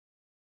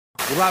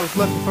Well, I was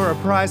looking for a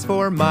prize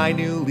for my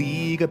new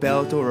league, a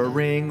belt or a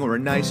ring or a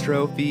nice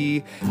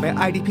trophy. My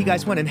IDP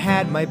guys went and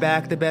had my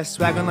back. The best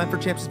swag online for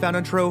champs is found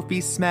on Trophy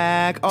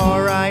Smack.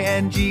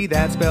 RING,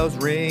 that spells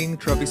ring.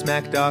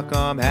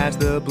 TrophySmack.com has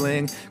the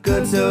bling.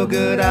 Good, so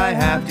good, I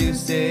have to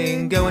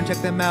sing. Go and check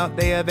them out,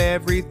 they have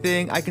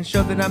everything. I can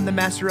show that I'm the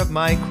master of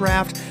my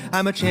craft.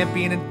 I'm a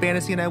champion in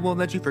fantasy and I won't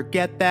let you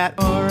forget that.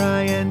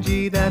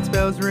 RING, that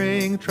spells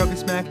ring.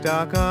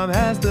 TrophySmack.com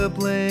has the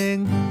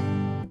bling.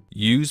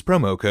 Use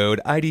promo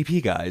code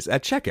IDPGuys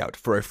at checkout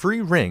for a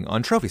free ring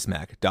on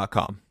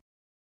TrophySmack.com.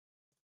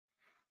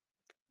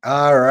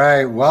 All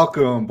right,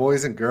 welcome,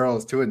 boys and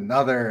girls, to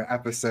another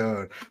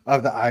episode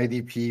of the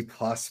IDP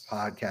Plus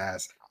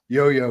podcast.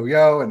 Yo, yo,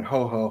 yo, and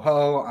ho, ho,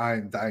 ho.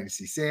 I'm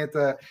Dynasty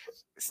Santa,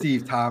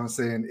 Steve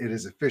Thomason. It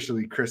is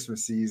officially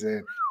Christmas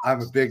season.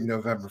 I'm a big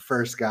November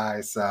 1st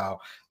guy, so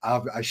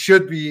I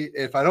should be,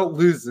 if I don't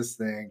lose this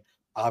thing,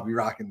 I'll be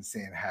rocking the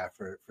Santa hat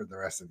for the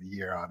rest of the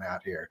year on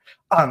out here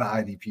on the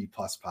IDP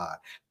Plus pod.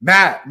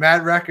 Matt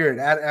Record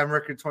at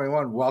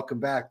MRecord21.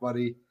 Welcome back,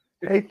 buddy.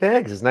 Hey,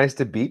 thanks. It's nice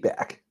to be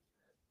back.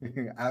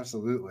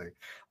 Absolutely.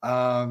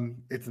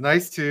 It's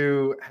nice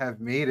to have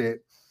made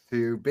it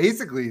to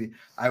basically,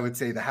 I would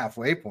say, the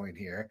halfway point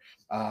here.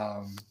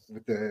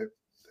 With the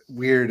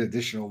weird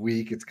additional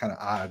week, it's kind of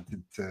odd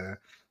to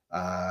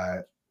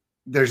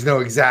there's no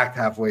exact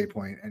halfway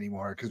point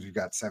anymore because we've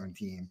got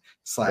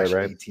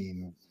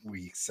 17/18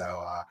 weeks.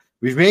 So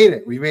we've made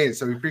it.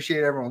 So we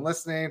appreciate everyone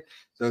listening,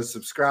 those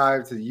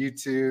subscribed to the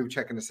YouTube,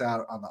 checking us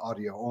out on the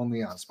audio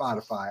only on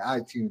Spotify,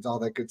 iTunes, all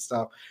that good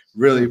stuff.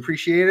 Really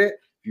appreciate it.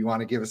 If you want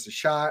to give us a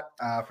shot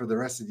for the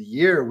rest of the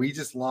year, we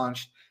just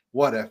launched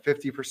a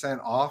 50%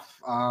 off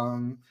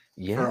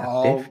for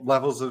all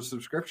levels of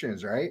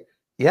subscriptions, right?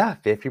 Yeah,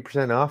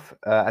 50% off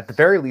at the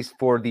very least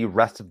for the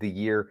rest of the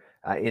year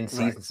in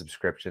season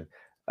subscription.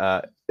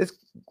 It's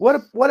what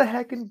a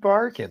heckin'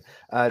 bargain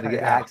to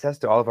get access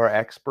to all of our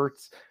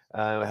experts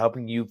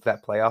helping you with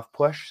that playoff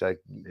push.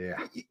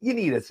 You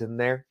need us in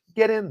there.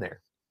 Get in there.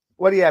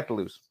 What do you have to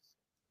lose?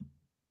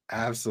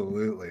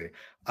 Absolutely.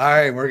 All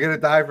right, we're going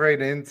to dive right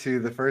into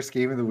the first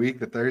game of the week,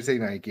 the Thursday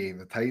night game,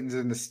 the Titans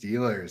and the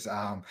Steelers.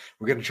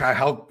 We're going to try to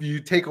help you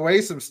take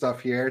away some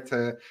stuff here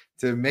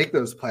to make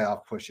those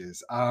playoff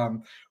pushes.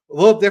 A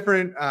little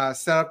different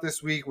setup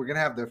this week. We're going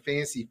to have the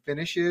fantasy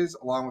finishes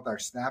along with our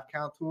snap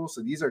count tool.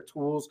 So these are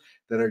tools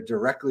that are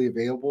directly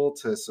available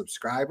to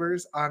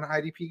subscribers on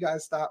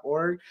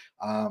idpguys.org.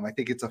 I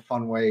think it's a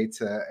fun way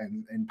to,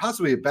 and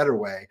possibly a better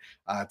way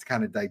to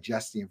kind of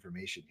digest the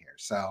information here.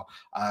 So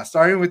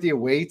starting with the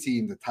away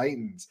team, the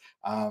Titans.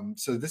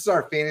 So this is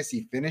our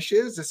fantasy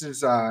finishes. This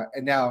is,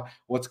 and now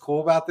what's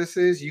cool about this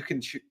is you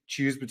can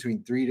choose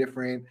between three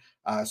different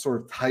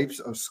sort of types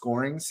of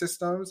scoring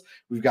systems.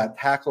 We've got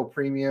tackle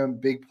premium,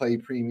 big play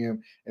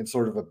premium, and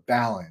sort of a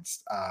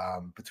balanced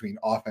between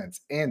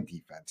offense and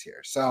defense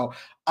here. So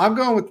I'm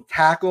going with the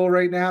tackle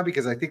right now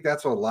because I think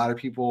that's what a lot of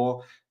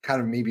people kind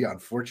of maybe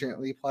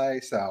unfortunately play.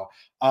 So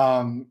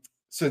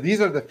so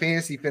these are the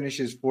fantasy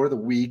finishes for the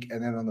week.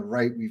 And then on the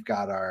right, we've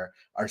got our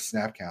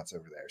snap counts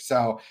over there.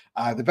 So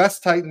the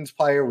best Titans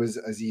player was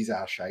Azeez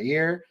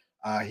Al-Shaair.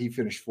 He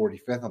finished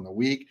 45th on the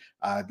week.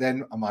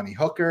 Then Amani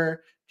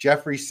Hooker,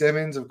 Jeffrey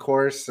Simmons, of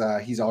course,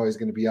 he's always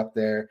going to be up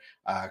there.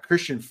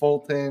 Christian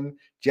Fulton,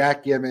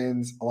 Jack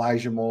Gibbons,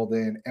 Elijah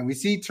Molden, and we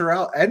see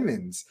Terrell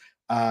Edmonds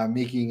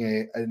making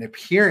an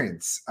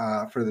appearance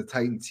for the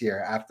Titans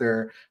here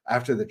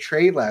after the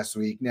trade last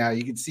week. Now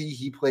you can see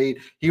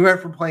he went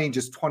from playing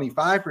just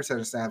 25%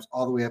 of snaps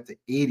all the way up to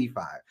 85%.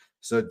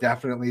 So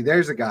definitely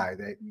there's a guy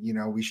that,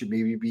 we should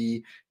maybe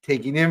be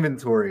taking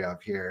inventory of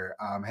here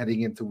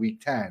heading into week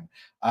 10.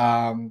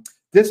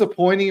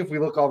 Disappointing if we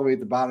look all the way at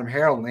the bottom.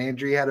 Harold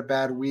Landry had a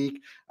bad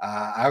week.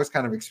 I was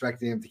kind of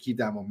expecting him to keep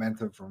that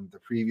momentum from the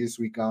previous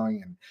week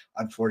going, and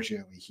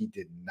unfortunately he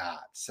did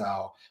not.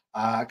 So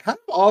kind of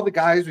all the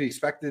guys we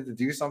expected to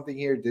do something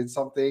here did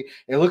something.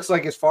 It looks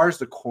like as far as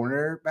the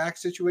cornerback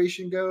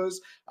situation goes,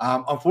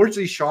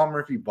 unfortunately Sean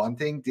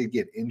Murphy-Bunting did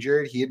get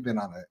injured. He had been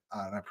on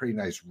a pretty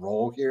nice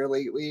roll here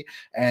lately,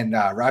 and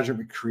Roger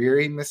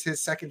McCreary missed his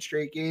second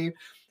straight game.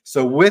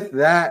 So with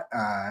that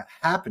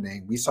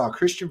happening, we saw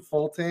Christian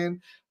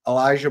Fulton,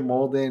 Elijah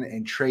Molden,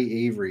 and Trey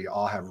Avery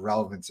all have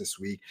relevance this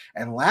week.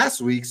 And last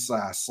week's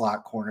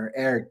slot corner,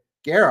 Eric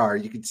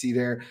Garrard, you can see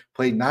there,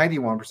 played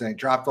 91%,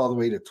 dropped all the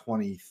way to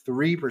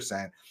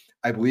 23%.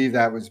 I believe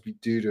that was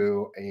due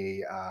to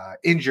a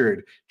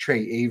injured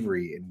Trey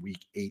Avery in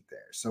week 8 there.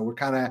 So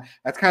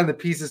that's kind of the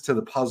pieces to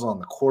the puzzle on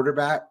the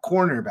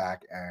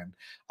cornerback end.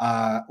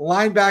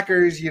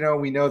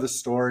 Linebackers, we know the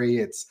story.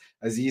 It's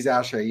Azeez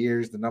Al-Shaair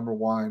is the number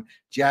one.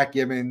 Jack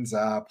Gibbons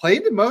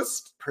played the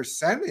most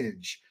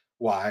percentage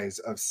wise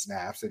of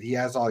snaps that he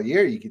has all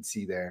year. You can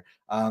see there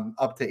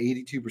up to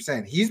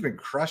 82%. He's been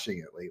crushing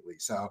it lately.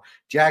 So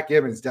Jack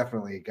Gibbons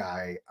definitely a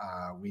guy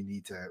we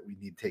need to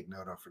take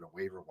note of for the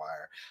waiver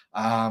wire.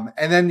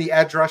 And then the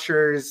edge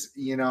rushers,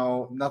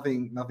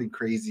 nothing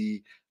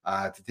crazy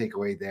to take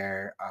away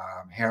there.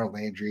 Harold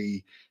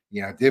Landry,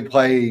 did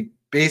play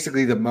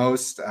basically the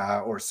most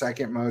or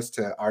second most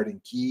to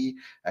Arden Key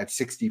at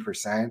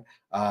 60%.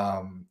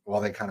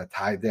 Well, they kind of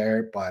tied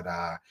there, but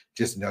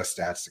just no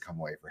stats to come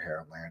away for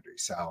Harold Landry.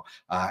 So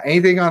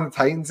anything on the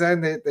Titans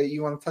end that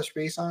you want to touch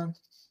base on?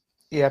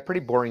 Yeah,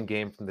 pretty boring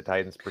game from the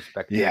Titans'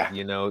 perspective. Yeah.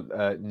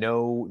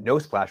 No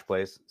splash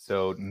plays,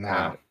 so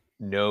No.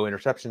 no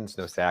interceptions,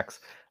 no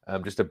sacks,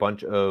 just a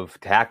bunch of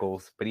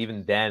tackles. But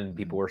even then,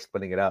 people were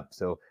splitting it up.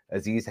 So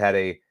Aziz had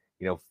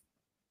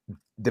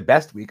the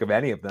best week of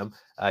any of them.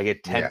 He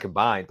had 10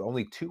 combined, but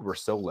only 2 were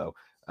solo,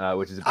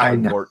 which is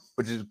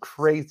which is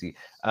crazy.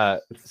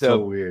 It's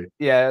so weird.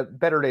 Yeah,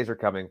 better days are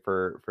coming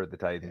for the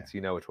Titans. Yeah.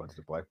 You know which ones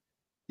to play.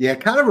 Yeah,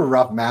 kind of a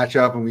rough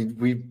matchup, and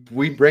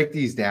we break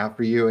these down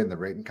for you in the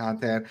written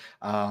content.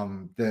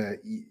 The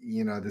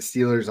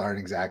Steelers aren't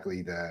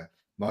exactly the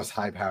most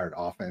high-powered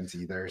offense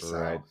either,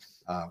 so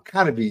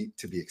kind of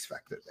to be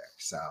expected there.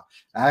 So,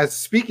 as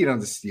speaking of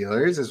the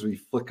Steelers, as we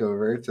flick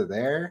over to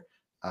their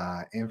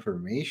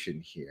information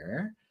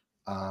here,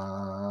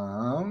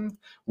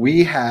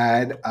 we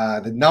had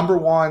the number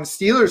one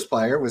Steelers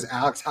player was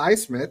Alex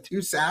Highsmith,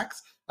 2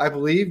 sacks. I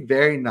believe.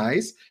 Very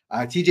nice.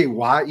 TJ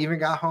Watt even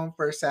got home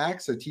for a sack.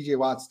 So TJ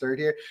Watt's third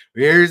here.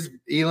 Here's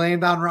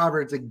Elandon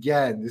Roberts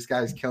again. This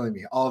guy's killing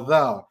me.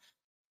 Although,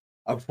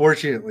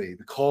 unfortunately,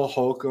 the Cole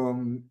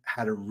Holcomb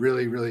had a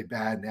really, really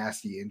bad,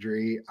 nasty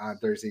injury on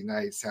Thursday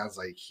night. Sounds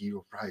like he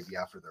will probably be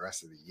out for the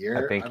rest of the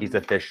year. I think he's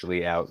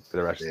officially out for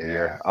the rest of the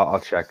year. I'll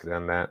check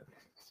on that.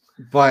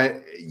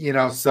 But,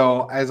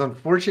 so as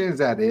unfortunate as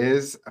that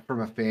is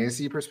from a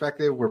fantasy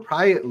perspective, we're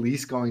probably at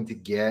least going to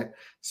get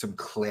some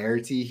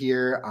clarity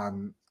here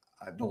on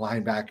the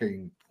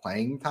linebacker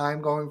playing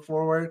time going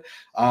forward.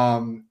 I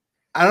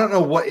don't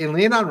know what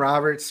Landon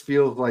Roberts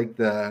feels like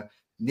the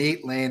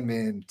Nate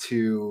Landman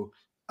to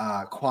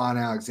Quan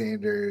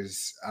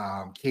Alexander's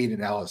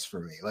Caden Ellis for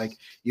me. Like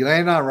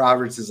Landon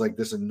Roberts is like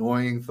this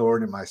annoying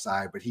thorn in my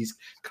side, but he's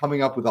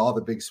coming up with all the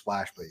big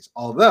splash plays.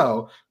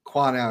 Although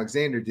Quan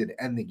Alexander did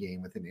end the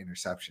game with an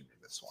interception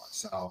in this one.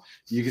 So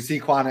you can see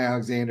Quan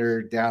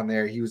Alexander down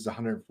there. He was the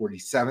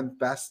 147th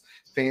best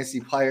fantasy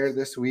player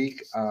this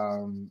week.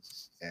 The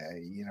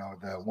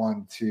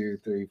 1, 2,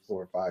 3,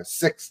 4, 5,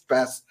 6th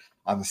best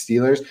on the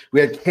Steelers. We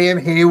had Cam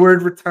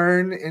Hayward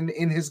return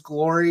in his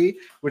glory,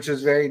 which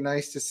was very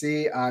nice to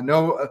see.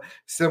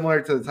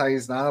 Similar to the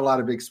Titans, not a lot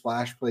of big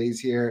splash plays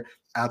here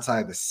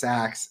outside the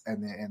sacks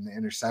and the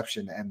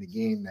interception and the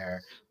game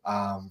there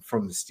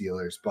from the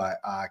Steelers. But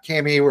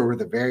Cam Hayward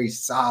with a very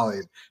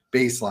solid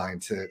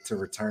baseline to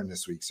return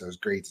this week. So it was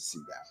great to see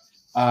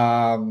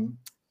that.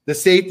 The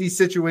safety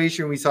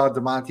situation, we saw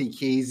DeMonte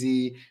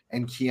Casey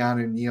and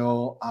Keanu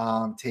Neal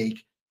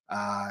take.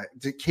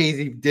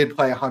 Casey did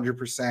play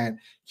 100%.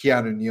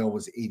 Keanu Neal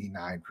was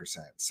 89%.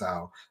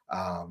 So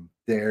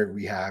there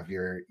we have we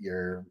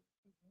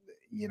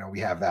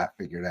have that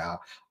figured out.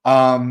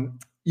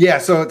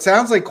 So it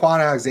sounds like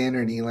Quan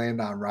Alexander and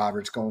Elandon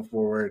Roberts going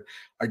forward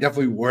are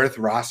definitely worth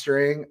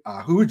rostering.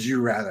 Who would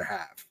you rather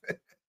have?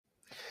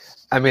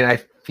 I mean, I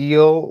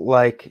feel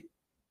like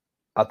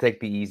I'll take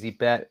the easy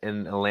bet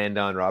in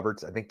Elandon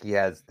Roberts. I think he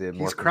has the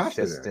more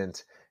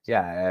consistent.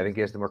 Yeah, I think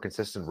he has the more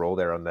consistent role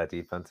there on that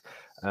defense.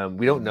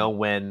 We don't know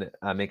when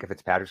Minkah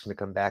Fitzpatrick's going to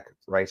come back,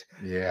 right?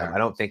 Yeah. I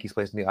don't think he's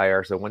placed in the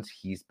IR. So once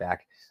he's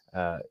back,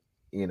 Quan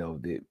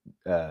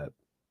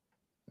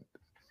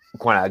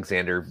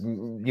Alexander, I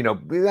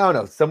don't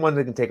know, someone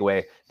that can take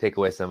away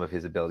some of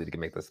his ability to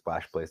make the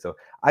splash play. So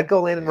I'd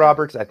go Landon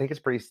Roberts. I think it's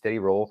a pretty steady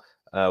role.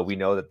 We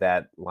know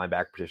that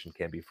linebacker position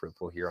can be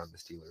fruitful here on the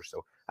Steelers.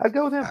 So I'd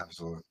go with him.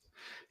 Absolutely.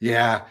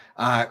 Yeah.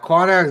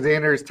 Quan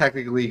Alexander is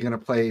technically going to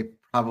play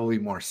probably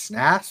more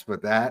snaps,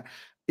 but that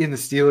in the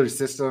Steelers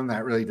system,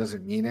 that really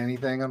doesn't mean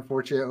anything,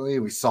 unfortunately.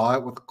 We saw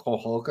it with Cole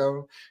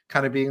Holcomb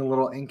kind of being a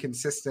little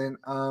inconsistent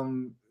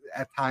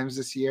at times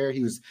this year.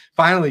 He was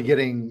finally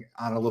getting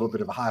on a little bit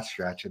of a hot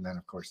stretch, and then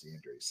of course the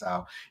injury.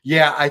 So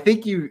yeah, I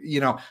think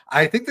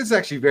I think this is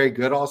actually very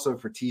good also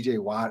for TJ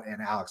Watt and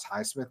Alex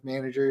Highsmith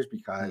managers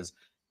because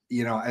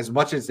as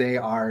much as they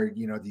are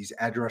these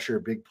edge rusher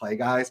big play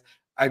guys,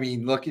 I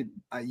mean, look at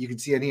you can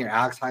see in here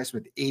Alex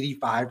Highsmith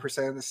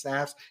 85% of the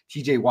snaps,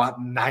 TJ Watt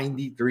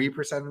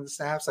 93% of the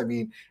snaps. I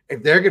mean,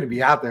 if they're going to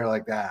be out there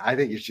like that, I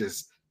think it's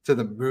just to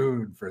the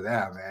moon for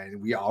them, and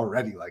we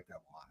already like them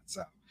a lot.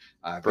 So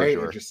very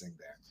interesting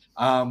there.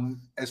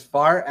 As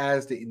far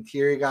as the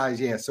interior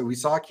guys, so we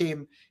saw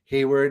Cam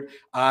Hayward,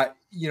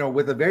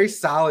 with a very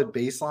solid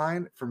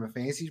baseline from a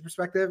fantasy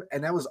perspective,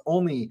 and that was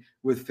only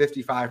with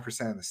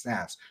 55% of the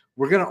snaps.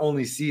 We're going to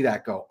only see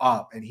that go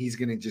up, and he's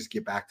going to just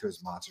get back to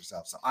his monster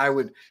self. So I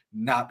would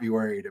not be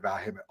worried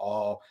about him at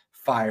all.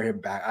 Fire him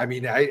back. I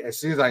mean, as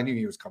soon as I knew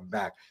he was coming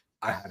back,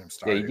 I had him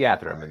start. Yeah, you got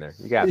to throw him in there.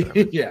 You got to throw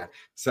him in. Yeah.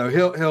 So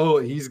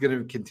he's going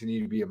to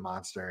continue to be a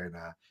monster and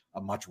a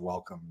much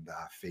welcomed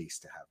face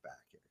to have back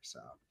here. So,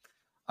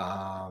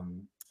 all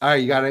right,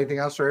 you got anything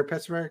else for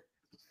Pittsburgh?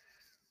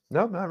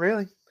 No, not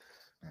really.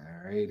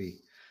 All righty.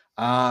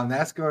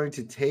 That's going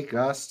to take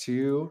us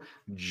to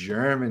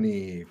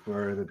Germany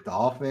for the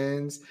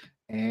Dolphins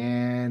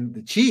and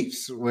the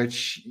Chiefs,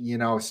 which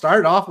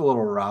started off a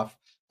little rough.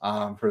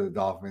 for the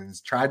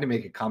Dolphins. Tried to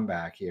make a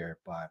comeback here,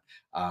 but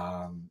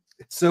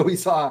so we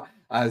saw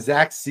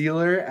Zach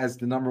Sealer as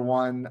the number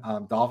one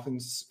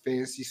Dolphins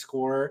fantasy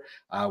scorer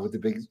with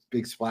the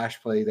big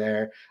splash play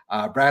there.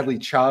 Bradley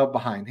Chubb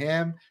behind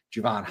him.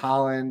 Javon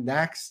Holland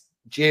next.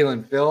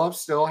 Jalen Phillips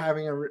still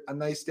having a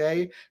nice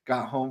day.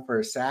 Got home for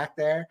a sack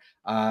there.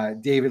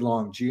 David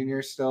Long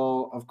Jr.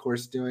 still, of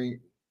course, doing,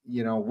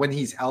 when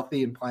he's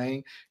healthy and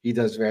playing, he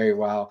does very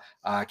well.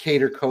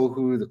 Kader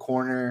Kohu, the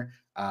corner,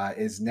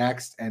 is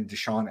next, and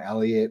Deshaun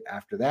Elliott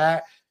after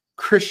that.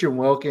 Christian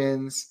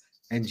Wilkins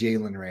and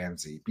Jalen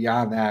Ramsey.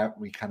 Beyond that,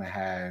 we kind of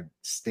had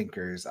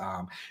stinkers.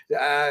 A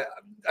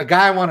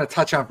guy I want to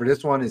touch on for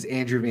this one is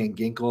Andrew Van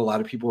Ginkel. A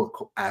lot of people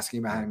are asking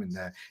about him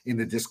in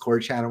the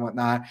Discord chat and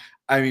whatnot.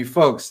 I mean,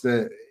 folks,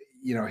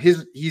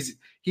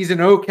 he's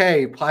an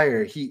okay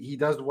player. He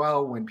does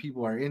well when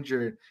people are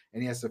injured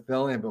and he has to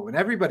fill in, but when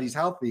everybody's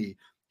healthy,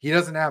 he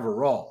doesn't have a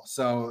role.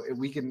 So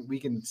we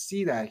can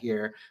see that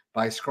here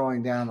by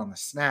scrolling down on the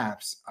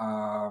snaps.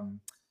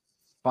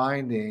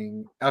 Van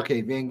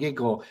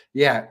Ginkel.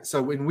 Yeah.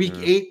 So in week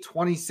 8,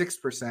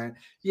 26%.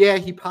 Yeah,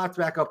 he popped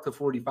back up to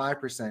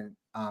 45%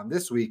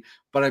 this week.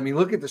 But I mean,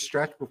 look at the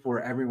stretch before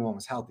everyone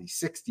was healthy.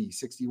 60,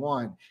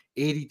 61,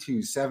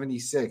 82,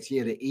 76. He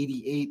had an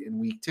 88 in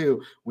week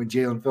 2 when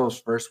Jalen Phillips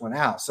first went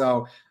out.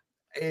 So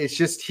he's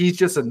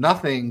just a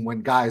nothing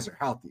when guys are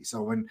healthy.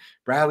 So when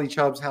Bradley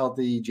Chubb's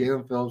healthy,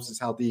 Jalen Phillips is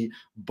healthy,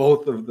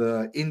 both of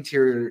the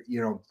interior,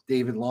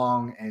 David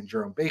Long and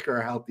Jerome Baker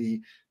are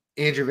healthy.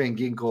 Andrew Van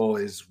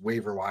Ginkel is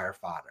waiver wire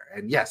fodder.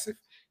 And yes, if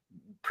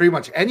pretty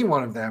much any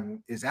one of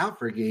them is out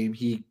for a game,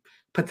 he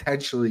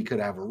potentially could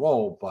have a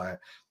role. But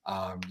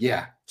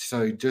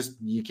so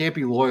you can't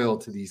be loyal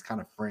to these kind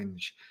of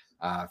fringe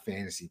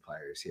fantasy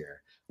players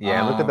here.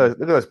 Yeah, look at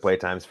those play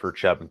times for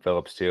Chubb and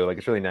Phillips too. Like,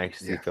 it's really nice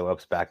to see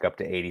Phillips back up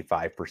to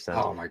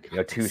 85%. Oh my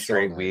God, 2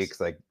 straight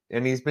weeks.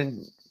 And he's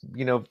been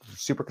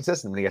super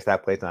consistent when he gets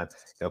that play time.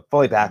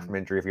 Fully back from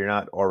injury. If you're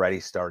not already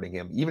starting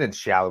him, even in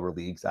shallower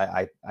leagues,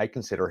 I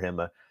consider him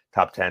a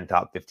top 10,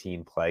 top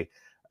 15 play.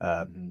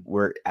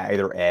 We're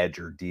either edge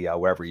or DL,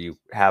 wherever you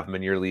have him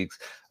in your leagues.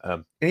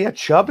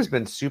 Chubb has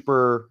been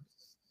super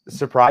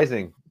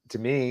surprising to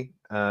me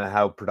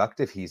how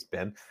productive he's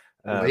been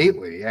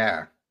lately.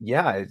 Yeah.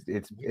 Yeah,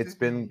 it's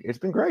been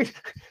great.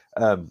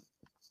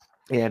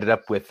 He ended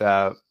up with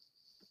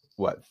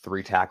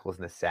 3 tackles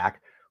and a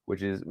sack,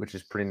 which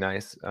is pretty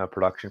nice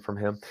production from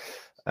him.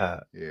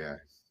 Yeah.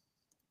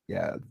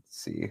 Let's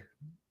see,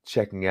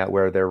 checking out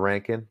where they're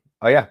ranking.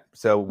 Oh yeah,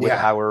 so with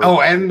our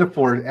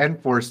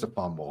and forced a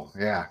fumble.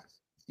 Yeah,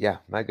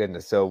 my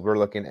goodness. So we're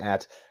looking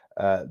at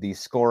the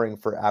scoring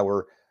for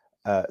our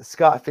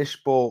Scott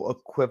Fishbowl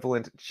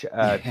equivalent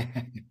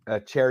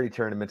charity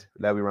tournament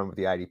that we run with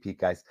the IDP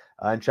guys.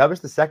 And Chubb is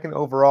the second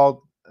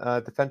overall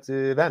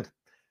defensive end.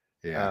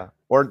 Yeah.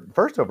 Or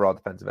first overall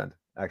defensive end,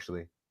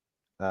 actually.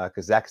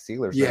 Because Zach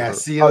Sealer.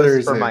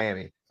 Sealer's for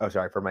Miami. Oh,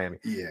 sorry, for Miami.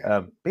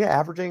 Yeah.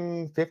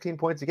 Averaging 15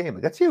 points a game.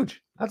 That's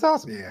huge. That's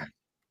awesome.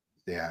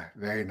 Yeah,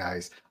 very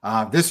nice.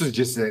 This was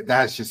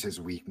that's just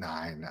his week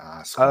 9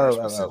 score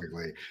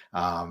specifically.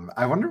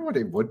 I wonder what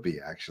it would be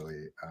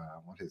actually,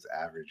 what his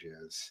average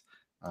is.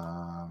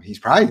 He's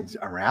probably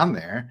around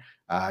there.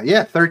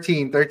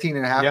 13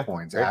 and a half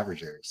points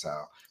averaging.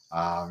 So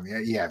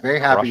very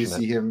happy to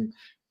see him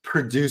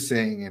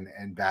producing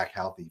and back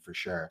healthy for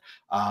sure.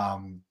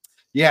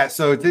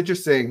 So it's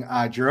interesting.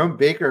 Jerome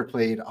Baker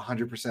played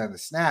 100% of the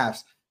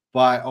snaps,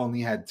 but only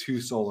had 2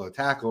 solo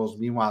tackles.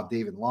 Meanwhile,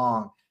 David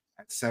Long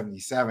at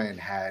 77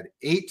 had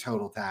 8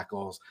 total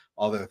tackles,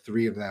 although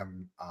 3 of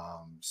them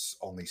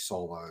only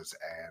solos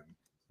and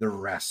the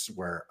rest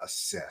were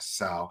assists.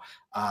 So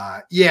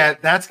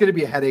that's going to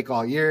be a headache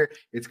all year.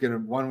 It's going to,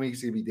 1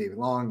 week's going to be David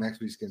Long,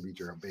 next week's going to be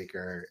Jerome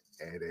Baker.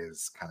 It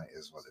is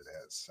what it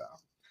is. So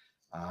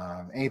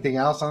anything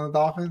else on the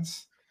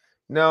Dolphins?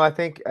 No, I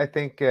think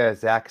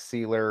Zach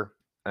Sealer,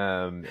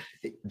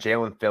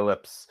 Jalen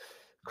Phillips,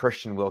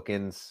 Christian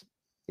Wilkins,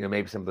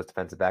 maybe some of those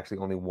defensive backs, the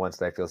only ones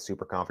that I feel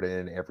super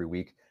confident in every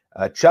week.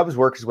 Chubb's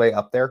worked his way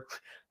up there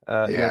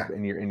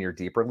in your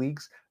deeper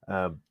leagues.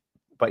 But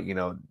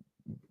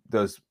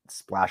those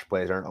splash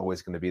plays aren't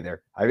always going to be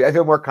there. I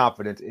feel more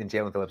confident in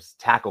Jalen Phillips'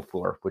 tackle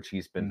floor, which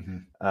he's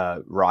been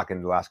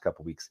rocking the last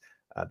couple of weeks,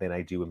 than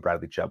I do in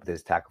Bradley Chubb with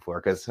his tackle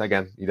floor, because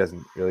again, he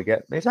doesn't really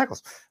get many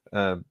tackles.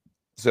 Good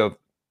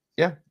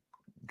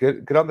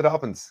on the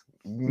Dolphins.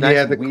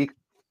 Nice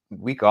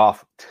week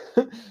off.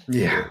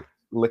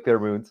 Lick their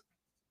wounds.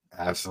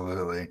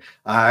 Absolutely.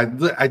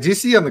 I do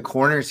see on the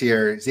corners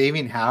here,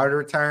 Xavier Howard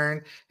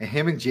returned, and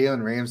him and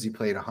Jalen Ramsey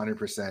played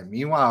 100%.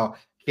 Meanwhile,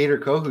 Kader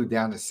Kohu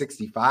down to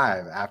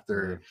 65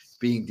 after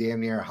being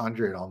damn near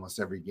 100 almost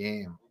every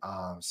game.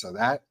 So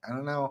that, I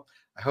don't know.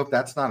 I hope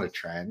that's not a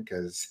trend,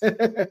 because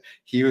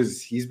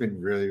he's been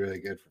really, really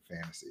good for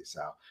fantasy.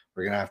 So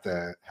we're gonna have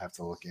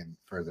to look in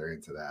further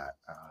into that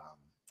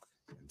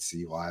and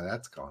see why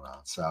that's going on.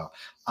 So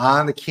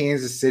on the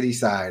Kansas City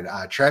side,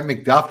 Trent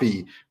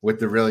McDuffie with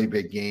the really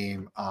big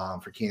game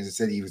for Kansas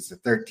City. He was the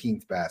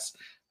 13th best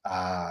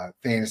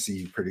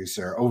fantasy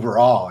producer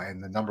overall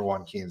and the number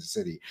one Kansas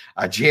City.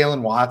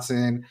 Jalen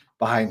Watson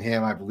behind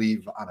him, I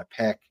believe, on a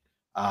pick.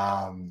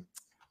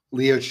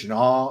 Leo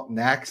Chenal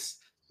next.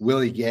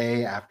 Willie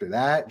Gay after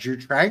that. Drew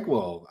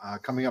Tranquil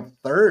coming up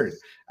third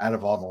out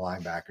of all the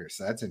linebackers.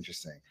 So that's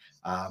interesting.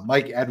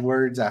 Mike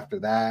Edwards after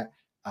that.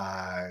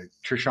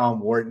 Treshawn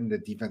Wharton, the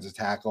defensive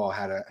tackle,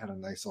 had a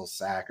nice little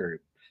sack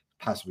or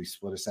possibly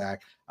split a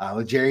sack.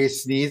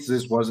 L'Jarius Sneeds,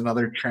 this was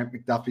another Trent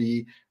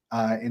McDuffie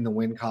in the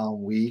win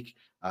column week.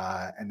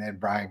 And then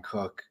Brian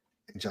Cook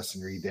and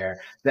Justin Reed there.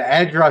 The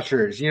edge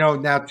rushers,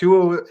 now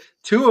Tua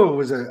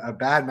was a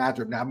bad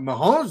matchup. Now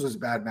Mahomes was a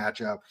bad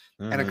matchup,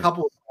 and a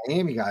couple of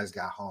Miami guys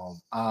got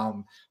home.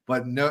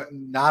 But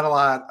not a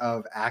lot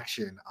of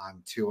action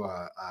on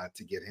Tua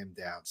to get him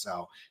down.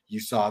 So you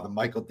saw the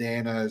Michael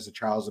Danas, the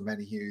Charles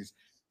Omenihu's,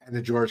 and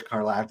the George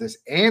Karlaftis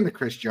and the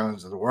Chris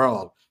Jones of the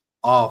world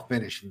all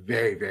finished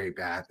very, very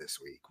bad this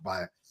week.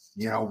 But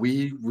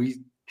we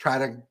try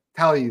to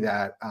tell you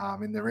that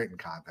in the written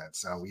content.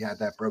 So we had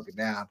that broken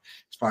down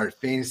as far as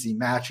fantasy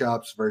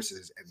matchups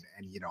versus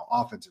and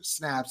offensive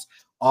snaps,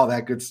 all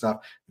that good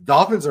stuff. The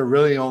Dolphins are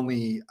really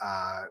only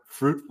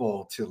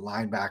fruitful to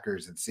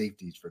linebackers and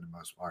safeties for the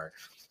most part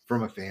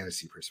from a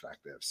fantasy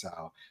perspective.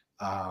 So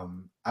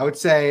I would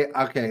say,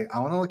 okay, I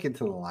want to look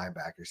into the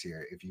linebackers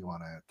here if you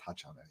want to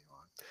touch on anyone.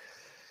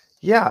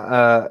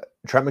 Yeah,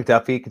 Trent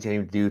McDuffie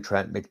continuing to do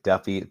Trent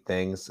McDuffie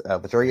things.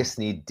 L'Jarius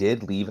Sneed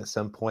did leave at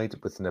some point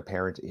with an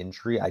apparent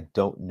injury. I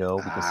don't know.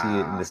 We can see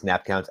it in the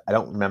snap count. I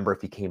don't remember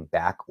if he came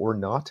back or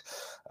not.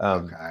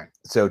 Okay.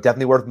 So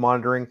definitely worth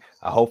monitoring.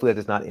 Hopefully that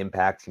does not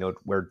impact,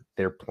 where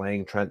they're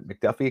playing Trent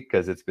McDuffie,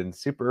 because it's been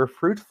super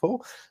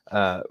fruitful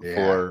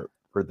for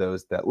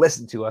those that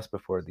listened to us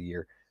before the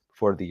year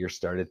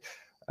started.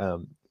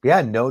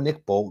 No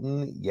Nick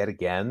Bolton yet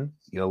again,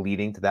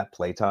 leading to that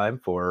playtime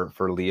for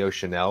Leo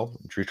Chenal,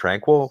 Drew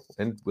Tranquil,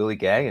 and Willie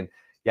Gay. And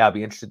I'll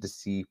be interested to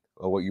see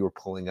what you were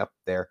pulling up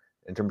there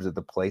in terms of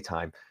the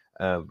playtime.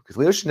 Because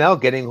Leo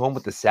Chenal getting home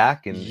with the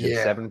sack and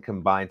 7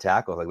 combined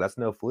tackles, that's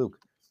no fluke.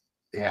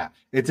 Yeah,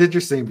 it's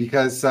interesting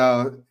because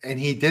and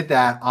he did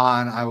that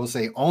on, I will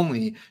say,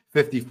 only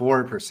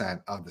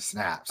 54% of the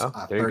snaps,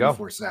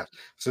 34 snaps.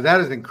 So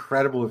that is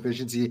incredible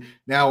efficiency.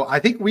 Now, I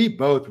think we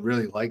both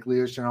really like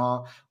Leo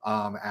Chenal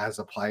as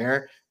a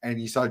player,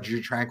 and you saw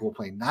Drew Tranquil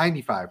play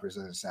 95%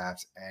 of the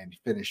snaps and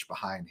finished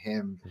behind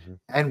him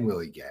and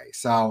Willie Gay.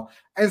 So,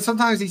 and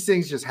sometimes these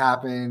things just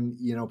happen,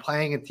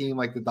 playing a team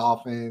like the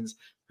Dolphins,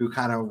 who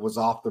kind of was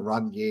off the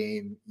run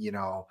game,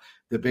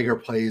 the bigger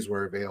plays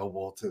were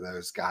available to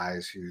those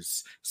guys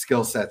whose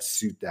skill sets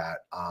suit that.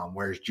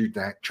 Whereas Drew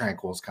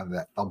Tranquil is kind of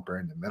that thumper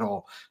in the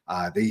middle.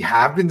 They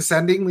have been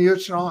sending Leo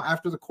Chenal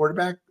after the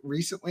quarterback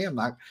recently. I'm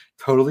not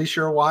totally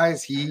sure why,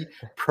 as he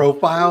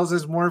profiles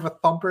as more of a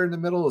thumper in the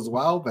middle as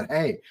well. But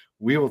hey,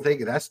 we will take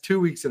it. That's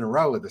 2 weeks in a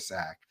row with a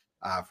sack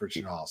for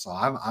Chenal. So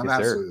I'm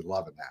absolutely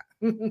loving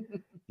that.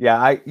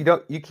 Yeah,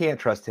 you can't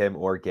trust him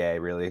or Gay,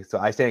 really. So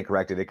I stand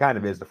corrected. It kind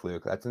of is the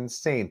fluke. That's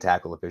insane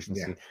tackle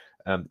efficiency.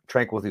 Yeah.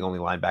 Tranquil is the only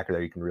linebacker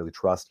there you can really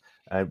trust.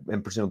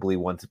 And presumably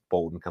once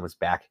Bolton comes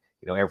back,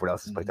 everyone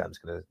else's playtime is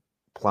going to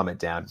plummet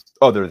down,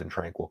 other than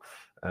Tranquil.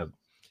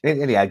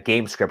 And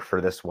game script for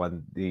this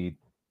one,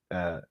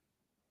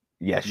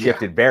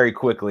 shifted very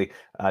quickly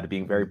to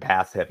being very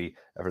pass heavy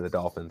for the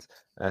Dolphins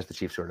as the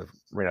Chiefs sort of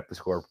ran up the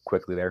score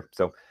quickly there.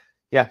 So,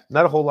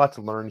 not a whole lot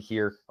to learn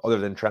here other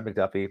than Trent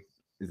McDuffie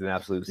is an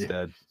absolute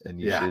stud, and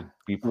you should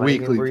be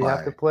playing him where you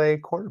have to play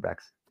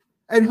quarterbacks.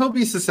 And he'll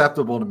be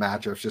susceptible to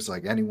matchups just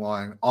like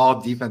anyone. All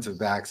defensive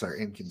backs are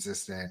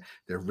inconsistent.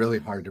 They're really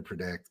hard to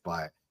predict,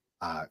 but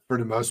for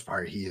the most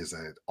part, he is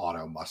an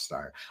auto must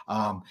start.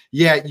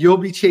 You'll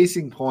be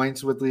chasing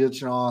points with Leo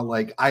Chenal.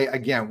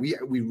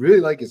 We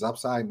really like his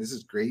upside, and this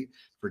is great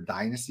for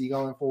dynasty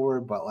going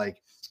forward. But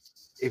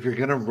if you're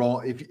gonna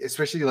roll,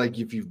 especially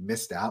if you've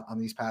missed out on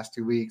these past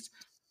 2 weeks,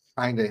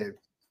 trying to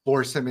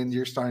force him into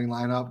your starting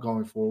lineup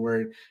going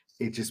forward,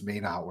 it just may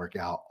not work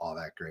out all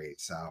that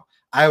great. So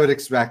I would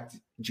expect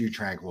Drew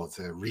Tranquil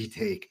to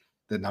retake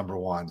the number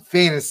one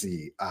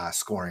fantasy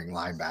scoring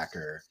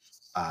linebacker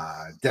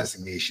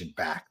designation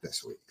back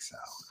this week. So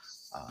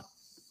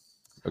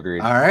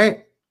agreed. All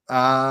right.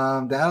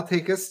 That'll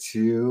take us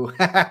to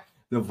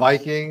the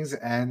Vikings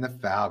and the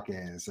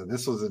Falcons. So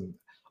this was an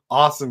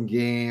awesome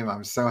game.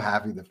 I'm so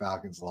happy the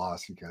Falcons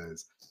lost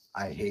because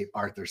I hate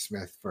Arthur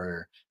Smith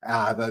for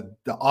the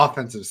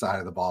offensive side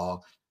of the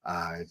ball.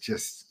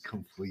 Just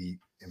complete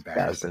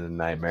embarrassment. That's been a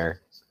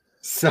nightmare.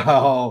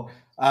 So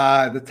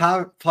the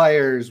top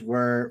players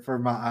were for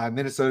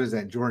Minnesota's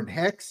and Jordan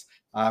Hicks.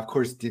 Of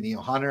course,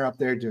 Danielle Hunter up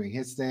there doing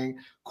his thing.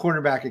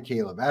 Cornerback of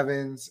Caleb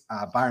Evans.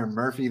 Byron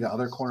Murphy, the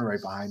other corner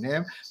right behind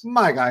him.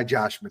 My guy,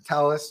 Josh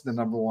Metellus, the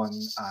number one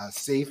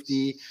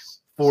safety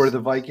for the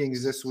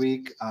Vikings this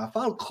week,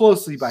 followed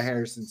closely by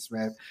Harrison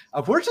Smith.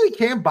 Unfortunately,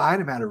 Cam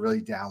Bynum had a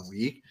really down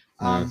week.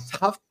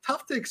 Tough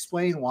to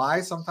explain why.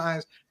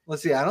 Sometimes,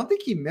 let's see. I don't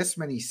think he missed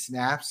many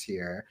snaps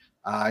here.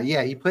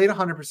 Yeah, he played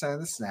 100% of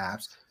the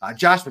snaps.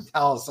 Josh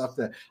Metellus up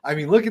to, I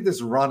mean, look at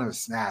this run of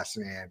snaps,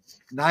 man.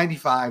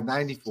 95,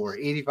 94,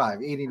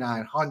 85, 89,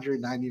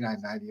 100,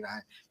 99,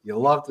 99. You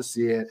love to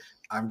see it.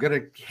 I'm going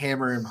to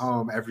hammer him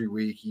home every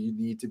week. You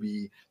need to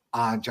be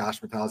on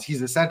Josh Metellus.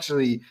 He's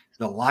essentially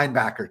the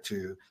linebacker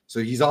too.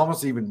 So he's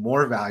almost even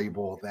more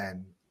valuable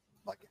than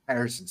like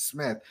Harrison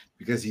Smith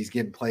because he's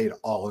getting played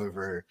all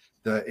over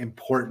the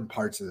important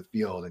parts of the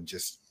field and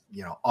just,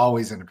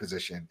 always in a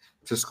position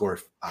to score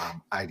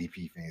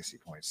IDP fantasy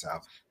points. So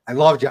I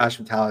love Josh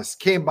Metellus.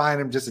 Came by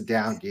him, just a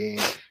down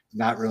game.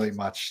 Not really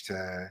much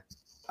to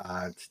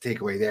take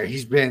away there.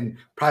 He's been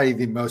probably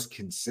the most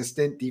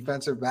consistent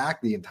defensive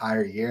back the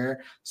entire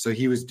year. So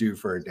he was due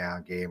for a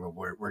down game, and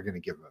we're going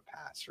to give him a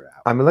pass for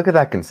that. I mean, look at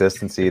that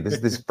consistency. This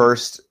is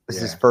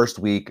his first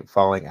week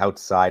falling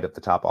outside of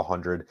the top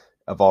 100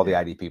 of all the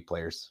IDP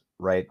players,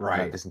 right?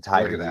 This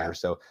entire year.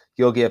 So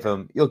you'll give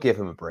him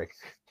a break.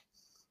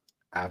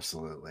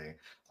 Absolutely.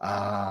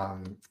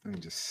 Let me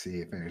just see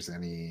if there's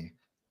any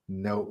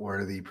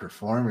noteworthy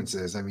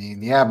performances. I mean,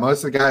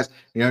 most of the guys,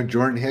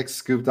 Jordan Hicks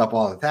scooped up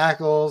all the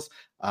tackles.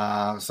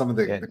 Some of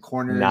the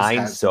corners,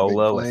 9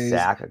 solo, a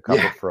sack, a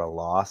couple for a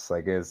loss.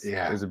 Like it was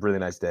a really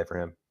nice day for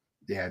him.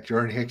 Yeah,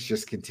 Jordan Hicks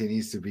just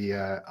continues to be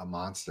a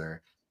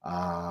monster.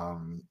 I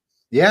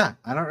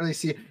don't really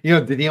see,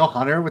 Danielle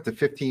Hunter with the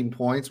 15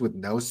 points with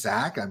no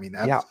sack. I mean,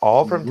 that's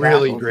all from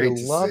really tackles. great.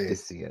 You'll love to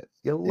see it.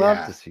 You'll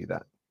love to see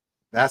that.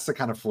 That's the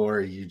kind of floor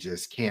you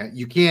just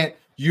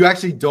you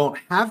actually don't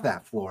have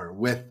that floor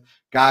with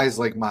guys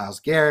like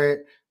Myles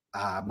Garrett,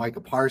 Micah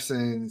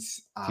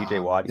Parsons,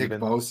 TJ Watt, Nick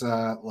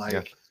Bosa,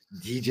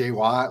 DJ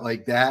Watt,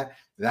 like that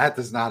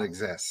does not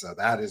exist. So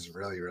that is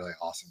really, really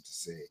awesome to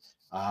see.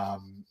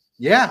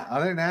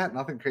 Other than that,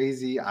 nothing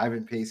crazy.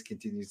 Ivan Pace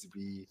continues to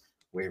be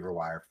waiver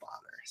wire fodder.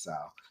 So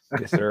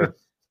yes, sir.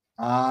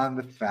 On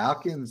the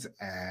Falcons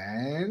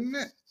end,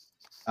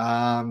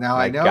 now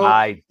my I know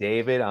guy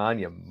David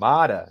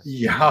Onyemata,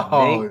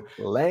 Nate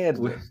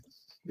Landman.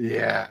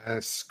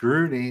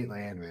 Screw Nate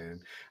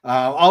Landman.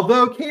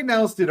 Although Caden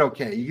Ellis did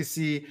okay, you can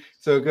see.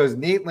 So it goes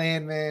Nate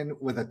Landman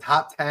with a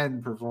top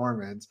 10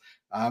 performance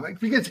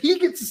because he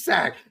gets a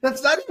sack.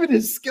 That's not even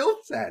his skill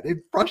set.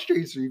 It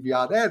frustrates me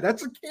beyond that.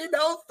 That's what Caden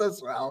Ellis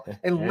does well,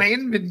 and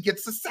Landman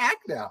gets a sack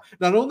now.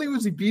 Not only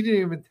was he beating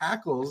him in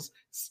tackles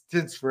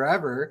since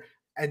forever,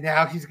 and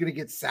now he's going to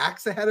get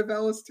sacks ahead of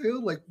Ellis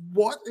too. Like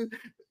what?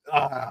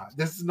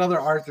 This is another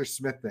Arthur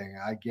Smith thing,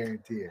 I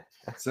guarantee it.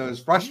 So as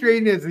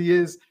frustrating as he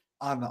is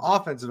on the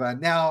offensive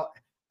end, now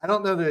I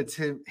don't know that it's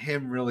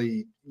him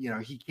really.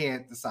 He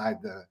can't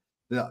decide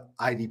the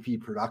IDP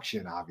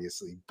production,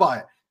 obviously,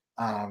 but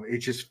it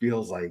just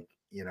feels like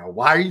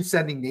why are you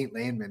sending Nate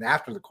Landman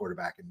after the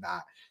quarterback and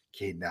not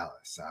Caden Ellis?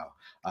 So,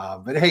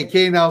 but hey,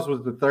 Caden Ellis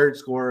was the third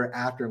scorer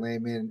after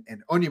Landman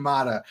and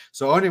Onyemata.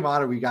 So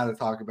Onyemata, we got to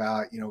talk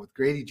about, with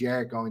Grady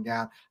Jarrett going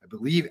down, I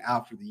believe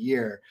out for the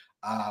year.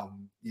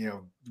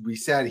 We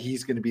said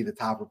he's going to be the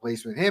top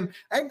replacement, him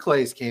and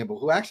Calais Campbell,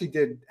 who actually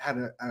had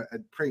a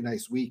pretty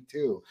nice week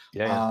too.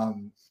 Now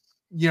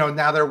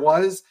there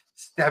was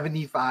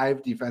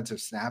 75 defensive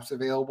snaps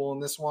available in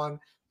this one,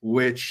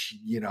 which,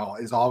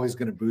 is always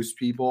going to boost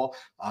people.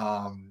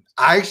 I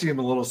actually am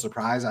a little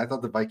surprised. I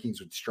thought the Vikings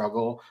would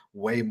struggle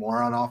way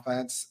more on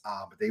offense,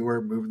 but they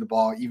were moving the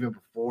ball even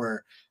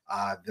before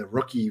the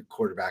rookie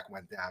quarterback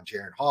went down,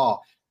 Jaron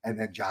Hall, and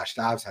then Josh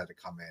Dobbs had to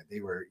come in. They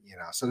were,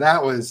 so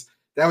that was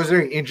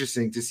very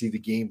interesting to see the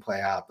game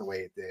play out the way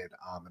it did,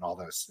 and all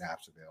those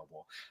snaps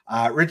available.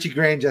 Richie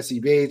Gray and Jesse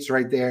Bates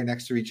right there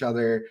next to each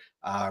other.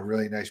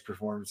 Really nice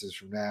performances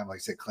from them. Like I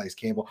said, Calais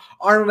Campbell.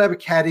 Arnold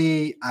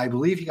Ebiketie, I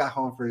believe he got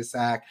home for a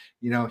sack.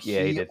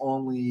 He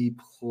only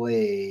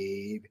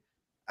played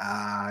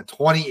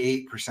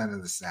 28%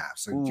 of the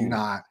snaps. So do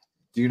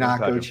not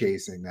go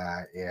chasing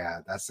that. Yeah,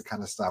 that's the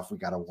kind of stuff we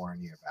got to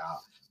warn you about.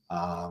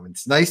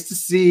 It's nice to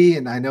see,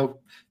 and I know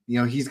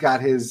he's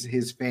got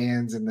his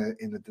fans in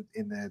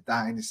the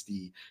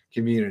dynasty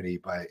community,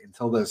 but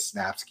until those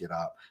snaps get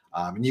up,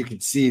 and you can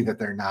see that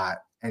they're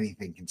not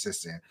anything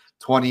consistent.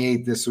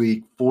 28 this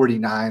week,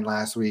 49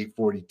 last week,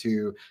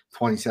 42,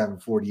 27,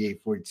 48,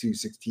 42,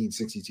 16,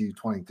 62,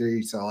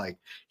 23. So like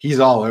he's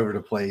all over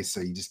the place,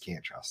 so you just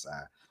can't trust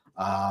that.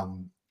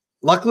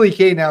 Luckily,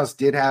 Caden Ellis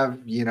did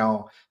have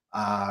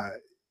a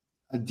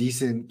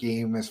decent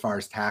game as far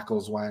as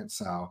tackles went,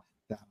 so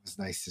that was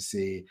nice to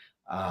see.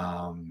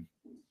 So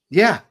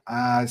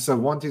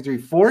 1, 2, 3,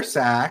 4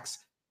 sacks.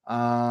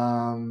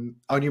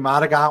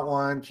 Onyemata got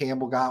one,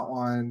 Campbell got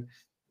one,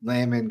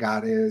 Landman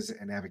got his,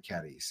 and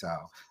Ebiketie. So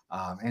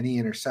any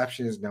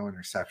interceptions, no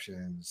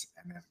interceptions,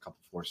 and then a couple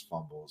forced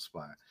fumbles,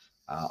 but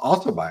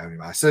also by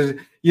Onyemata. So,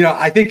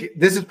 I think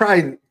this is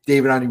probably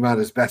David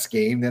Onyemata's best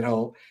game that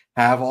he'll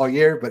have all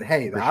year, but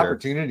hey, the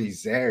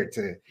opportunity's there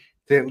to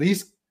at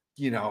least,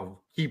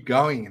 keep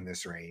going in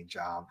this range.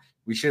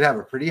 We should have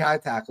a pretty high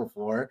tackle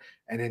floor,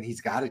 and then he's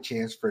got a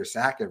chance for a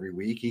sack every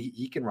week.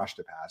 He can rush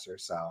the passer.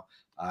 So,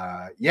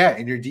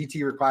 in your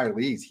DT required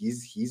leagues,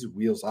 he's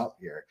wheels up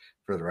here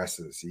for the rest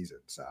of the season.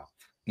 So,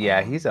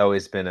 Yeah, he's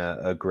always been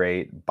a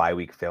great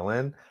bye-week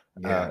fill-in.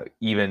 Yeah.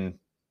 Even,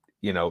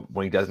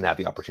 when he doesn't have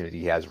the opportunity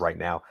he has right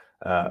now.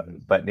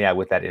 Mhm. But yeah,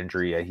 with that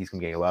injury, he's been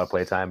getting a lot of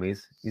play time.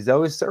 He's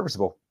always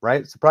serviceable,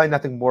 right? So probably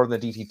nothing more than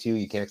the DT2.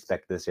 You can't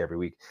expect this every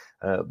week.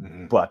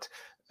 Mhm. But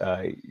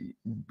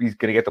he's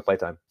going to get the play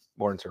time,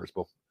 more than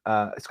serviceable.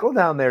 Scroll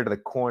down there to the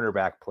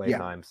cornerback play Yeah.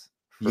 times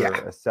for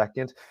Yeah. a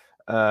second.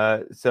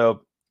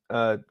 So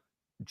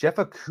Jeff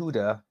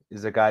Okudah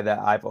is a guy that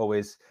I've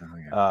always Oh,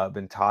 yeah.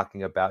 been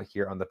talking about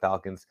here on the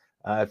Falcons.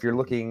 If you're Mhm.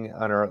 looking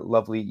on our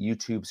lovely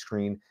YouTube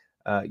screen,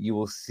 you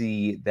will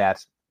see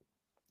that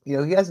he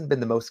hasn't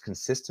been the most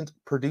consistent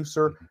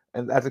producer Mhm.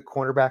 and as a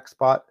cornerback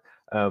spot,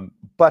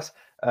 but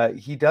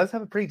he does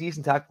have a pretty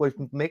decent tackle. He's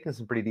been making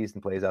some pretty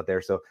decent plays out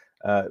there. So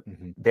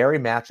Mhm. very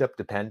matchup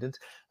dependent,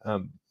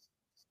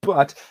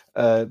 but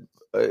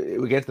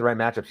we get to the right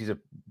matchups. He's a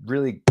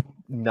really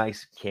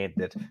nice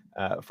candidate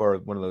for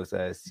one of those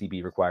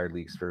CB required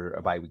leagues for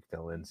a bye week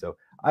fill in. So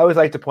I always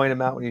like to point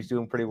him out when he's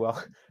doing pretty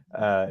well.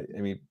 I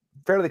mean,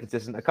 fairly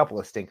consistent. A couple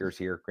of stinkers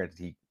here. Granted,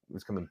 he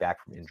was coming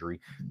back from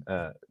injury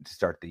to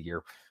start the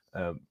year,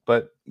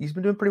 but he's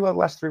been doing pretty well the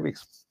last 3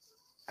 weeks.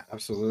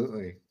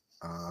 Absolutely.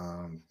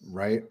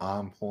 Right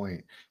on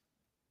point.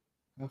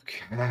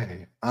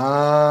 Okay.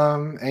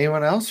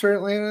 Anyone else for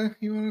Atlanta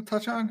you want to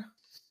touch on?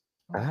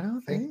 I I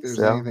don't don't think think there's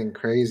so. anything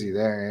crazy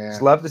there.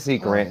 Just love to see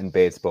Yeah. Grant and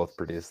Bates both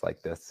produce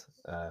like this.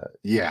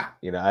 Yeah.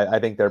 I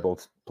think they're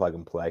both plug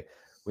and play.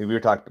 We were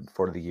talking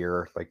before the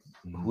year, like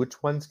Mhm.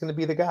 which one's going to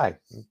be the guy?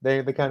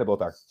 They kind of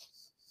both are.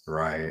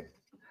 Right.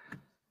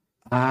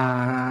 All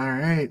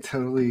right.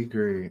 Totally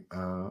agree.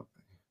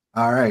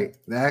 All right.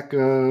 That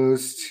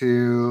goes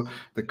to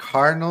the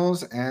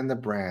Cardinals and the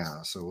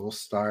Browns. So we'll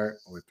start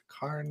with the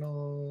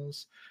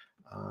Cardinals.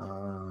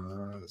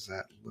 As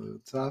that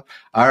loads up.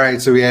 All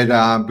right. So we had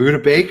Buda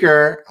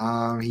Baker.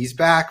 He's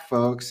back,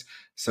 folks.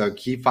 So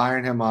keep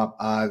firing him up.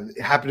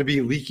 It happened to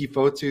be Leaky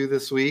Fotu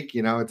this week.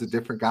 It's a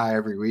different guy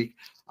every week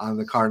on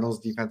the Cardinals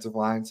defensive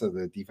line. So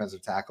the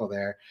defensive tackle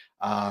there.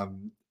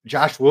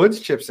 Josh Woods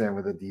chips in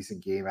with a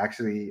decent game.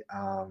 Actually,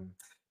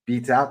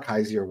 beats out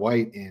Kaiser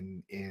White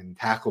in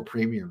tackle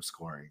premium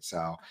scoring.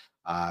 So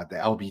the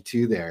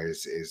LB2 there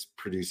is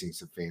producing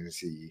some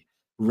fantasy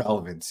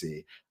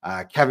relevancy.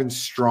 Kevin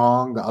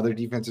Strong, the other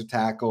defensive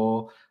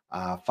tackle,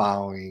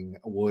 following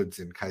Woods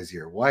and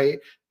Kaiser White.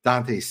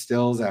 Dante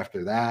Stills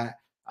after that.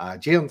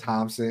 Jalen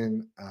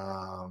Thompson.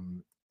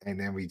 And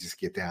then we just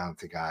get down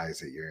to guys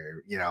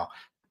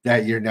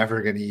that you're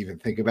never going to even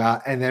think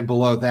about. And then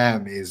below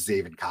them is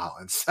Zaven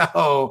Collins.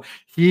 So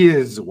he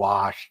is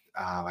washed.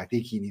 I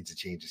think he needs to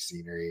change his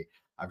scenery.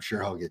 I'm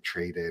sure he'll get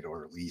traded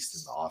or released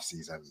in the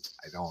offseason.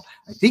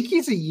 I think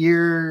he's a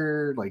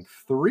year like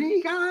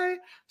 3 guy.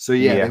 So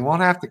yeah, they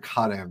won't have to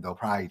cut him. They'll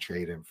probably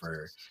trade him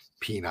for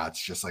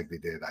peanuts, just like they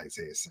did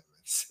Isaiah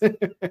Simmons.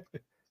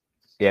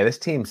 Yeah, this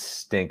team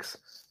stinks.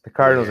 The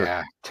Cardinals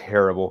are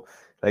terrible.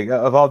 Like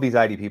of all these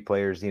IDP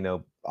players,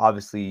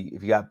 obviously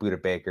if you got Buda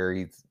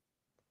Baker,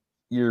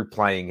 you're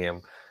playing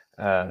him.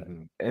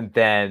 And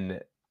then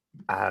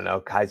I don't know,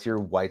 Kaiser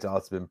White's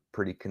also been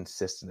pretty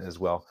consistent as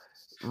well.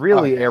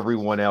 Really,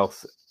 everyone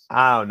else,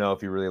 I don't know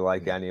if you really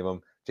like any of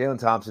them. Jalen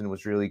Thompson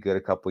was really good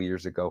a couple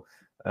years ago.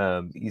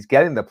 He's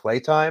getting the play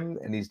time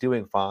and he's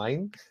doing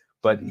fine,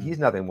 but he's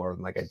nothing more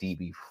than like a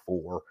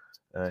DB4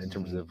 in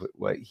terms of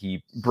what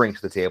he brings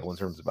to the table in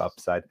terms of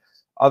upside.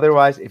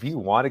 Otherwise, if you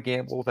want to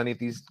gamble with any of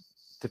these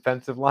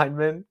defensive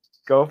linemen,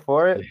 go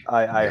for it.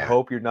 I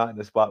hope you're not in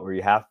a spot where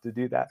you have to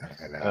do that.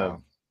 I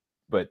know.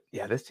 But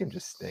yeah, this team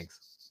just stinks.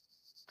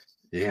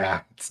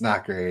 Yeah, it's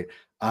not great.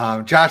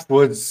 Josh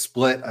Woods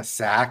split a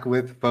sack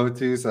with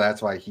Fotu, so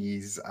that's why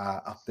he's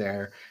up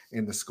there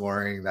in the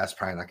scoring. That's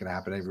probably not going to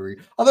happen every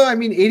week. Although, I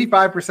mean,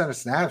 85% of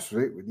snaps,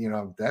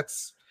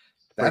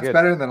 that's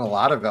better than a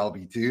lot of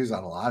LB2s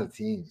on a lot of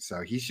teams.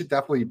 So he should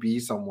definitely be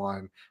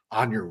someone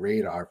on your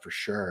radar for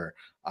sure.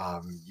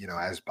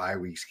 As bye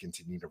weeks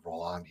continue to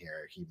roll on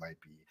here, he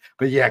might be.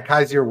 But yeah,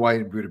 Kaiser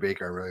White and Buda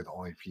Baker are really the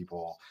only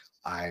people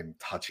I'm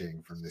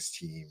touching from this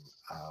team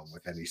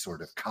with any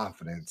sort of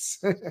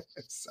confidence.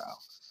 So,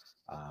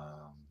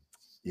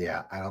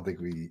 yeah, I don't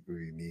think we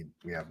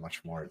have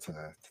much more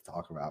to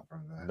talk about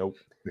from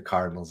the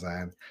Cardinals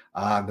end.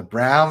 On the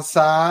Brown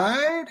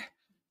side,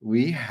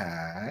 we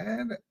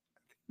had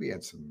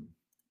some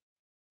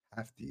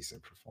half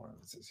decent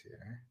performances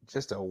here.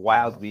 Just a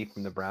wild week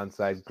from the Brown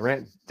side.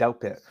 Grant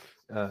Delpit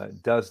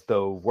does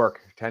the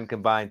work. 10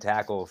 combined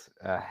tackles,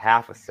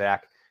 half a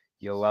sack.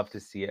 You'll love to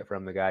see it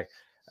from the guy.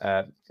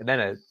 And then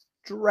a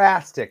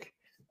drastic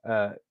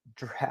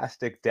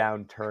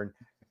downturn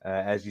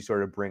as you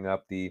sort of bring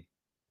up the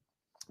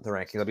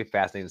ranking. It'll be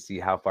fascinating to see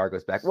how far it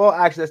goes back. Well,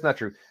 actually, that's not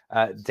true.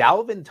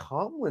 Dalvin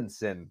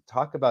Tomlinson,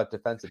 talk about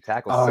defensive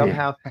tackles.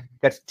 Somehow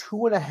gets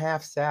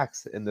 2.5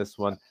 sacks in this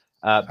one.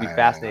 Be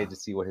fascinated to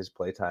see what his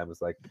play time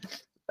was like.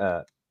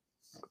 But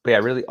yeah,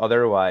 really,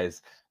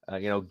 otherwise,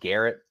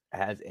 Garrett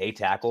has a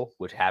tackle,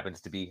 which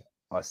happens to be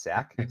a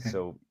sack.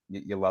 So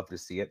you love to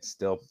see it.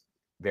 Still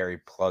very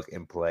plug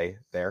and play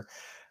there.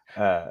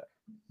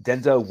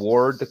 Denzel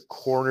Ward, the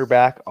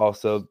cornerback,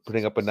 also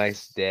putting up a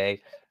nice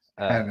day.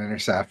 Had an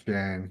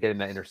interception. Getting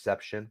that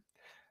interception.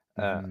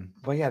 Mhm.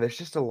 But yeah, there's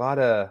just a lot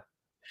of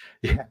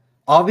Yeah.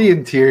 All the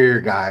interior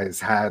guys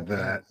had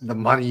the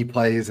money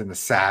plays and the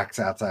sacks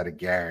outside of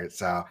Garrett.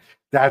 So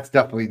that's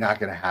definitely not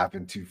going to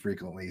happen too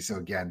frequently. So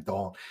again,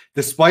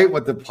 despite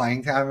what the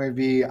playing time may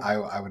be,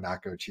 I would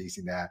not go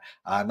chasing that.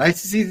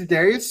 Nice to see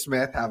Darius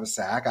Smith have a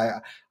sack.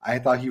 I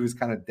thought he was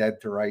kind of dead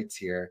to rights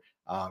here.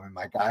 And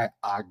my guy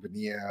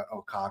Ogbania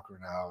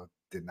Okonkwo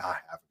did not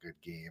have a good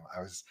game.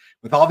 I was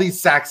with all these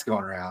sacks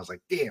going around. I was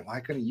like, damn, why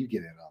couldn't you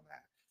get in on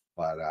that?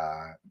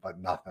 But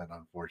nothing,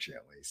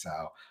 unfortunately. So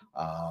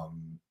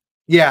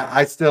yeah,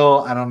 I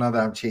don't know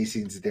that I'm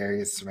chasing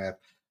Zadarius Smith.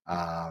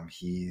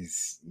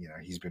 He's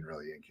been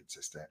really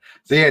inconsistent.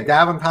 So yeah,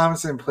 Davin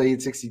Tomlinson played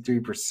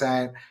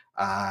 63%,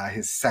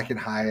 his second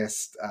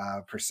highest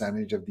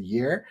percentage of the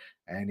year.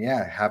 And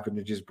yeah, happened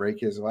to just break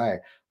his way.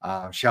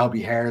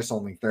 Shelby Harris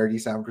only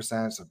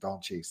 37%, so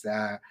don't chase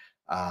that.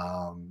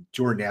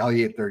 Jordan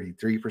Elliott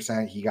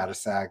 33%, he got a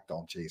sack,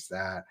 don't chase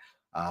that.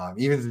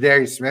 Even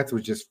Darius Smith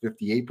was just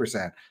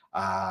 58%.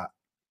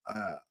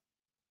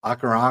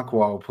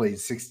 Okoronkwo played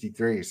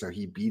 63, so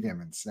he beat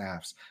him in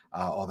snaps,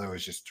 although it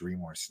was just 3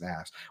 more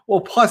snaps. Well,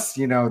 plus,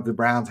 the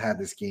Browns had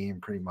this game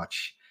pretty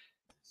much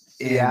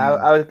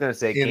I was going to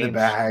say in the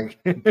bag.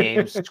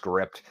 Game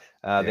script.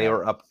 They Yeah.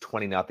 were up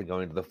 20-0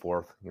 going into the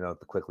fourth,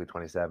 quickly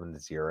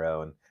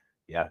 27-0. And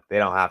yeah, they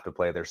don't have to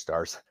play their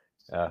stars.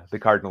 The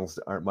Cardinals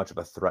aren't much of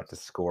a threat to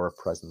score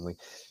presently.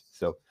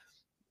 So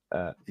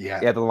the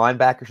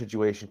linebacker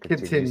situation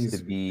continues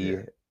to be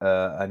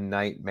a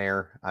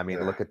nightmare. I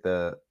mean, look at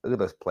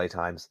those play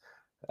times.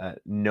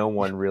 No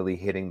one really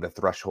hitting the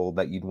threshold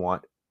that you'd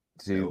want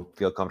to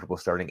feel comfortable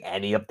starting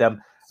any of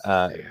them.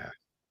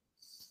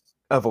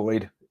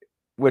 Avoid,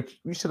 which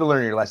you should have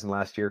learned your lesson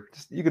last year.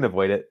 You can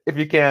avoid it if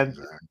you can.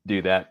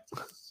 Do that.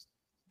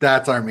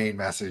 That's our main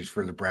message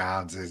for the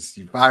Browns: is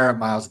you fire up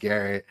Myles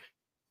Garrett.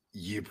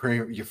 You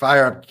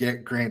fire up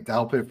Grant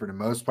Delpit for the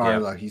most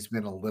part, though he's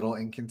been a little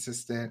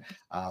inconsistent.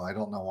 I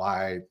don't know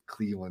why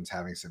Cleveland's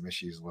having some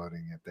issues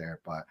loading it there,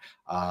 but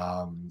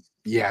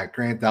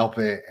Grant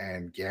Delpit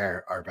and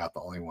Garrett are about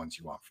the only ones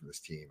you want from this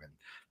team, and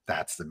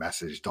that's the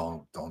message.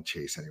 Don't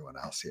chase anyone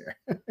else here.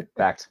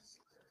 Fact.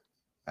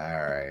 All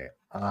right,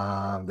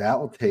 that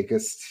will take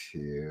us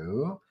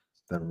to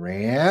the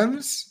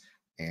Rams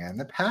and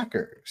the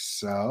Packers.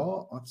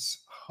 So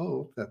let's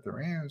hope that the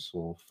Rams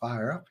will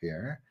fire up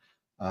here.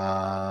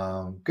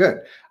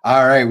 Good.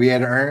 All right. We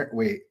had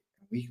week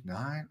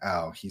 9.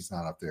 Oh, he's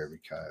not up there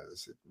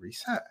because it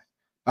reset.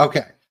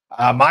 Okay.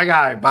 My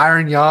guy,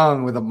 Byron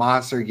Young, with a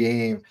monster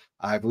game.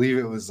 I believe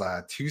it was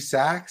 2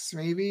 sacks,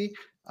 maybe.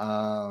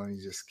 Let me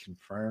just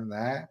confirm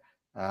that.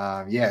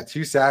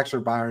 2 sacks for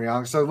Byron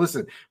Young. So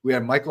listen, we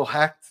had Michael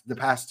Hecht the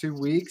past 2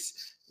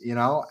 weeks,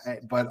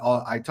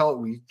 but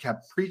we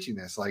kept preaching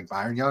this. Like,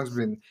 Byron Young's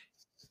been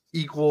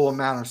equal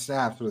amount of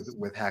snaps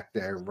with Heck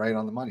there, right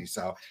on the money.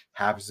 So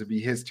happens to be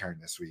his turn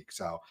this week.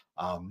 So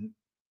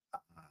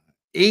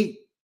 8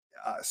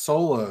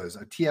 solos,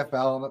 a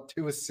TFL, and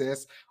 2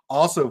 assists,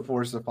 also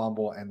forced a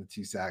fumble and the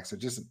 2 sacks. So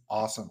just an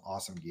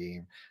awesome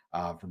game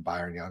from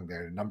Byron Young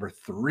there. Number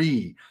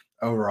 3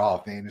 overall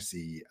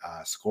fantasy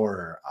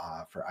scorer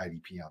for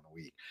IDP on the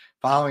week.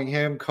 Following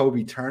him,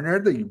 Kobe Turner,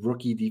 the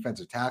rookie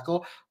defensive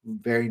tackle.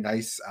 Very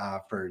nice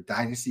for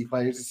dynasty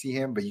players to see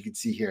him, but you can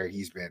see here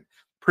he's been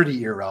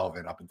pretty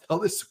irrelevant up until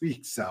this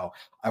week. So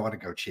I want to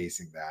go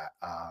chasing that.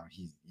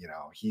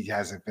 He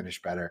hasn't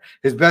finished better.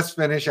 His best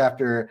finish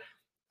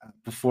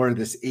before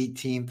this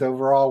 18th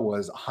overall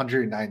was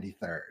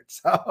 193rd.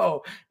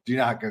 So do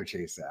not go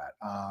chase that.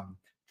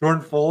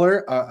 Jordan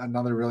Fuller,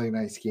 another really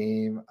nice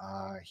game.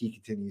 He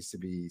continues to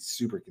be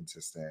super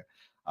consistent.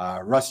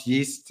 Russ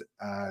Yeast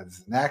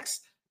is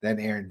next. Then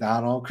Aaron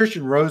Donald.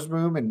 Christian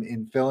Roseboom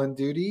in fill-in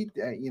duty,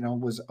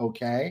 was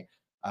okay.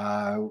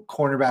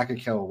 Cornerback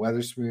Akel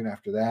Weatherspoon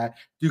after that.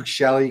 Duke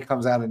Shelley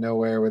comes out of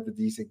nowhere with a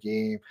decent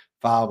game,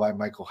 followed by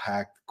Michael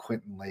Hecht,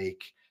 Quentin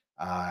Lake,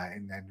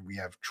 and then we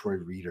have Troy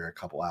Reader a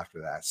couple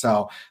after that.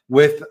 So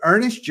with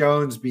Ernest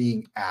Jones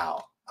being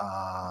out,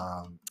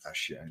 I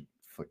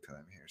flick to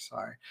them here.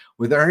 Sorry.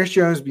 With Ernest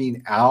Jones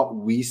being out,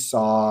 we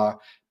saw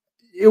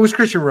it was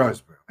Christian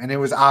Roseboom, and it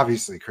was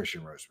obviously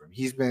Christian Roseboom.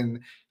 He's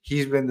been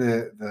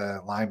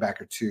the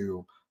linebacker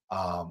 2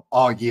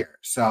 all year.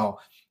 So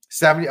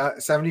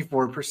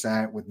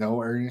 74% with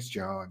no Ernest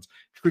Jones.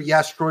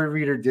 Yes, Troy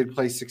Reader did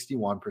play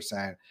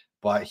 61%,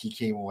 but he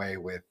came away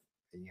with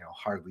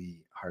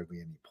hardly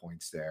any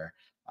points there.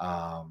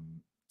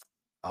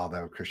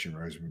 Although Christian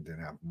Roseman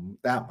didn't have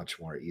that much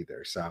more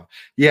either. So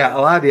yeah, a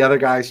lot of the other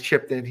guys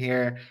chipped in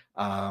here.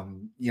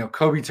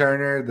 Kobe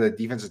Turner, the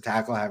defensive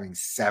tackle, having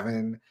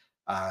 7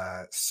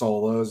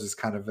 solos is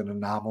kind of an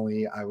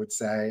anomaly, I would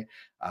say.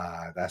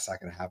 That's not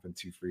going to happen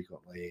too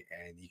frequently.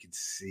 And you can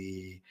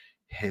see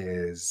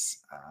his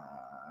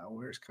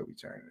where's Kobe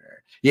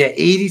Turner? Yeah,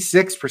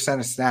 86%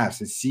 of snaps,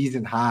 his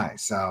season high.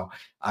 So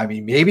I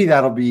mean, maybe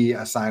that'll be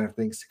a sign of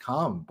things to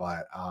come,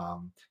 but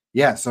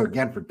Yeah, so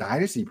again, for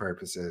dynasty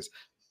purposes,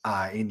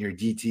 in your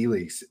DT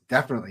leagues,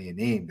 definitely a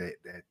name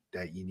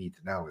that you need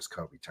to know is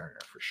Kobe Turner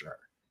for sure.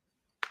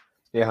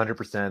 Yeah,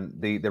 100%.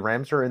 The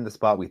Rams are in the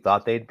spot we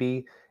thought they'd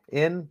be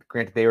in.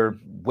 Granted, they were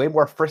way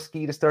more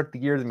frisky to start the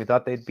year than we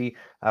thought they'd be,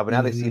 but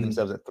now they see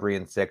themselves at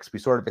 3-6. We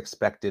sort of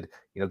expected,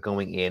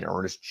 going in,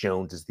 Ernest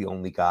Jones is the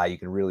only guy you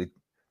can really,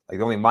 like,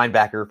 the only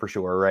linebacker for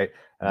sure, right?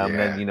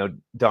 Yeah.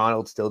 Then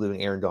Donald's still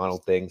doing Aaron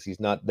Donald things. He's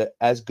not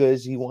as good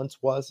as he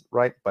once was,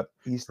 right? But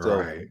he's still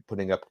Right.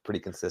 putting up pretty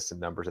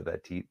consistent numbers at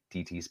that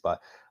DT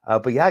spot.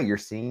 But yeah, you're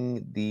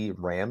seeing the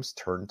Rams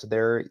turn to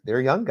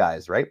their young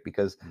guys, right?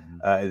 Because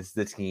it's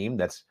the team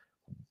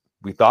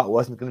we thought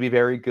wasn't going to be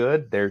very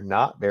good. They're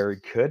not very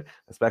good,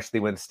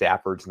 especially when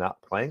Stafford's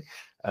not playing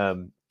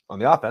on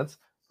the offense,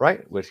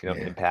 right? Which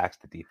impacts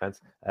the defense.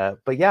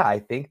 But yeah, I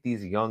think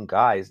these young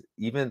guys,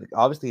 even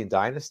obviously in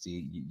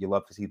Dynasty, you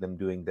love to see them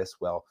doing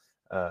this well.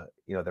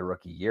 Their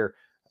rookie year.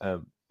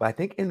 But I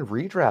think in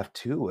redraft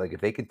too, like if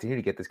they continue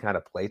to get this kind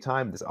of play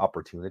time, this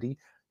opportunity,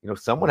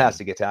 someone has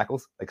to get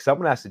tackles. Like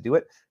someone has to do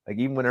it. Like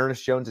even when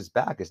Ernest Jones is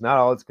back, it's not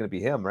all it's going to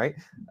be him, right?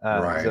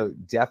 Right. So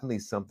definitely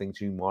something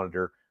to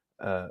monitor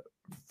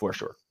for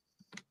sure.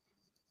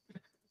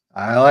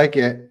 I like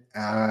it.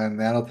 And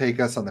that'll take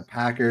us on the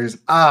Packers.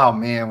 Oh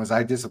man, was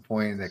I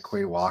disappointed that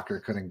Quay Walker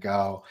couldn't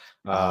go.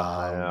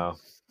 I know.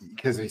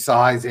 Because we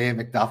saw Isaiah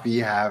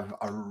McDuffie have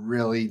a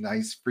really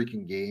nice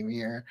freaking game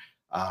here.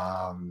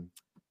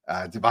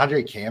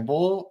 Devondre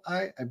Campbell,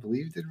 I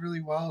believe, did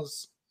really well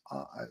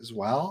as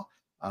well.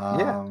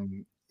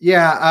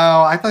 Yeah.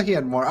 Oh, I thought he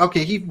had more.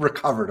 Okay, he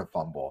recovered a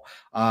fumble.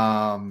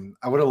 I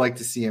would have liked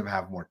to see him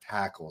have more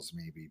tackles,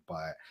 maybe,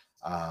 but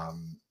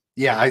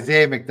yeah,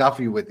 Isaiah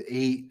McDuffie with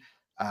 8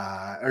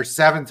 or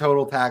 7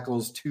 total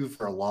tackles, 2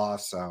 for a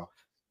loss. So,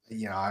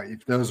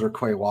 if those were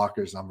Quay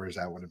Walker's numbers,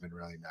 that would have been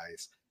really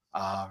nice.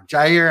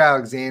 Jair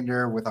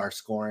Alexander with our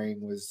scoring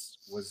was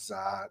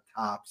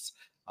tops.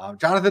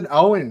 Jonathan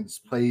Owens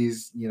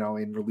plays,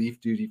 in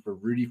relief duty for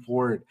Rudy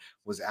Ford,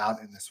 was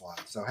out in this one.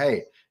 So,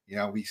 hey,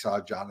 we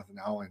saw Jonathan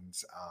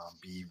Owens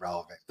be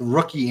relevant. The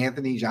rookie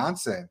Anthony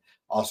Johnson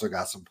also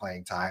got some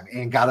playing time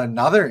and got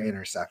another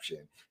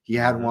interception. He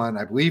had one,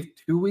 I believe,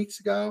 2 weeks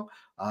ago.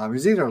 It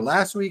was either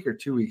last week or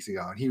 2 weeks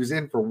ago, and he was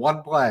in for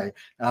one play.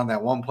 And on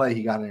that one play,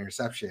 he got an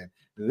interception.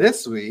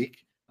 This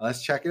week,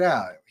 let's check it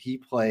out. He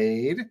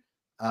played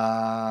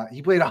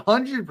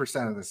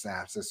 100% of the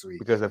snaps this week.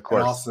 Because of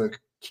course. And also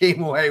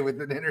came away with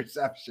an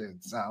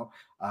interception. So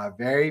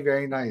very,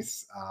 very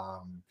nice.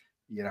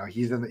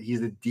 He's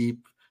a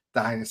deep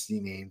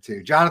dynasty name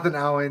too. Jonathan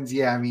Owens,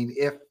 yeah, I mean,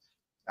 if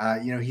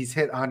he's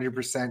hit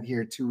 100%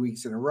 here 2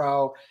 weeks in a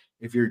row.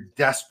 If you're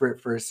desperate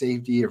for a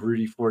safety, if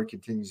Rudy Ford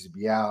continues to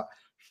be out,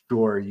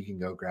 sure, you can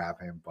go grab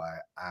him,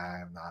 but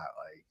I'm not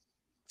like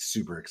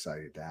super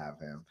excited to have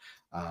him.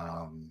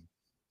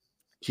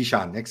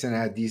 Keyshawn Nixon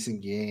had a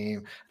decent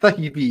game. I thought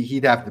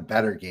he'd have the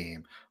better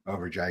game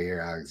over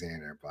Jair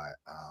Alexander, but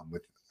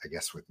with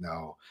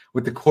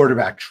the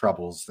quarterback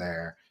troubles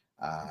there,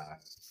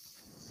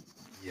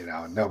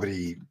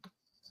 nobody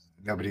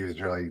was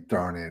really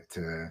throwing it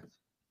to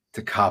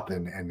Cup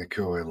and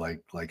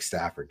Nakua like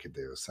Stafford could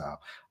do. So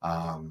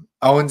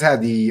Owens had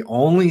the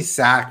only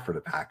sack for the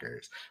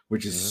Packers,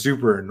 which is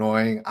super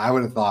annoying. I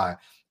would have thought.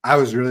 I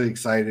was really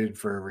excited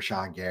for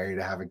Rashawn Gary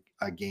to have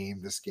a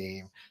game this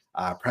game.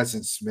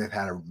 Preston Smith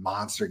had a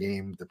monster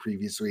game the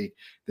previous week.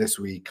 This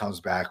week comes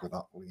back with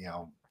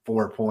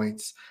 4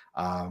 points,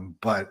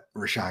 but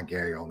Rashawn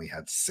Gary only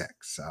had 6.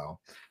 So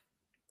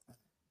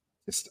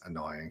just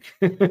annoying.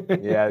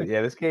 yeah.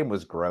 This game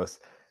was gross.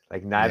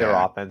 Like neither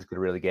offense could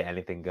really get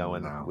anything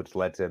going, which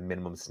led to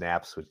minimum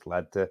snaps, which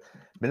led to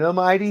minimum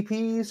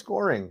IDP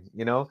scoring.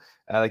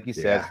 Like you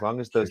said, as long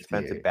as those 58.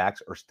 Defensive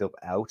backs are still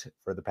out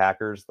for the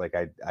Packers, like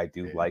I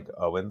do like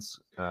Owens,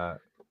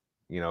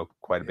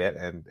 quite a bit,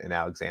 and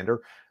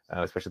Alexander,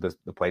 especially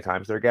the play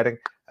times they're getting.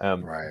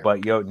 Right.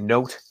 But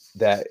note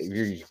that if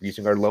you're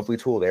using our lovely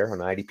tool there on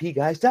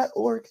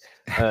idpguys.org,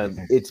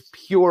 it's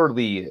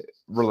purely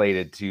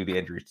related to the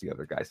injuries to the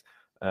other guys.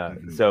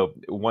 So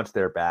once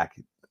they're back,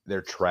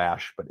 they're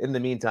trash, but in the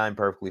meantime,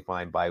 perfectly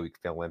fine bye week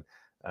fill-in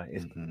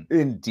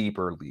in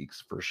deeper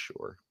leagues for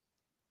sure.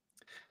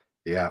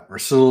 Yeah,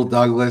 Rasul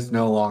Douglas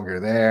no longer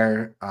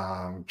there,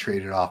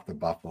 traded off to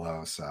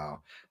Buffalo, so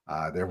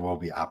there will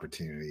be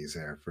opportunities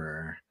there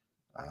for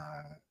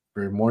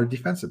more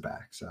defensive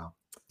back. So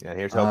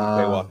here's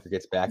hoping Quay Walker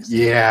gets back soon.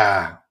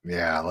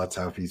 Yeah, let's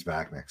hope he's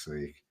back next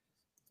week.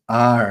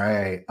 All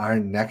right, our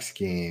next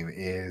game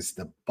is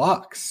the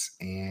Bucks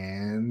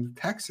and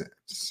Texans.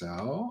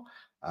 So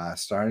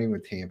starting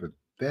with Tampa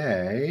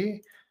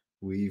Bay,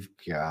 we've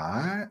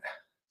got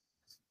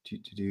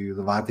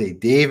Levante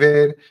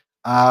David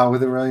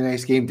with a really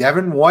nice game.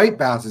 Devin White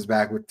bounces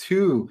back with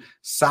 2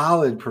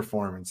 solid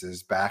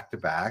performances back to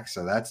back.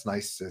 So that's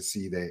nice to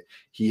see that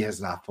he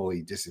has not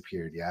fully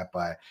disappeared yet,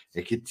 but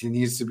it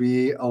continues to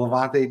be a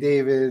Levante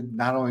David,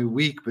 not only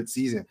week, but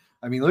season.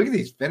 I mean, look at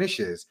these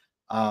finishes.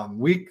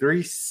 Week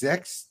 3,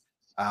 6,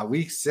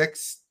 week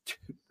 6,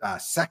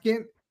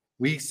 2nd,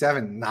 week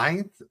 7,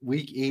 9th,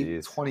 week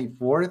 8,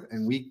 24th,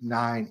 and week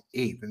 9,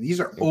 8th. And these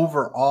are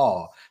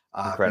overall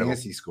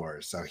fantasy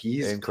scores. So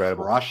he's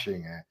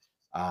crushing it,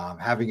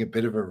 having a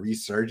bit of a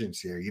resurgence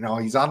here. You know,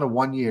 he's on a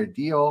 1-year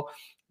deal,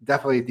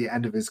 definitely at the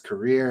end of his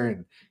career.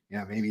 And, you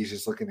know, maybe he's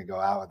just looking to go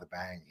out with a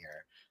bang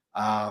here.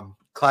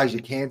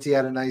 Kalijah Kancey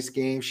had a nice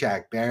game.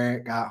 Shaq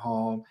Barrett got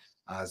home.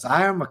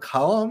 Zion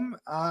McCollum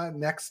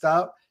next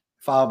up,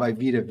 followed by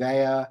Vita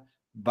Vea,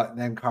 but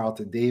then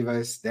Carlton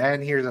Davis.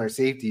 Then here's our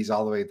safeties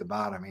all the way at the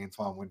bottom,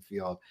 Antoine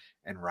Winfield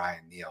and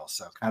Ryan Neal.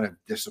 So kind of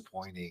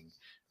disappointing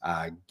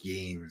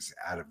games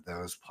out of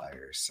those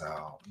players. So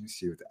let me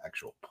see what the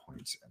actual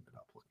points ended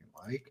up looking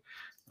like.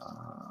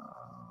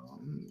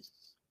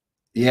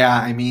 Yeah,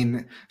 I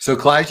mean, so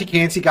Kalijah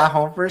Kancey got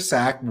home for a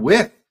sack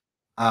with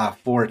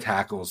 4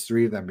 tackles,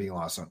 3 of them being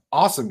lost. So an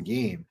awesome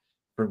game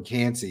from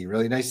Kancey.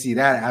 Really nice to see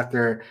that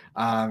after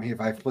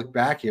if I flick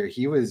back here,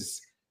 he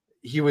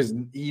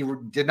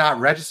did not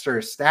register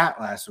a stat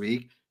last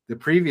week. The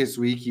previous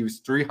week he was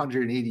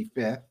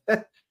 385th,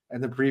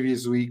 and the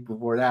previous week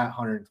before that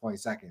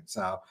 122nd.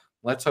 So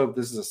let's hope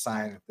this is a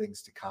sign of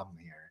things to come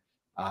here.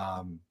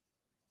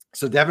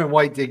 So Devin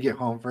White did get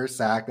home for a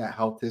sack. That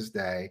helped his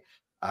day.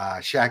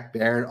 Shaq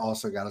Barrett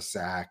also got a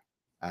sack.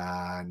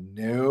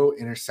 No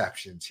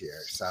interceptions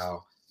here.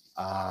 So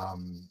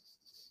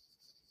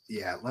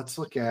yeah, let's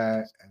look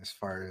at as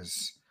far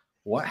as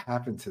what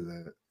happened to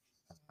the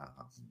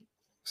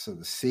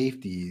the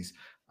safeties.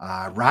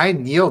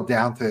 Ryan Neal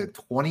down to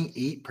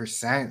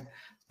 28%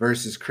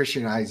 versus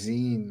Christian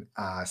Izine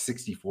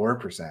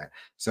 64%.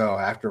 So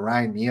after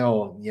Ryan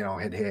Neal, you know,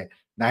 had hit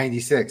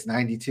 96,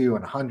 92,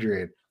 and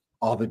 100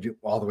 all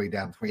the way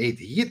down to 28.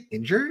 Did he get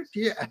injured?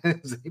 Yeah.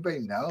 Does anybody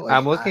know? Like,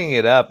 I'm looking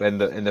it up, and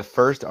the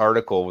first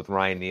article with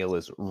Ryan Neal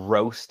is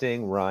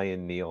roasting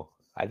Ryan Neal.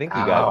 I think he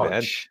got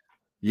benched.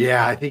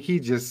 Yeah, I think he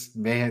just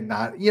may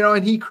not, you know,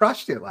 and he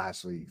crushed it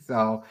last week.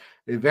 So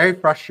it's very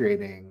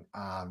frustrating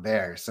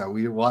there. So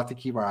we will have to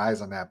keep our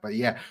eyes on that. But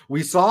yeah,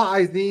 we saw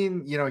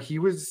Izine, you know,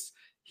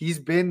 he's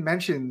been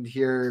mentioned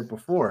here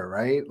before,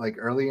 right? Like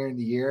earlier in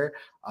the year,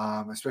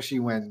 especially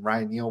when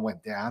Ryan Neal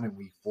went down in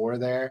week 4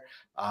 there.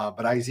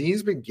 But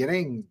Izine's been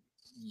getting,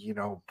 you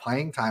know,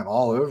 playing time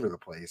all over the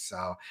place.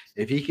 So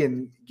if he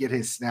can get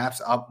his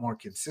snaps up more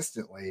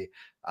consistently,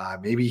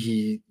 maybe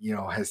he, you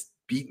know, has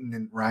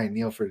beaten Ryan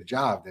Neal for the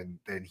job,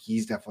 then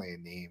he's definitely a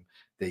name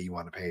that you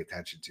want to pay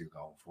attention to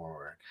going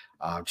forward.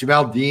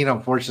 Jamel Dean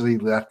unfortunately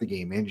left the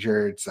game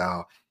injured,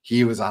 so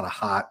he was on a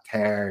hot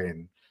tear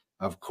and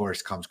of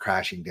course comes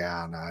crashing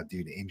down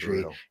due to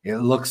injury. It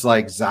looks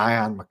like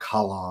Zion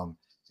McCollum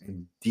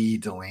and D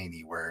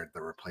Delaney were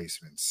the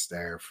replacements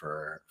there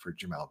for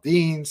Jamel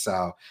Dean.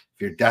 So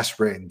if you're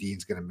desperate and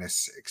Dean's going to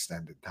miss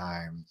extended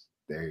time,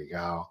 there you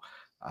go.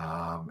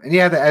 And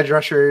yeah, the edge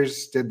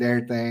rushers did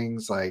their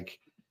things. Like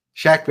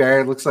Shaq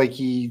Barrett looks like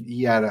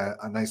he had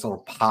a nice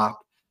little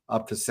pop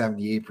up to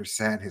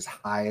 78%, his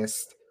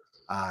highest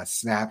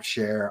snap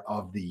share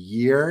of the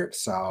year.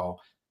 So,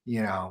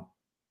 you know,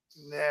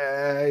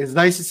 it's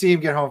nice to see him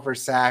get home for a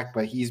sack,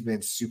 but he's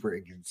been super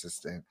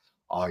inconsistent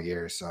all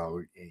year.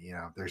 So, you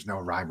know, there's no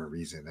rhyme or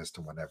reason as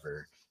to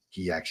whenever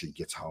he actually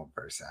gets home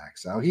for a sack.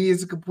 So he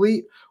is a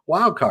complete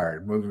wild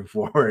card moving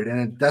forward and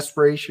a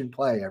desperation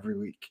play every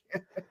week.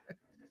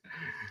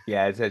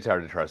 Yeah, it's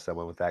hard to trust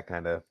someone with that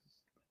kind of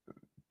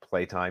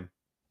play time,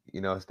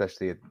 you know,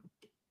 especially at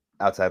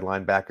outside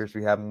linebackers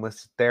we have him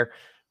listed there.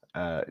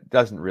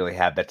 Doesn't really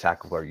have that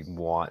tackle where you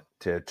want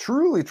to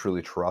truly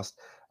trust.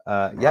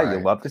 Yeah,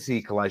 you'll love to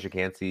see Kalijah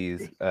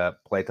Kancey's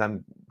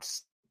playtime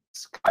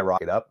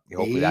skyrocket up.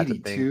 Hopefully that's a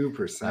thing.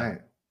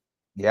 82%.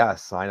 Yeah, a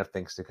sign of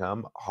things to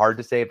come. Hard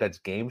to say if that's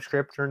game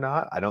script or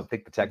not. I don't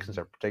think the Texans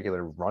are a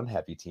particular run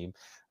heavy team,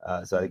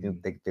 so I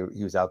think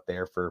he was out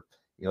there for,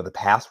 you know, the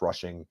pass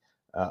rushing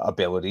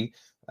ability,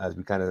 as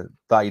we kind of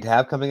thought you'd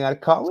have coming out of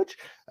college.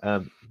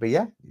 But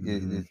yeah,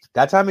 it's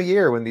that time of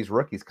year when these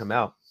rookies come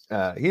out.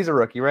 He's a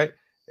rookie, right?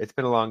 It's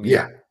been a long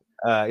year.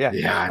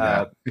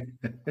 Yeah.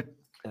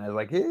 And I was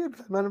like, hey,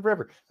 I've known him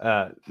forever.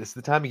 This is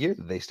the time of year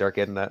that they start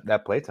getting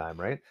that play time,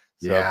 right?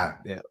 So, yeah,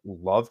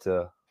 love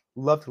to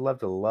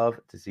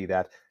see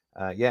that.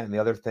 And the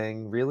other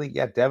thing, really,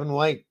 Devin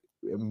White,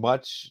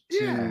 much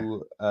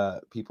to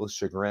people's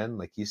chagrin,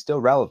 like he's still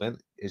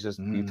relevant. It's just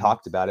we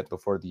talked about it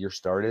before the year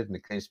started, and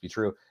it continues to be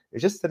true.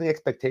 It's just setting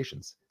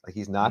expectations. Like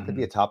he's not going to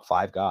be a top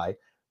 5 guy,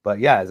 but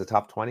yeah, as a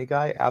top 20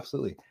 guy,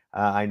 absolutely.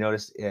 I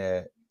noticed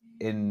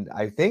in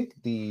I think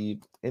the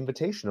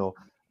Invitational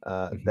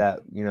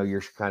that, you know,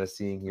 you're kind of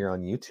seeing here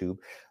on YouTube,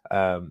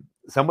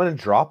 someone had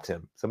dropped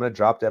him. Someone had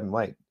dropped Devin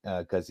White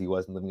because he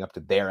wasn't living up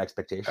to their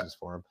expectations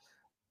for him.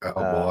 Oh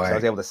boy! So I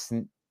was able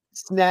to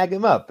snag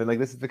him up, and like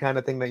this is the kind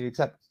of thing that you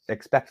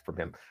expect from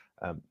him.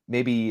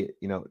 Maybe,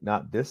 you know,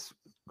 not this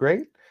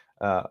great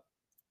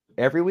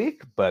every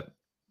week, but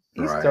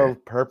he's still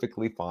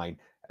perfectly fine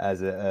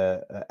as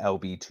a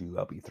LB2,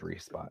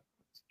 LB3 spot.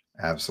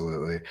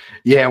 Absolutely.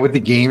 Yeah, with the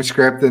game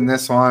script in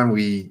this one,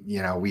 we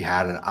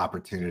had an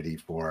opportunity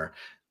for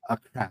a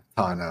crap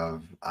ton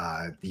of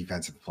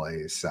defensive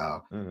plays.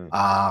 So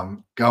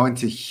Mhm. going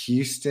to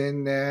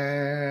Houston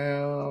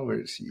now.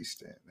 Where's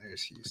Houston?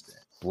 There's Houston.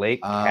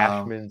 Blake Um,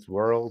 Cashman's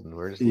world, and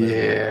we're just living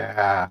in it.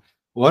 yeah.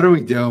 What are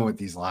we doing with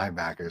these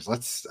linebackers? We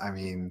Let's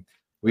can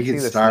see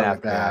the start snap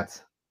with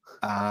that.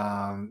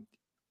 counts.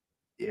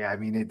 Yeah, I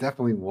mean, it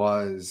definitely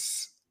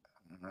was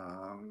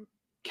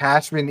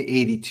Cashman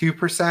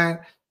 82%,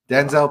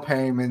 Denzel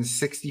Perryman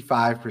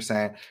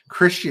 65%,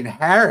 Christian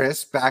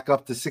Harris back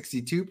up to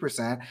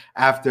 62%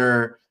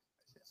 after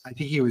I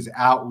think he was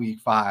out week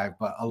 5,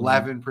 but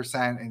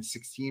 11% and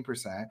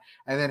 16%.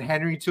 And then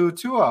Henry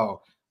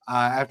Tuotuo,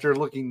 after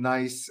looking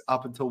nice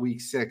up until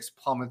week 6,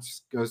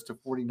 plummets, goes to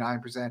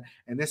 49%,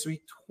 and this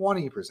week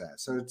 20%.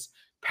 So it's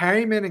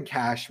Perryman and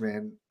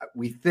Cashman,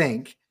 we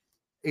think.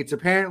 It's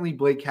apparently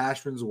Blake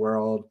Cashman's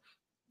world.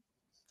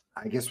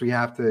 I guess we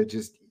have to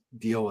just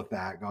deal with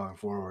that going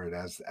forward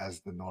as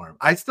the norm.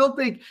 I still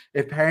think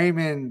if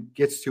Perryman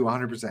gets to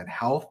 100%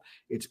 health,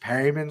 it's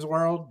Perryman's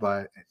world,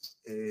 but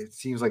it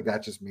seems like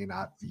that just may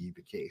not be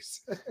the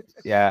case.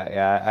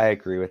 Yeah, I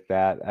agree with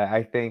that.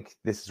 I think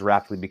this is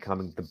rapidly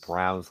becoming the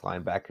Browns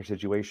linebacker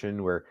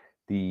situation where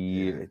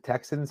Yeah. the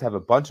Texans have a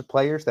bunch of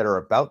players that are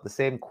about the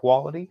same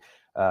quality.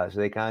 So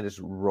they kind of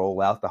just roll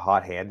out the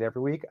hot hand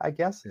every week, I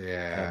guess. And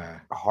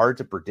Yeah. hard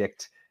to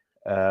predict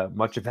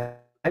much of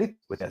anything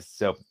with this.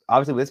 So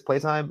obviously with this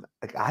playtime,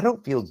 like I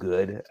don't feel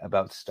good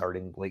about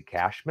starting Blake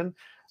Cashman.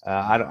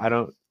 I No.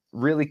 don't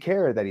really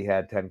care that he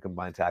had 10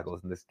 combined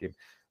tackles in this game.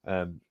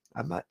 I'm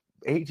not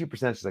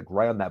 82% is like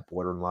right on that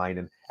borderline.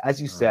 And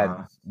as you said,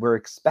 Uh-huh.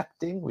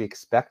 we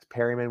expect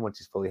Perryman, once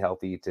he's fully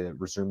healthy, to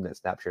resume that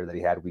snap share that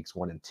he had weeks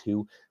 1 and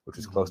 2, which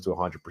was close to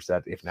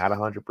 100%, if not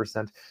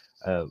 100%.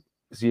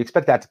 So you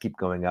expect that to keep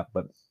going up.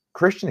 But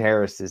Christian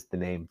Harris is the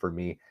name for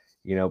me.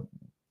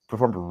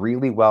 Performed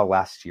really well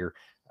last year.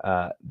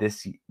 But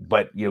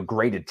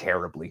graded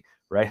terribly,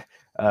 right?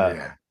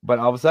 Yeah. But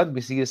all of a sudden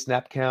we see his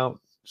snap count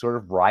sort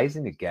of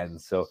rising again.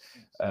 So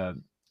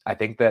I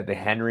think that the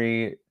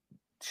Henry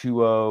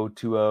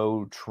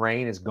 2-0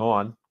 train is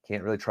gone.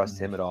 Can't really trust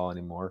him at all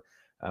anymore.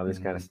 This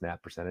kind of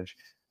snap percentage.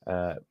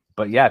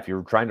 But yeah, if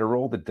you're trying to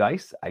roll the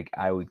dice,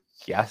 I would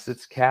guess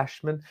it's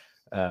Cashman.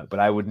 But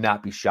I would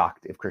not be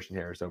shocked if Christian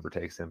Harris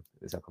overtakes him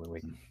this upcoming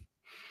week.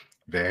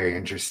 Very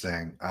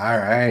interesting. All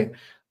right.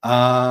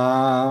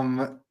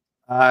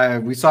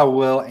 We saw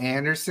Will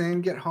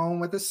Anderson get home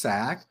with a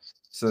sack,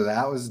 so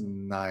that was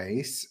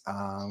nice.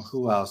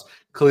 Who else?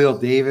 Khalil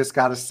Davis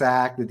got a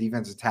sack, the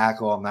defensive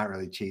tackle. I'm not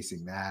really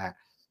chasing that.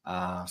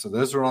 So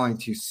those were only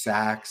 2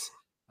 sacks,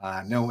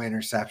 no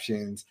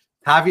interceptions.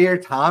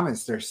 Javier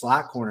Thomas, their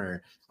slot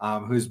corner,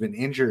 who's been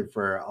injured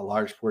for a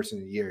large portion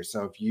of the year.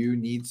 So if you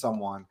need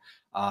someone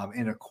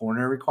in a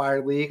corner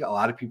required league, a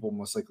lot of people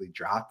most likely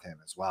dropped him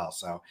as well.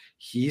 So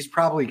he's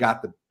probably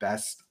got the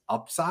best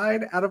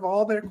upside out of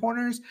all their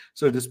corners.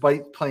 So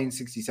despite playing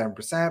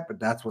 67%, but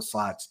that's what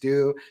slots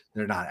do.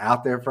 They're not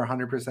out there for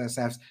 100%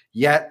 snaps,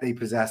 yet they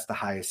possess the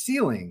highest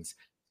ceilings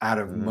out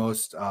of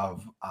most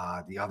of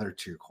the other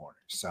 2 corners.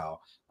 So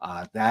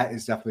that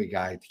is definitely a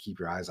guy to keep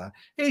your eyes on.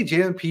 Hey,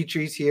 Jalen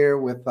Petrie's here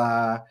with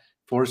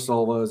 4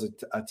 solos,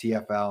 a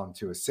TFL, and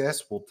 2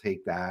 assists. We'll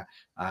take that.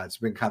 It's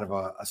been kind of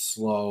a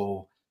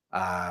slow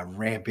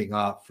ramping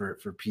up for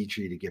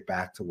Petrie to get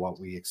back to what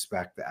we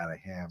expect out of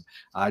him.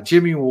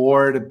 Jimmy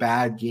Ward, a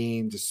bad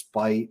game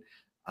despite,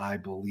 I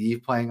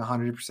believe, playing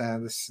 100%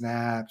 of the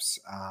snaps.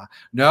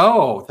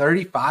 No,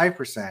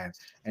 35%.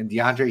 And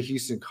DeAndre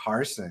Houston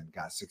Carson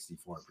got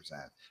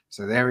 64%.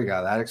 So there we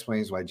go. That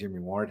explains why Jimmy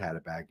Ward had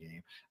a bad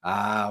game.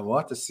 We'll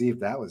have to see if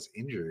that was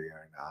injury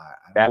or not.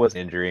 That was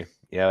injury.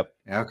 Yep.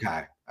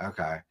 Okay.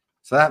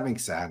 So that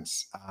makes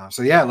sense.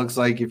 So yeah, it looks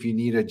like if you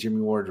need a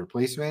Jimmy Ward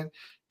replacement,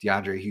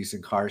 DeAndre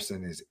Houston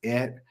Carson is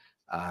it.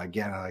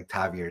 Again, I like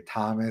Javier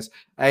Thomas.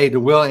 Hey, the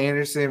Will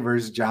Anderson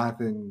versus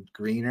Jonathan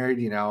Greenard,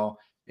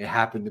 it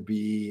happened to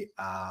be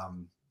a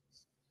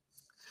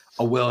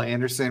Will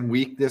Anderson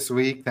week this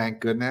week, thank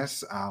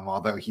goodness.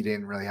 Although he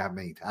didn't really have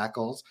many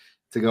tackles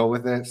to go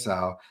with it.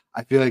 So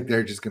I feel like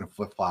they're just going to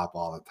flip-flop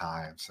all the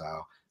time.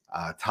 So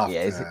tough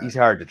Yeah, to he's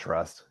hard to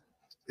trust.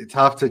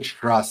 tough to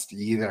trust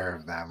either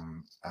of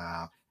them.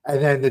 And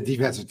then the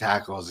defensive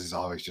tackles is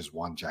always just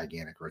one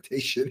gigantic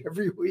rotation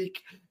every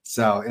week.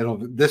 So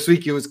this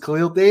week it was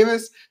Khalil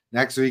Davis.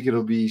 Next week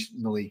it'll be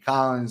Malik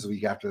Collins. The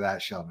week after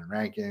that, Sheldon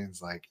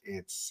Rankins. Like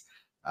it's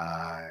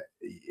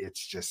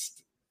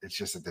just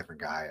a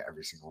different guy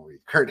every single week.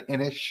 Kurt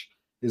Hinish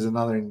is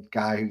another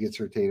guy who gets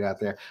rotated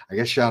out there. I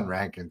guess Sheldon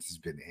Rankins has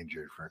been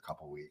injured for a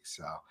couple weeks,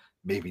 so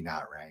maybe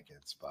not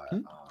Rankins,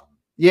 but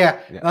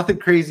yeah, nothing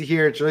crazy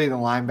here. It's really the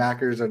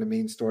linebackers are the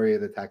main story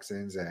of the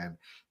Texans, and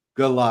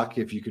good luck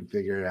if you can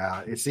figure it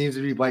out. It seems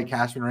to be Blake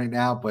Cashman right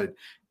now, but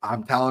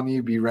I'm telling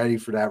you, be ready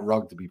for that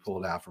rug to be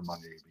pulled out from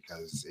under you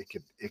because it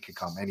could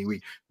come any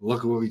week.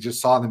 Look at what we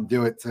just saw them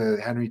do it to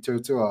Henry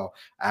Tuotuo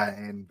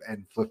and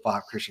flip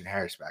flop Christian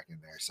Harris back in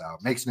there. So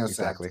it makes no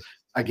sense.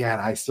 Again,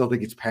 I still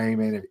think it's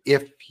Perryman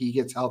if he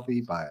gets healthy,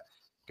 but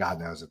God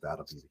knows if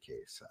that'll be the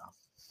case. So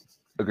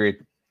agreed.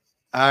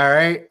 All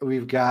right,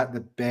 we've got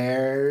the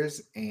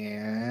Bears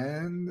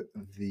and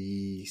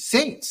the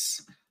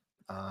Saints.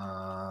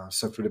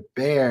 So for the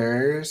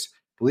Bears,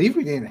 believe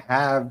we didn't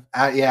have,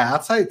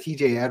 outside of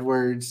TJ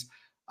Edwards,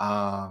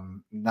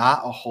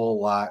 not a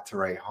whole lot to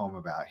write home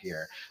about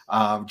here.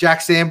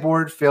 Jack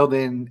Sanborn filled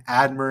in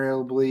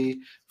admirably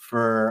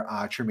for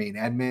Tremaine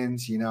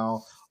Edmonds. It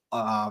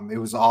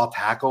was all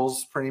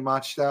tackles pretty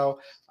much though.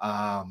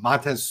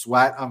 Montez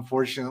Sweat,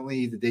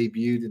 unfortunately, the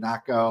debut did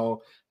not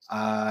go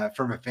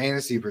from a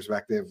fantasy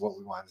perspective what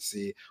we wanted to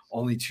see.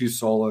 Only 2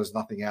 solos,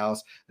 nothing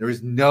else. There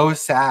was no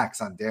sacks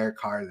on Derek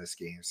Carr this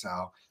game,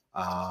 so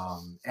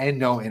and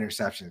no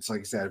interceptions. Like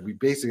I said, we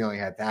basically only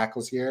had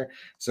tackles here.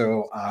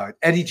 So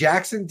Eddie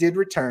Jackson did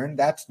return.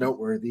 That's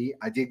noteworthy.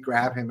 I did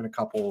grab him in a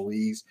couple of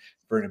leagues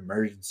for an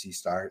emergency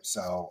start.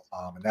 So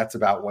and that's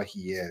about what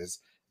he is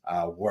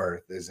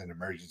worth, is an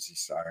emergency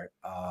start.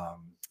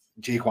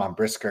 Jaquan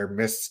Brisker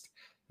missed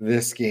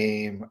this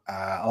game.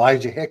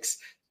 Elijah Hicks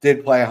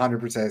did play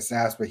 100% of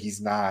snaps, but he's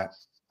not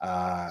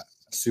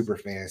super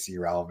fantasy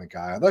relevant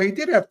guy. Although he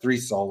did have 3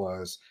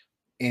 solos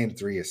and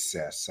 3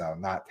 assists, so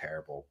not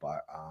terrible.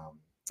 But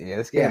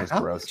this game is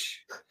gross.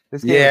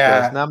 This game is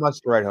gross. Not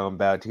much to write home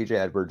about. TJ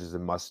Edwards is a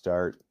must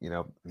start.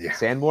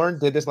 Sanborn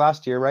did this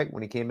last year, right?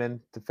 When he came in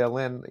to fill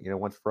in,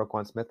 once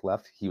Roquan Smith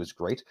left, he was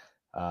great.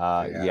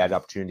 He had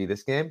opportunity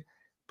this game,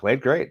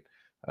 played great.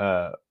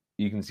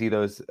 You can see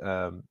those.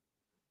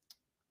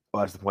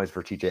 Lots of points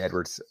for TJ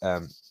Edwards.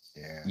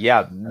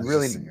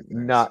 Really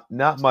not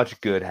much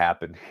good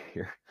happened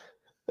here.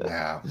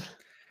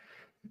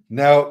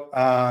 No.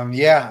 I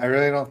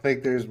really don't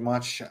think there's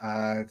much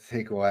to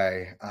take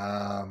away.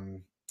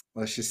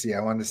 Let's just see. I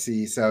wanted to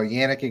see. So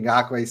Yannick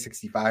Ngakoue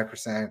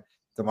 65%,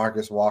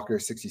 DeMarcus Walker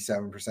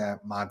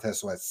 67%, Montez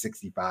Sweat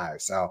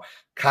 65%. So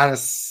kind of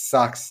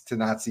sucks to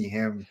not see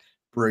him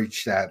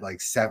breach that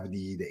like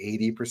 70 to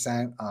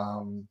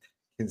 80%.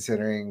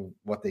 Considering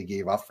what they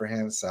gave up for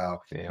him.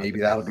 So maybe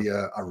that'll be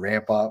a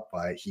ramp up,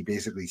 but he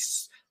basically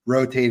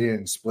rotated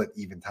and split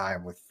even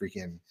time with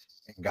freaking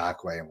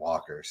Ngakoue and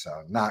Walker.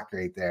 So not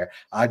great there.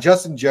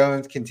 Justin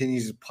Jones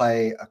continues to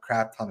play a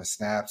crap ton of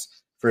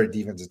snaps for a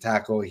defensive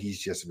tackle. He's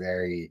just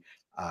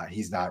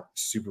he's not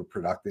super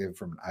productive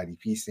from an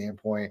IDP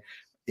standpoint.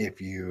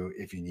 If you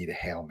need a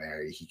Hail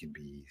Mary, he can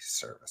be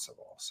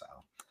serviceable. So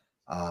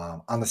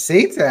on the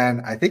Saints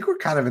end, I think we're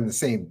kind of in the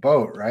same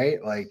boat,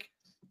 right? Like,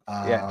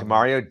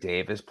 Demario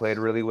Davis played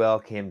really well.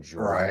 Cam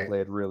Jordan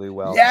played really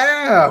well.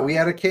 Yeah, we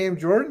had a Cam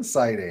Jordan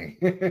sighting.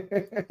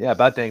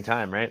 About dang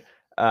time, right?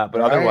 But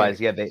otherwise,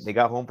 they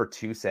got home for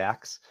 2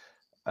 sacks,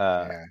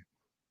 3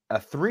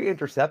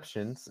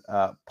 interceptions.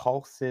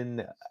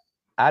 Paulson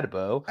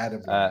Adebo,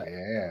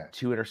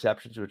 2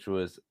 interceptions, which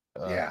was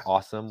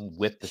awesome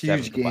with the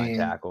huge 7 combined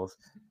tackles.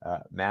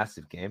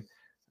 Massive game.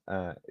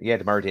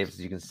 Demario Davis,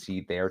 as you can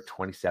see there,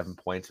 27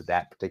 points with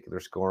that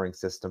particular scoring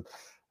system.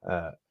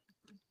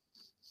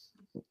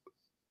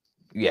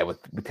 With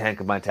 10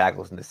 combined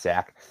tackles in the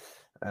sack.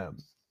 I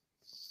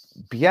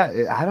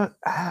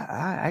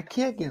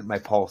can't get my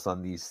pulse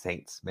on these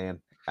Saints,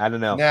 man. I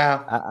don't know.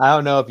 I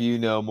don't know if you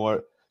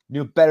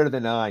knew better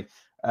than I,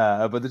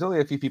 but there's only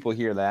a few people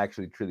here that I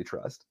actually truly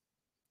trust.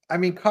 I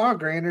mean, Carl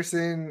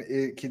Granderson,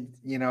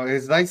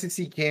 it's nice to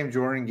see Cam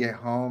Jordan get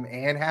home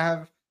and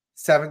have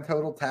 7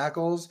 total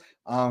tackles.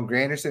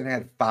 Granderson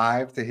had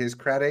 5 to his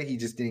credit. He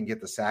just didn't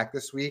get the sack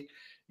this week.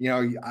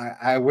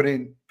 I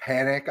wouldn't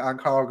panic on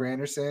Carl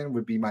Granderson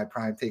would be my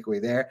prime takeaway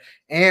there.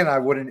 And I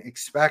wouldn't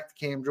expect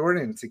Cam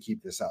Jordan to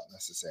keep this up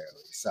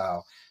necessarily.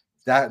 So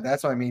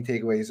that's my main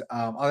takeaways.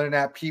 Other than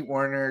that, Pete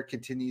Werner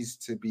continues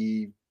to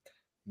be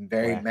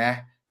very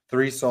meh.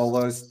 3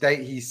 solos.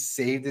 He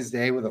saved his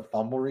day with a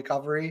fumble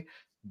recovery.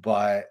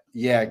 But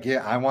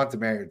I want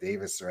Demario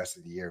Davis the rest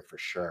of the year for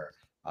sure.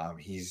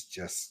 He's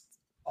just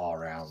all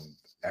around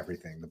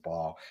everything, the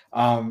ball.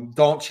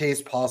 Don't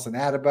chase Paulson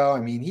Adebo.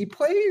 I mean,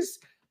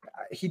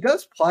 he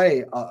does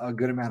play a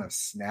good amount of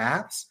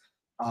snaps.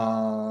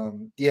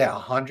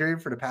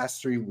 100 for the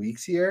past 3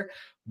 weeks here.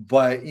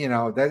 But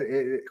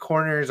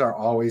corners are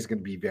always going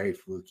to be very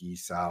fluky.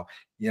 So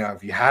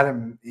if you had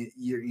him,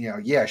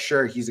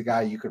 sure, he's a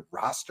guy you could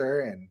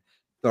roster and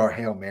throw a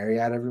Hail Mary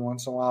at every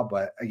once in a while.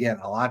 But again,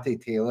 Alante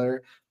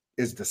Taylor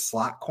is the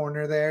slot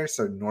corner there.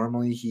 So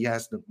normally he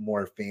has the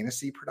more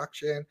fantasy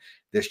production.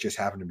 This just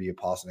happened to be a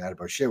Paulson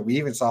Adebo. We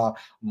even saw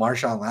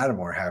Marshawn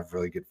Lattimore have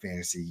really good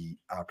fantasy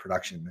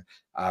production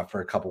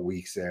for a couple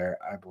weeks there.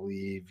 I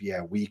believe,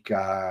 week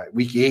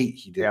 8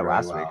 he did really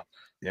last well. Week.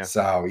 Yeah.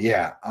 So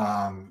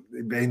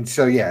it's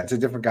a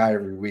different guy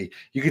every week.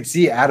 You could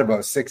see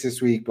Adebo 6 this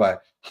week,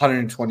 but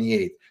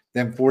 128,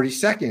 then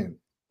 42nd,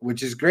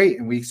 which is great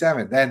in week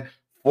 7, then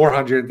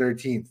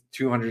 413th,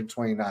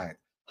 229th.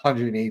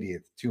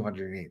 180th,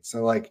 208.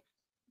 So like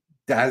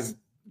that's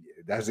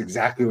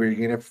exactly where you're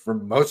getting it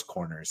from most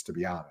corners, to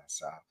be honest.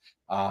 So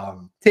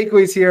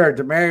takeaways here are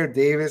Demario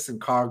Davis and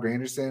Carl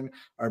Granderson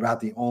are about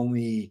the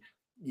only,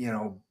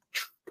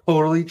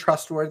 totally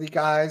trustworthy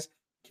guys.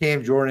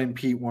 Cam Jordan,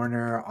 Pete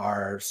Werner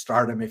are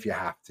start them if you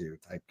have to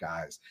type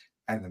guys.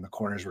 And then the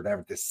corners,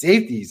 whatever. The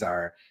safeties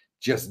are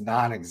just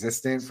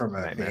non-existent from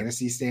a Nightmare.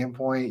 fantasy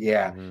standpoint.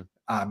 Yeah.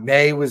 Mm-hmm.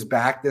 May was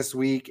back this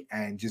week,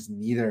 and just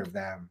neither of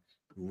them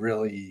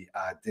really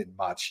did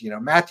much.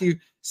 Matthew,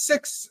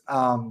 6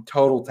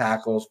 total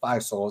tackles,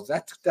 5 solos.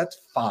 That's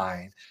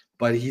fine,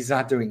 but he's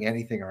not doing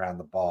anything around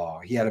the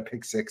ball. He had a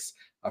pick 6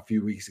 a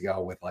few weeks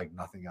ago with like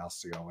nothing else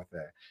to go with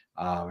it.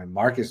 And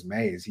Marcus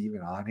May, is he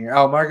even on here?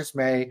 Oh, Marcus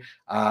May.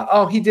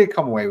 He did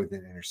come away with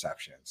an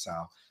interception. So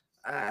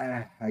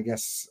I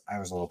guess I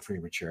was a little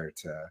premature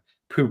to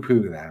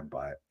poo-poo them,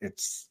 but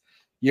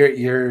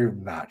you're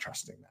not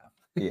trusting them.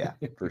 Yeah,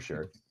 for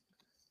sure.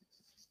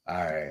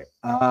 All right.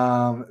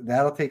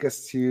 That'll take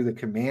us to the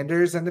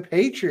Commanders and the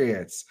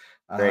Patriots.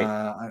 Great.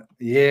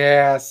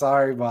 Yeah,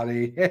 sorry,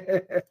 buddy.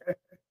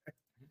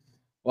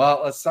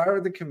 Well, let's start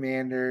with the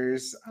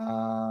Commanders.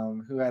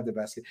 Who had the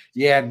best game?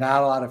 Yeah,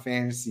 not a lot of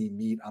fantasy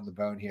meat on the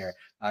bone here.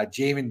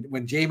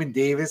 When Jamin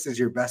Davis is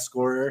your best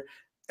scorer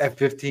at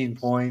 15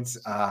 points,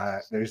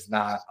 there's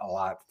not a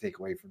lot to take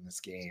away from this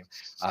game.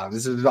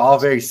 This is all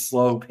very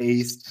slow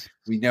paced.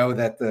 We know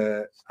that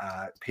the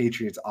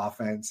Patriots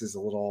offense is a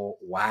little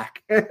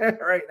whack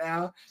right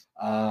now.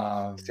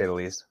 To say the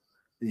least.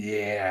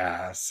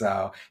 Yeah,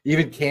 so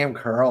even Cam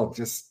Curl,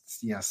 just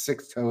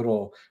 6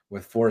 total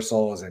with 4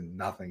 solos and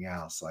nothing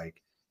else.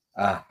 Like,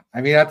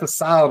 that's a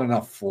solid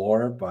enough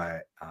floor,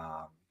 but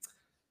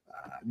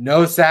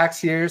no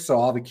sacks here. So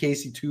all the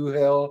Casey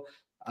Toohill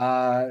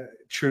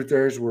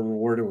truthers were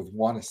rewarded with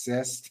 1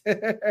 assist.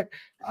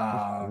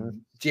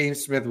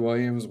 James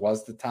Smith-Williams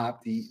was the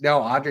top.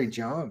 Andre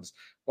Jones.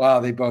 Well,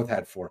 they both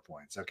had 4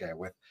 points. Okay,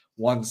 with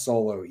 1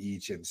 solo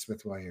each, and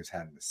Smith-Williams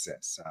had an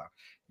assist. So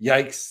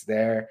yikes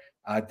there.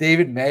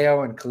 David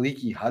Mayo and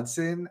Kaliki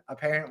Hudson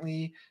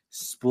apparently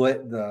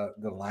split the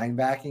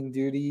linebacking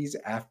duties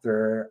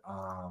after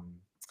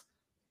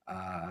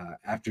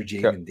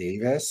Jamin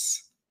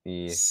Davis.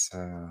 Yeah.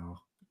 So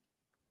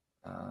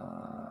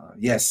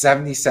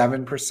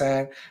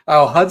 77%.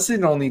 Oh,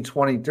 Hudson only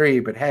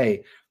 23, but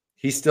hey,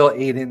 he still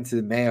ate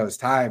into Mayo's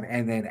time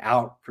and then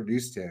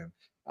outproduced him,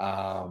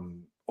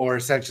 or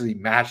essentially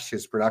matched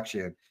his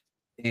production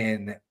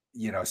in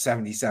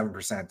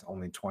 77% to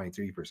only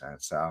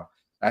 23%. So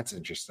that's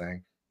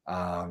interesting.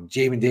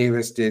 Jamin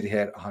Davis did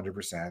hit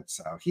 100%,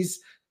 so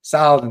he's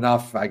solid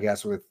enough, I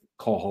guess, with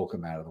Cole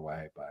Holcomb out of the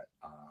way. But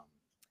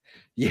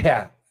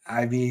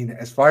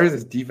as far as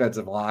his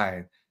defensive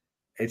line,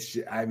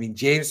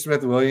 James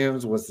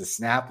Smith-Williams was the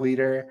snap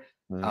leader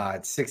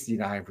at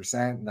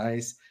 69%.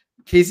 Nice.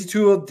 Casey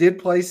Toohill did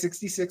play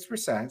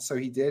 66%, so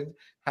he did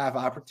have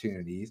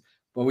opportunities.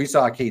 But we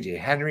saw KJ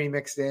Henry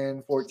mixed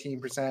in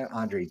 14%,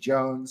 Andre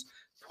Jones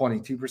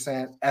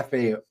 22%,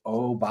 F.A.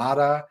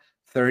 Obata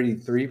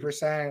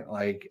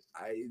 33%.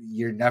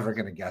 You're never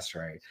going to guess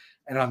right.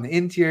 And on the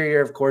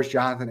interior, of course,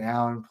 Jonathan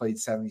Allen played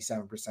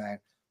 77%,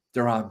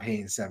 Daron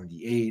Payne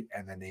 78%,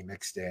 and then they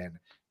mixed in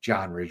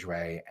John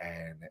Ridgeway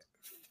and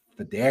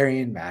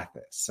Fadarian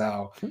Mathis.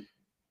 So,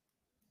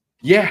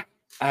 yeah,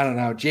 I don't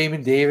know.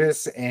 Jamin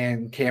Davis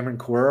and Cameron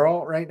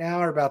Quirrell right now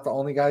are about the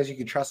only guys you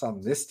can trust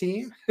on this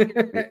team.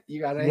 You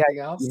got anything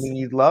else?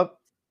 You love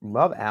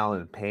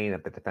Allen and Payne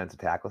at the defensive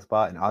tackle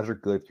spot, and odds are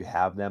good if you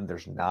have them.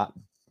 There's not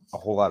a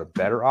whole lot of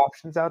better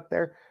options out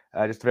there.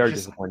 Just a very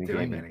disappointing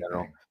game in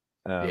general.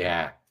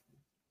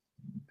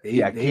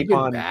 Keep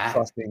on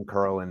trusting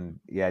Curl and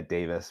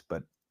Davis,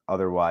 but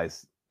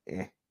otherwise,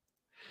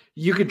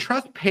 You could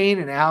trust Payne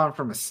and Allen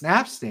from a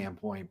snap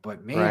standpoint,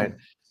 but man, right.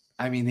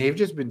 They've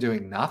just been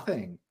doing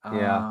nothing.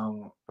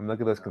 I'm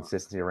looking at those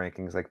consistency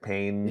rankings. Like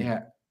Payne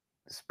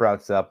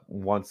sprouts up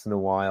once in a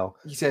while.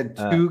 He's had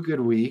 2 good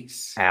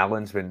weeks.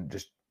 Allen's been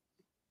just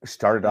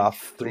started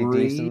off pretty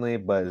decently,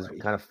 but has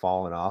kind of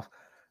fallen off.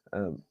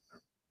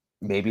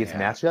 Maybe it's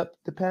matchup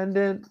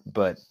dependent,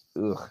 but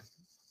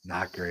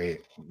not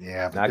great.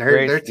 Yeah, but not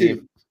great.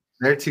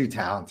 They're too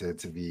talented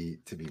to be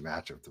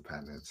matchup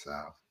dependent. So,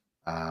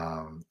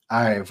 all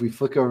right, if we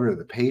flick over to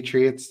the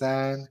Patriots,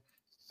 then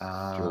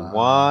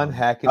Juwan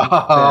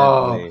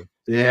Hackett.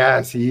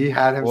 Yes, he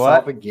had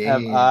himself a game.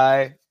 Have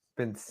I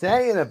been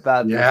saying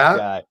about this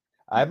guy?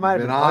 I might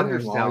have been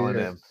underselling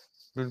him.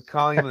 Been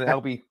calling him an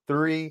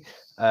LB3.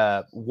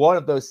 One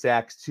of those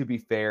sacks, to be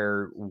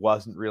fair,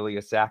 wasn't really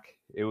a sack.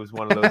 It was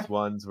one of those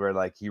ones where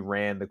he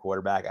ran the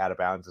quarterback out of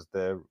bounds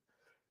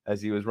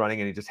as he was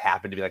running, and he just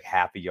happened to be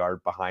half a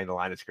yard behind the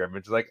line of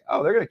scrimmage. They're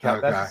going to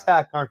count that as a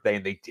sack, aren't they?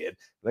 And they did.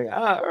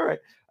 All right.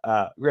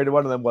 Granted,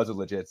 one of them was a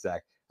legit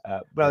sack.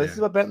 But this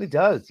is what Bentley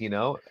does,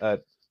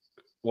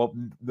 well,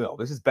 no,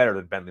 this is better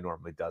than Bentley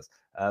normally does.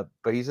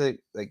 But he's a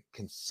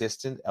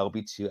consistent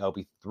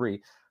LB2,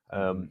 LB3,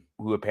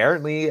 who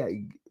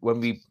apparently, when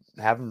we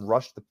have him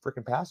rush the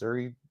freaking passer,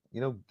 he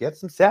gets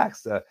some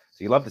sacks. So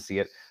you love to see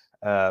it.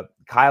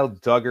 Kyle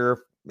Duggar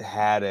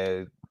had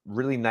a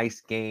really nice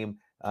game,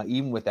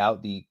 even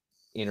without the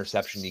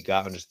interception he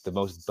got on just the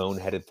most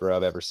boneheaded throw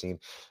I've ever seen.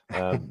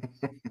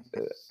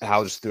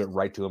 Hal just threw it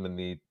right to him in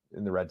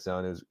the red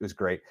zone. It was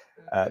great.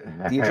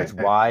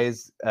 Dietrich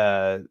Wise,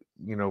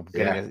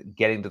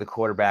 getting to the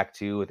quarterback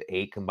too with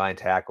 8 combined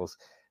tackles.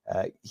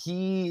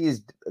 He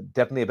is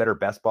definitely a better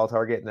best ball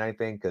target than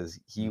anything because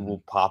he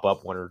will pop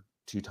up 1 or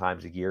 2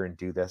 times a year and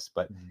do this,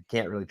 but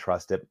can't really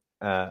trust it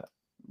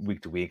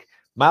week to week.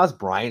 Miles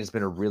Bryant has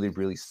been a really,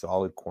 really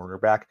solid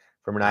cornerback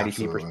from an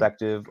IDP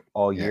perspective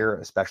all year,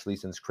 especially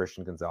since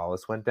Christian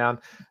Gonzalez went down.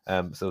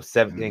 So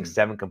getting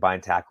 7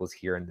 combined tackles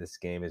here in this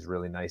game is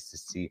really nice to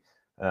see.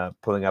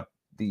 Pulling up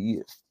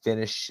the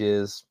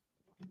finishes.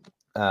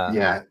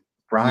 Brian.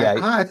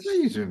 I thought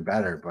he was doing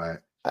better,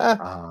 but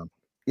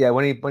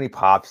when he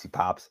pops, he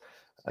pops.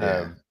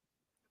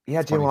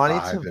 Jelani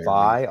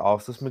Tavai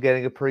also been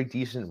getting a pretty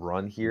decent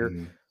run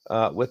here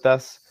with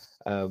us.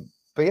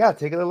 But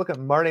taking a look at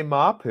Marty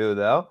Mapu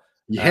though.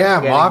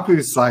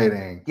 Mapu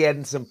sighting.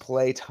 Getting some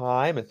play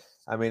time. And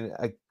I mean,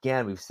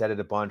 again, we've said it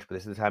a bunch, but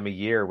this is the time of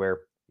year where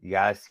you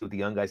guys see what the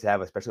young guys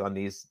have, especially on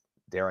these,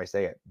 dare I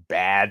say it,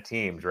 bad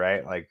teams,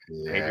 right? Like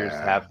Patriots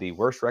have the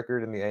worst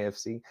record in the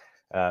AFC.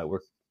 We're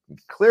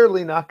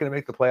clearly not going to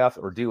make the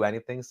playoffs or do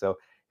anything. So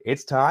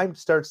it's time to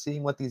start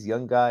seeing what these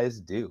young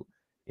guys do,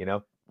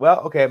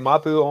 Well, okay,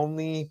 Mapu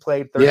only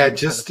played 13%.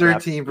 Just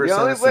 13%. He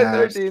only played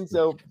 13,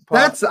 so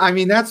that's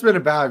been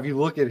about, if you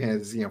look at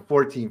his,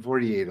 14,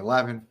 48,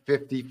 11,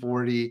 50,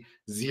 40,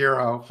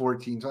 0,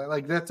 14.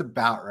 Like that's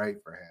about right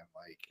for him.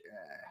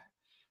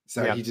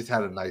 He just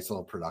had a nice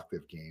little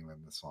productive game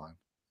in this one.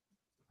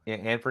 Yeah,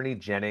 Anthony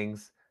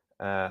Jennings,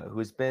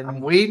 who's been I'm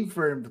waiting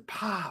for him to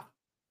pop.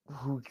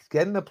 Who's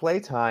getting the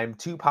play time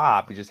to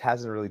pop. He just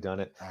hasn't really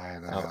done it. I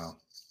know.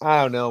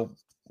 I don't know.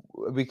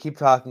 We keep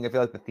talking. I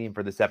feel like the theme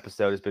for this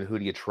episode has been who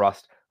do you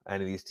trust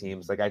any of these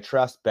teams? Like I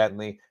trust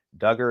Bentley.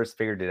 Duggar has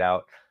figured it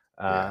out.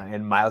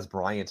 And Miles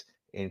Bryant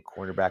in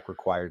cornerback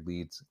required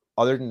leads.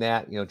 Other than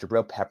that,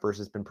 Jabril Peppers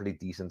has been pretty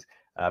decent.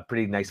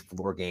 Pretty nice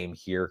floor game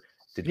here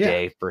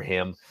today for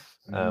him.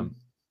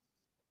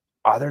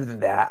 Other than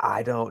that,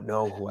 I don't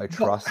know who I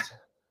trust.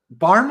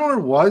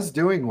 Barmore was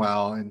doing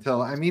well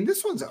until,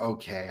 this one's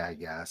okay, I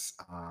guess.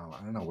 I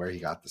don't know where he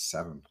got the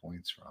 7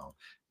 points from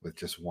with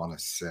just 1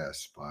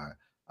 assist,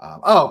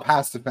 but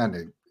pass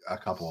defended, a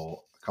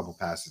couple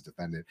passes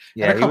defended,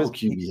 and a couple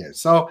QB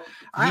hits. So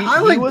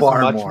I like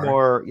Barmore. Much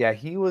more,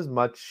 he was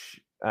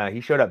much.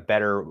 He showed up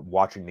better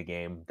watching the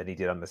game than he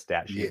did on the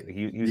stat sheet.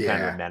 He was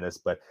kind of a menace,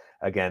 but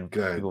again,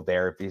 people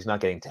there. If he's not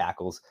getting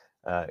tackles,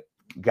 kind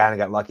of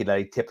got lucky that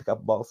he tipped a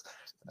couple balls,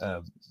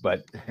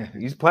 but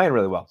he's playing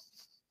really well.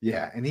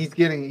 Yeah, and he's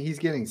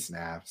getting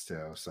snaps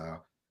too.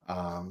 So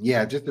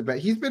just about.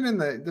 He's been in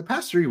the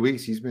past 3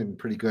 weeks. He's been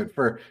pretty good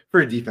for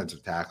a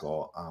defensive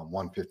tackle.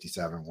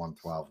 157,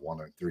 112,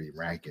 103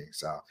 ranking.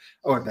 So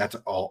that's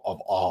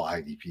all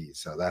IDPs.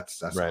 So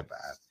that's not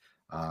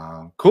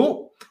bad.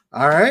 Cool.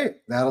 All right,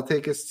 that'll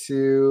take us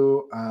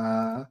to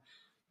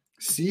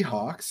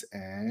Seahawks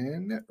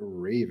and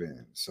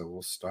Ravens. So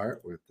we'll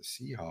start with the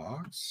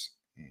Seahawks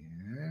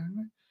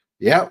and.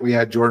 Yeah, we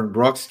had Jordan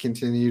Brooks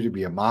continue to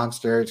be a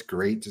monster. It's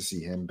great to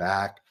see him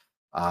back.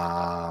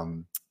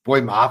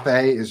 Boy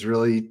Mafe is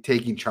really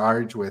taking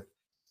charge with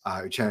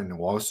Uchenna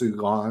Nwosu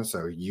gone.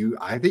 So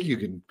I think you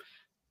can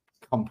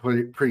come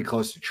pretty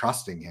close to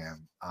trusting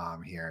him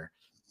here.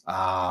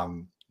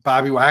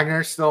 Bobby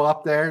Wagner still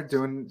up there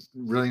doing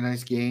really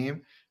nice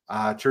game.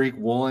 Tariq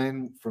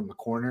Woolen from the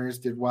corners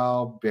did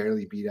well,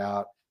 barely beat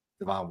out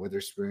Devon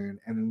Witherspoon.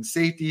 And then the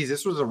safeties,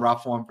 this was a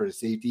rough one for the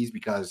safeties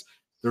because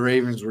the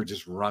Ravens were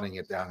just running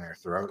it down their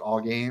throat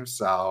all game.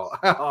 So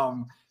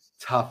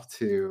tough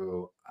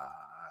to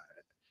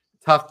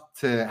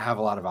have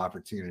a lot of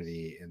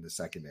opportunity in the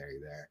secondary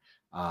there.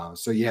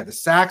 The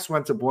sacks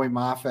went to Boy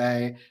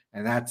Mafe,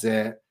 and that's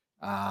it.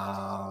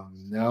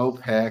 No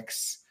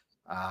picks.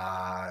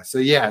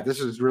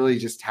 This was really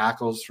just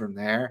tackles from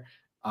there.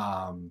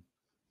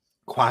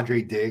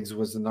 Quandre Diggs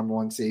was the number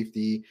 1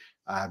 safety,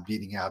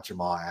 beating out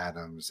Jamal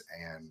Adams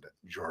and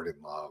Jordan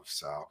Love.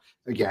 So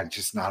again,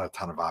 just not a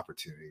ton of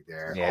opportunity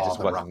there. Yeah,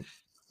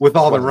 with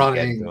all the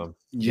running,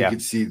 you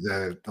could see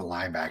the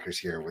linebackers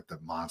here with the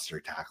monster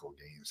tackle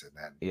games, and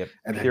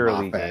then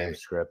purely game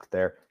script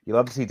there. You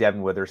love to see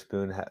Devin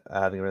Witherspoon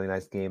having a really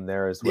nice game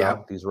there as well.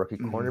 Yeah. These rookie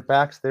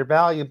cornerbacks, they're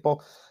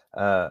valuable.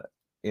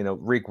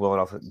 Reek Willen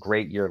also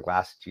great year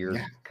last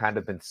year. Kind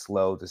of been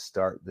slow to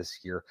start this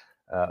year.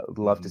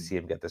 Love to see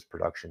him get this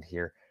production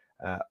here.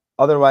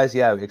 Otherwise,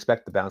 we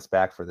expect the bounce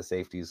back for the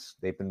safeties.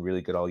 They've been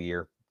really good all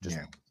year.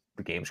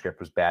 The game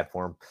script was bad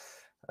for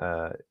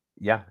them.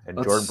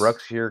 Jordan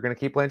Brooks, you're going to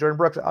keep playing Jordan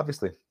Brooks,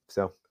 obviously.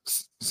 So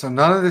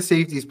none of the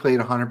safeties played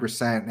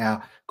 100%.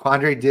 Now,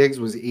 Quandre Diggs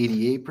was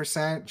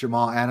 88%,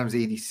 Jamal Adams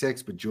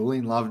 86%, but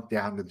Julian Love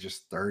down to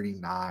just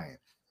 39%.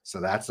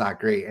 So that's not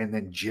great. And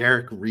then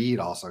Jarek Reed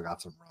also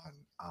got some run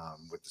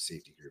with the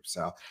safety group.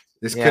 So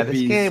this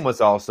game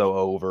was also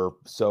over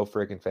so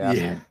freaking fast.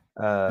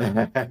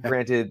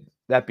 Granted,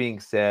 that being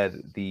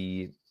said,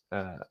 the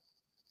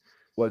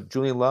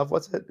Julian Love,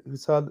 what's it? Who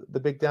saw the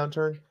big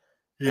downturn?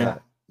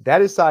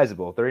 That is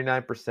sizable,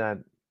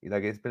 39%.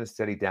 Like it's been a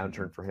steady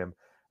downturn for him,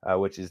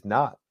 which is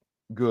not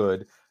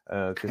good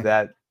because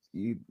that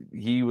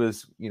he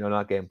was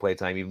not getting play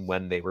time even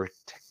when they were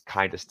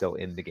kind of still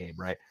in the game,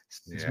 right?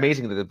 It's Yeah.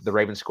 amazing that the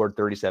Ravens scored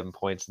 37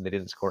 points and they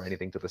didn't score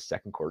anything till the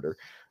second quarter.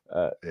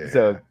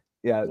 Yeah.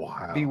 Yeah,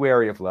 Wow. be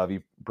wary of Love.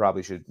 You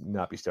probably should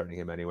not be starting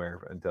him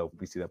anywhere until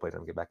we see that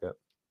playtime get back up.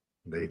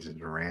 They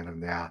just ran him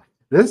down.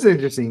 This is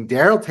interesting.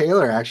 Daryl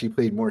Taylor actually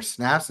played more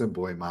snaps than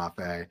Boy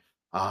Mafe,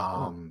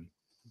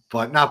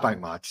 but not by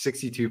much.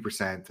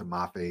 62% to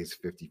Mafe's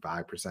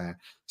 55%.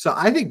 So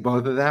I think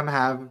both of them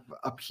have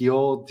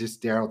appeal.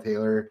 Just Daryl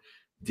Taylor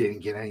didn't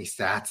get any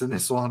stats in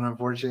this one,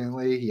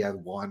 unfortunately. He had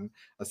one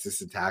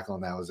assisted tackle,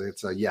 and that was it.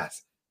 So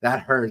yes, that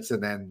hurts.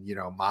 And then,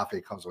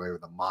 Mafe comes away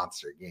with a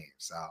monster game.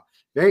 So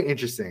very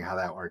interesting how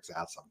that works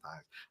out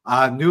sometimes.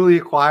 Newly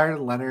acquired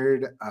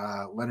Leonard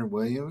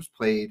Williams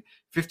played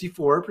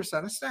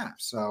 54% of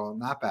snaps, so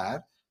not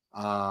bad.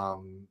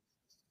 Jaron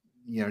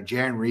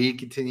Reed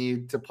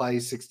continued to play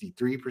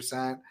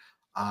 63%.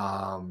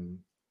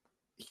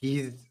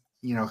 He's,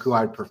 who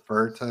I'd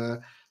prefer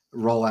to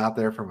roll out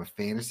there from a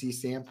fantasy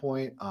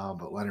standpoint,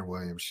 but Leonard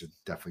Williams should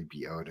definitely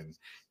be owed, and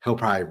he'll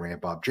probably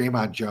ramp up.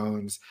 Draymond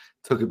Jones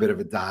took a bit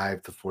of a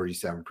dive to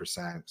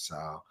 47%,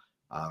 so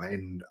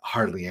and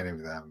hardly any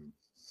of them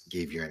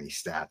gave you any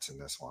stats in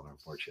this one,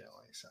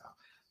 unfortunately. So,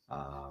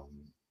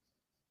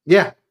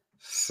 yeah.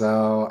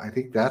 So I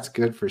think that's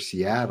good for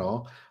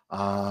Seattle.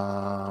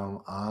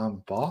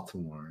 On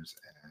Baltimore's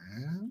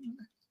end,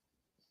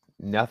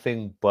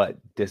 nothing but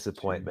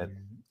disappointment.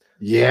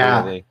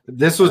 Yeah, really.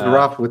 This was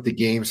rough with the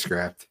game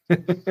script.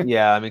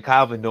 Yeah, I mean,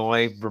 Kyle Van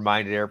Noy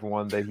reminded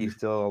everyone that he's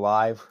still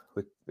alive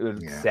with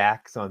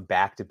sacks on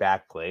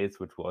back-to-back plays,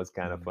 which was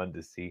kind of fun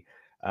to see.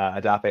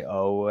 Adafe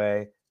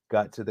Owe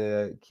got to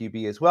the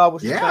QB as well,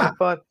 which is kind of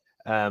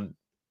fun.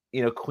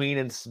 Queen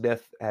and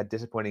Smith had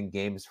disappointing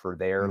games for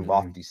their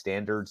lofty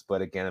standards,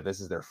 but again, if this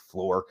is their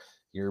floor,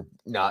 you're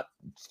not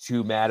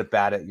too mad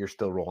about it. You're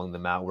still rolling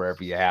them out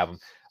wherever you have them.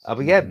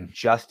 But yeah,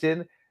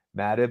 Justin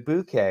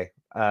Matabuke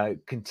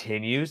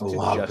continues to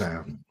just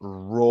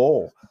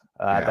roll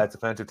that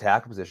defensive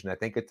tackle position. I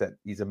think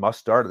he's a must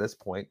start at this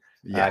point.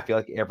 I feel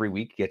like every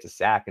week he gets a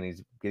sack and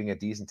he's getting a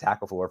decent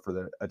tackle floor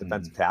for a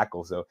defensive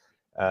tackle. So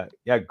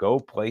go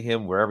play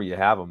him wherever you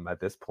have him at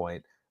this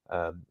point.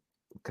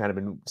 Kind of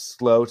been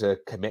slow to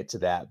commit to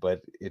that,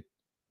 but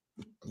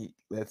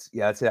let's see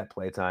that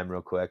play time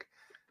real quick.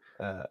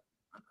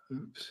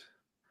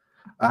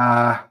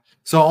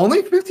 So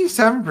only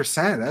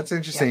 57%. That's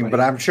interesting,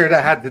 but I'm sure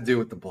that had to do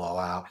with the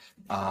blowout.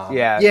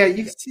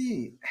 You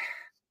see,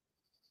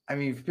 I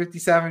mean,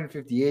 57,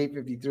 58,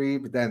 53,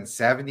 but then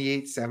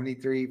 78,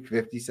 73,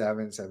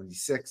 57,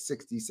 76,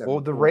 67.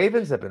 Well, the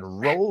Ravens have been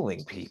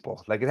rolling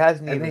people. Like, it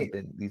hasn't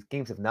been, these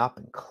games have not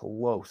been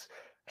close.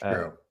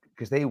 True.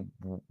 Because they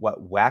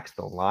waxed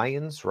the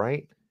Lions,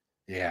 right?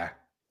 Yeah,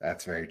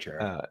 that's very true.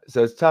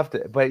 So it's tough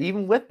but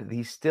even with it,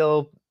 he's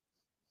still,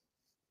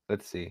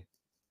 let's see.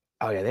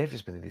 Oh yeah, they've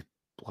just been in these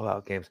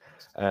blowout games.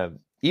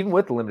 Even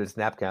with the limited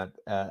snap count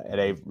at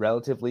a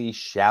relatively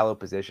shallow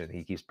position,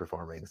 he keeps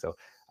performing. So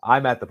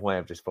I'm at the point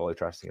of just fully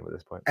trusting him at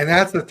this point. And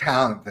that's the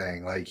talent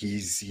thing. Like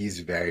he's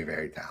very,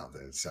 very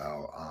talented.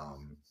 So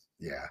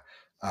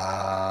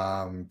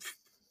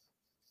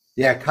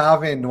Kyle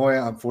Van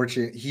Noy,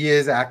 unfortunately, he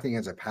is acting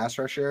as a pass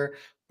rusher,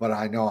 but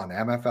I know on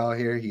MFL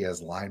here he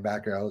has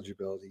linebacker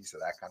eligibility, so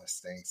that kind of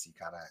stinks.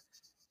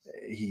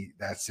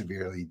 That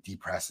severely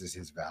depresses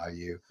his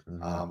value.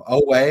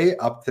 Owe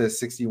up to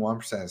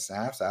 61% of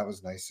snaps. That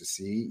was nice to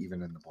see,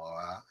 even in the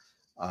blowout.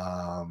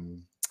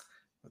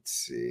 Let's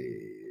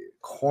see.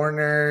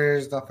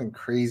 Corners, nothing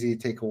crazy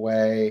to take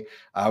away.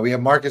 We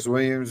have Marcus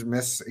Williams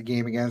miss a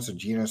game again, so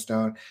Geno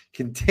Stone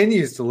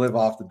continues to live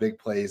off the big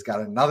plays. Got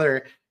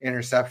another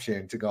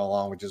interception to go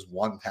along with just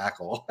one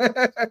tackle.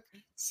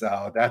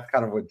 So that's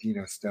kind of what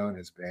Geno Stone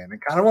has been,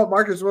 and kind of what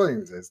Marcus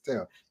Williams is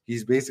too.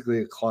 He's basically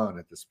a clone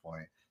at this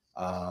point.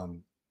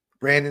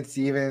 Brandon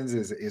Stevens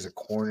is a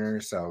corner,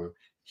 so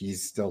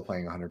he's still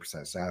playing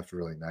 100%. So that's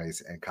really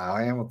nice. And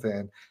Kyle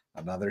Hamilton,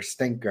 another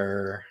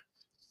stinker.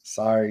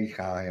 Sorry,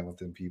 Kyle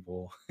Hamilton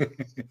people.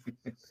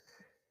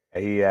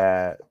 He's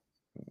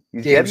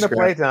getting the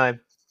playtime.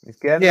 He's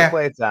getting the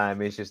playtime.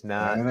 He's just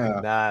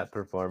not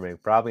performing.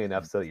 Probably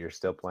enough so you're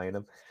still playing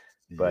him.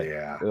 But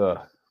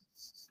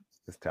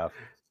it's tough.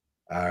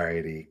 All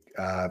righty.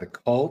 The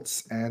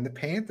Colts and the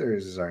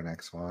Panthers is our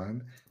next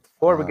one.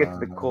 Before we get to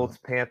the Colts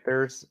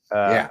Panthers,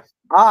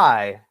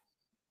 I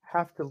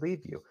have to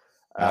leave you.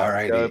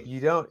 So if you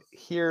don't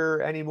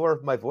hear any more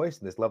of my voice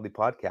in this lovely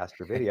podcast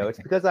or video, it's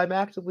because I'm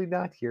actually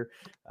not here.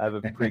 I have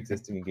a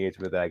pre-existing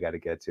engagement that I got to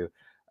get to.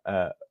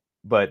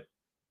 But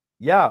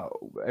yeah,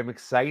 I'm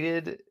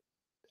excited.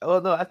 Oh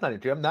no, that's not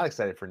true. I'm not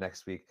excited for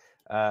next week.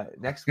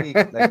 Next week,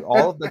 like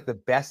all of the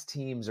best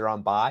teams are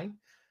on bye.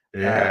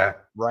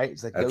 Right.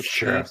 It's like no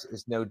Chiefs,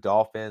 it's no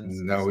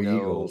Dolphins, no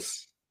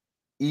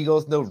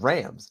Eagles, no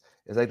Rams.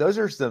 It's like those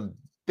are some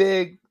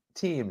big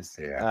teams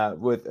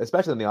with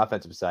especially on the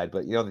offensive side,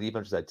 but the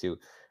defensive side too.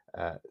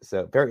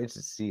 So very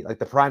interesting to see. Like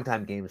the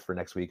primetime games for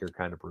next week are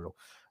kind of brutal.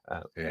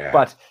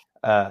 But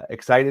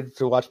excited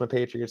to watch my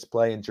Patriots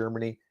play in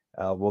Germany.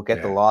 We'll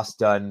get the loss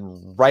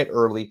done right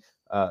early.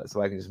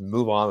 so I can just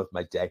move on with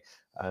my day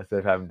instead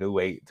of having to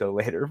wait till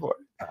later for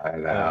it. I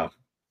know.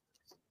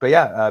 But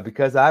yeah,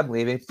 because I'm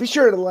leaving, be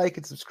sure to like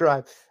and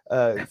subscribe.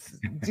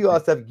 Do all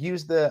that stuff.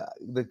 Use the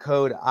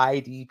code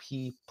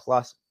IDP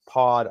plus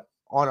pod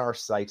on our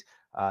site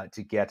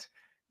to get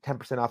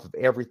 10% off of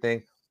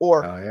everything,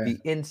 or the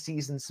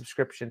in-season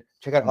subscription.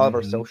 Check out all of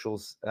our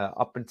socials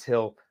up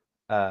until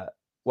I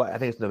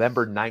think it's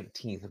November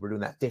 19th. We're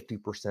doing that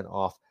 50%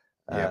 off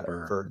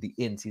for the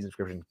in-season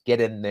subscription.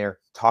 Get in there,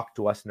 talk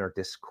to us in our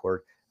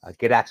Discord.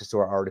 Get access to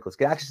our articles,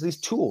 get access to these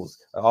tools,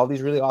 all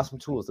these really awesome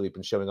tools that we've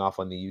been showing off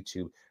on the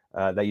YouTube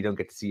that you don't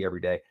get to see every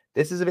day.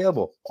 This is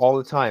available all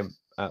the time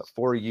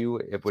for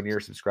you when you're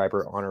a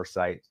subscriber on our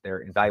site. They're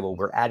invaluable.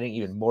 We're adding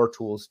even more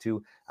tools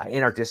too.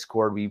 In our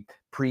Discord, we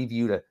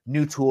previewed a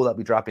new tool that'll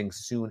be dropping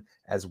soon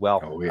as well.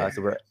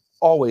 So we're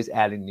always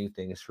adding new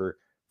things for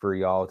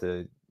y'all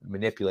to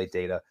manipulate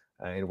data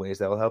in ways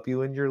that will help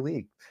you in your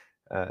league.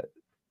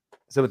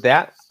 So with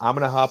that, I'm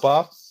going to hop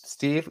off.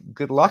 Steve,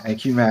 good luck.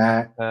 Thank you,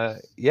 Matt.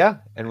 Yeah,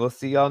 and we'll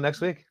see y'all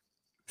next week.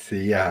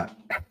 See ya.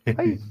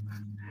 Bye.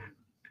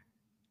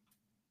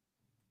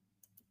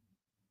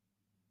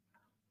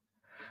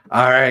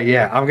 All right,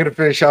 yeah, I'm going to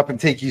finish up and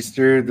take you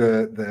through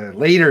the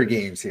later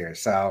games here.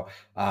 So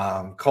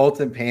Colts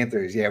and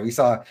Panthers. Yeah, we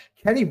saw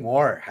Kenny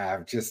Moore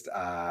have just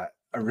a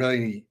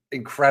really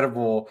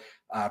incredible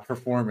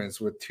performance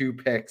with 2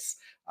 picks.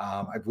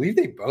 I believe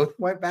they both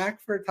went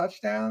back for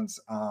touchdowns.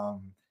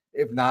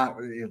 If not,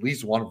 at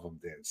least one of them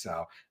did.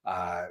 So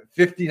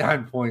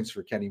 59 points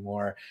for Kenny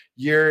Moore.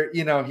 He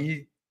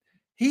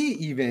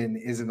even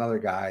is another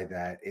guy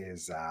that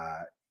is,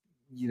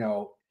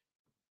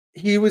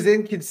 he was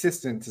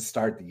inconsistent to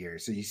start the year.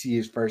 So you see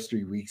his first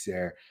 3 weeks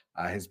there,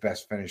 his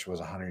best finish was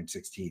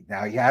 116.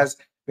 Now he has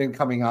been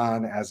coming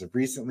on as of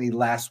recently.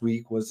 Last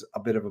week was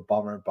a bit of a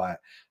bummer, but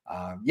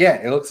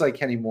it looks like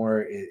Kenny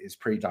Moore is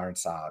pretty darn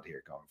solid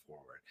here going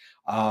forward.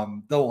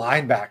 The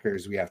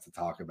linebackers we have to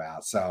talk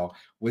about. So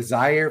with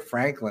Zaire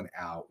Franklin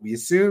out, we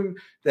assumed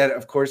that,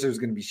 of course, it was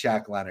going to be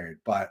Shaq Leonard,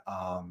 but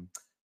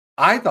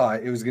I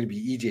thought it was going to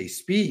be EJ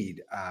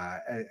Speed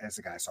as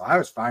a guy. So I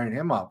was firing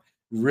him up,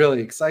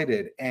 really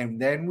excited.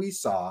 And then we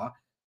saw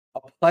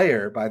a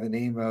player by the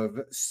name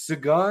of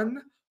Segun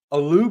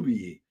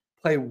Alubi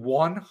play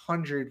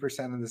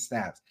 100% of the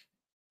snaps.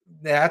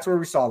 That's where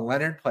we saw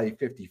Leonard play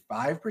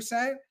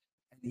 55%.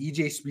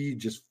 EJ Speed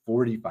just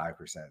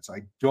 45%. So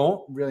I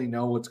don't really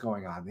know what's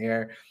going on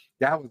there.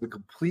 That was a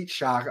complete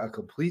shock, a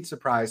complete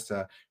surprise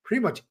to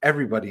pretty much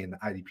everybody in the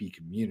IDP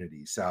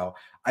community. So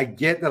I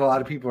get that a lot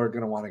of people are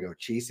going to want to go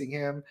chasing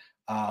him.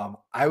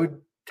 I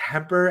would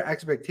temper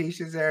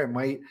expectations there. It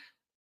might,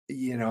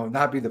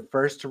 not be the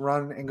first to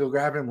run and go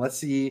grab him. Let's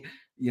see,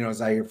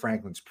 Zaire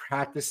Franklin's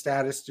practice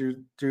status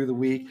through the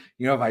week.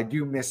 If I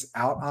do miss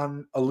out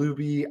on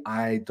Alubi,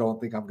 I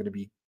don't think I'm going to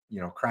be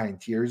crying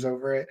tears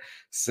over it.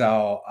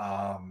 So,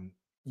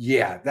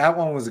 that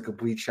one was a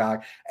complete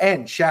shock.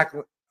 And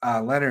Shaq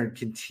Leonard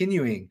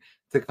continuing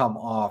to come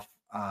off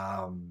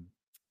on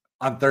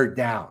third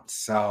down.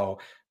 So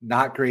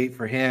not great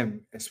for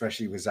him,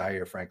 especially with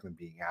Zaire Franklin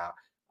being out.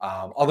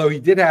 Although he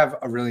did have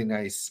a really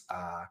nice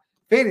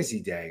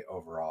fantasy day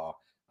overall.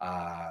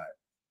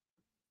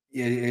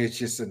 It's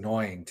just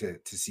annoying to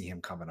see him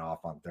coming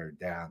off on third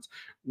downs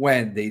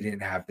when they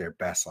didn't have their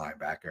best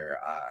linebacker,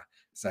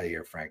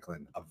 Zaire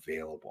Franklin,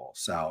 available.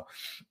 So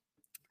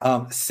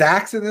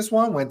sacks in this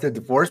one went to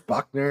DeForest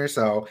Buckner.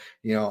 So,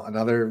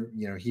 another,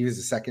 he was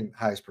the second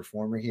highest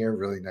performer here.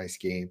 Really nice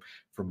game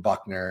from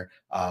Buckner.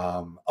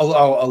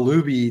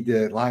 Alubi,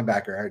 the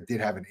linebacker,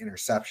 did have an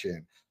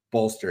interception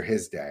bolster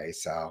his day.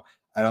 So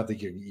I don't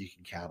think you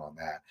can count on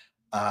that.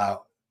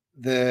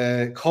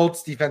 The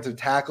Colts defensive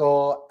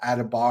tackle,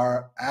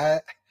 Adebawore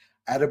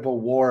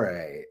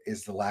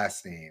is the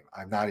last name.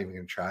 I'm not even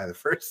going to try the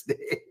first name.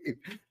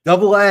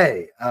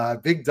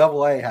 Big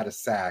Double A had a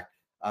sack.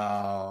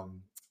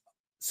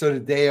 So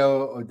did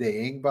Deo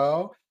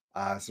Odeingbo.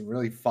 Some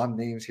really fun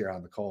names here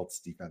on the Colts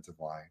defensive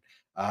line,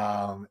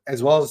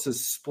 as well as a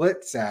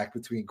split sack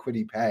between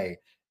Kwity Paye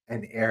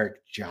and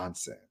Eric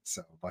Johnson.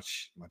 So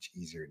much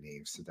easier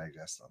names to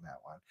digest on that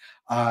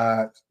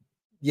one.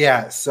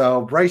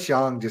 So Bryce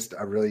Young, just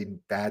a really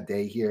bad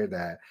day here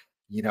that,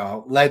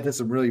 led to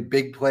some really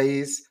big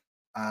plays,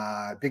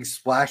 big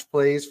splash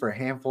plays for a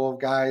handful of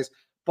guys,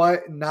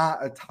 but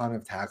not a ton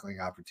of tackling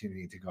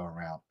opportunity to go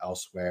around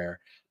elsewhere.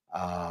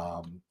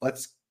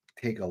 Let's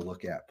take a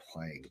look at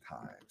playing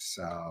time.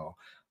 So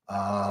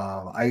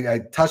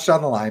I touched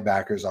on the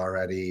linebackers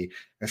already.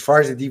 As far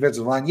as the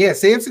defensive line,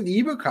 Samson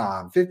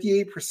Ebukam,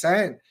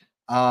 58%.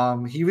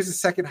 He was the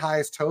second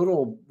highest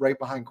total right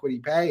behind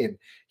Kwity Paye, and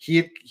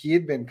he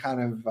had been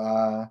kind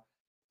of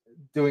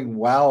doing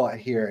well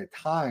here at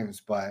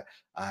times, but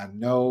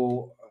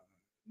no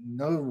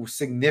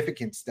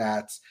significant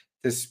stats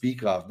to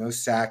speak of. No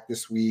sack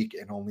this week,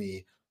 and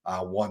only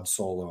one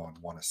solo and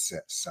one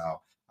assist.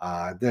 So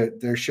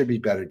there should be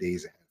better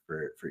days ahead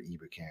for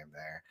Ebukam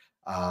there.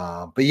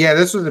 But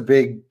this was a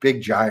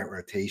big giant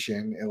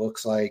rotation. It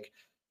looks like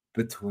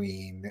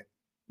between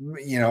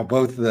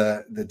both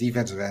the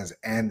defensive ends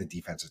and the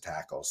defensive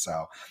tackles.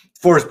 So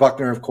Forrest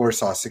Buckner, of course,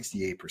 saw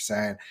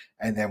 68%,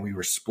 and then we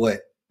were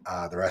split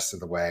the rest of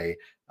the way.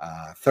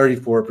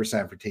 34% for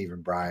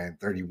Taven Bryan,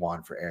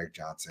 31 for Eric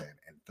Johnson,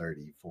 and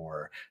 30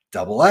 for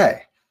Double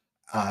A.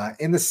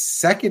 In the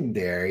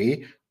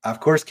secondary, of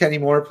course, Kenny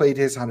Moore played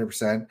his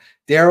 100%.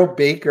 Daryl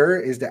Baker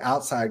is the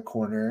outside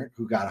corner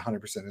who got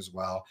 100% as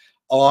well,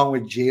 along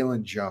with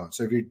Jalen Jones.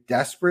 So if you're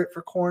desperate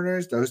for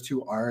corners, those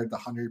two are the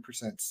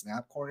 100%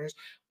 snap corners.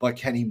 But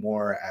Kenny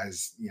Moore,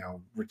 as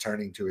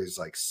returning to his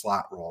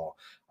slot role,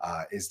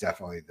 is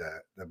definitely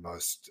the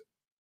most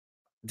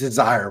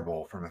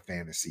desirable from a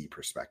fantasy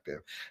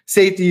perspective.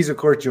 Safeties, of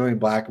course, Julian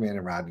Blackman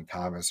and Rodney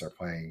Thomas are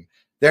playing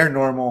their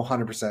normal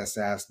 100%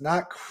 stats,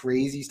 not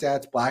crazy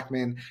stats.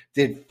 Blackman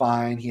did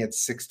fine. He had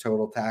 6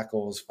 total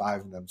tackles,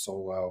 5 of them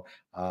solo.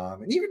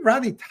 And even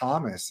Rodney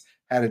Thomas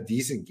had a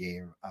decent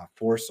game,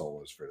 4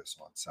 solos for this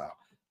one. So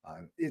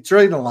it's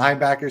really the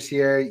linebackers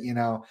here.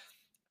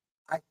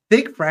 I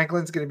think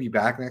Franklin's going to be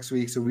back next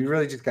week. So we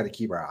really just got to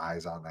keep our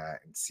eyes on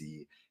that and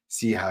see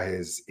how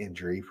his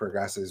injury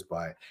progresses.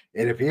 But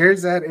it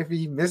appears that if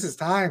he misses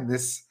time,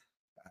 this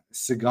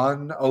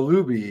Segun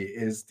Olubi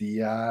is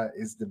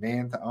the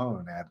man to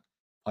own at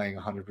playing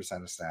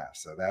 100% of staff.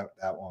 So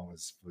that one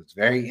was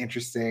very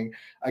interesting.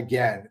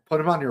 Again,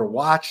 put him on your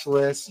watch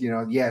list.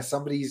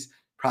 Somebody's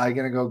probably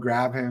going to go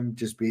grab him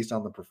just based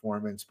on the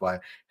performance.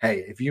 But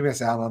hey, if you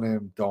miss out on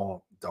him,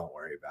 don't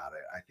worry about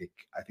it.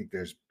 I think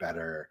there's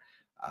better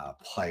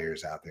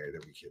players out there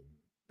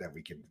that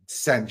we can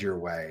send your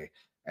way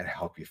and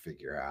help you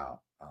figure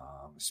out,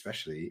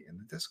 especially in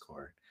the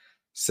Discord.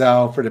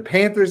 So for the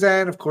Panthers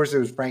end, of course, it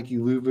was Frankie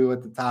Louvu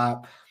at the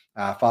top,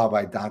 followed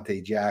by Dante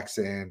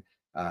Jackson,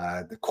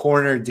 the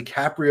corner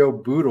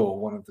DiCaprio Boodle,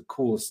 one of the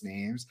coolest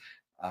names.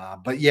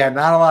 But yeah,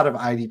 not a lot of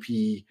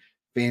IDP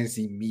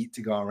fantasy meat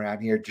to go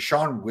around here.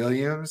 Deshaun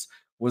Williams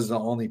was the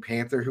only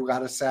Panther who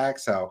got a sack.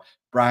 So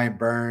Brian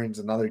Burns,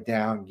 another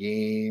down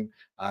game.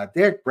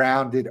 Derek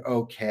Brown did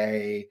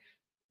okay,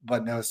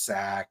 but no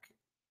sack.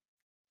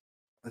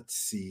 Let's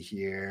see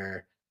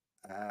here.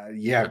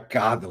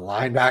 God, the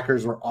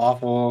linebackers were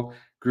awful.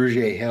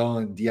 Grugier Hill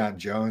and Deion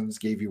Jones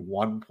gave you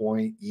 1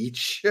 point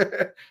each.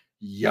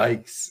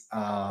 Yikes.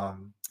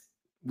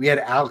 We had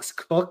Alex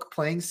Cook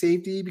playing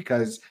safety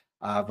because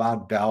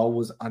Von Bell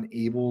was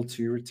unable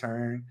to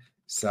return.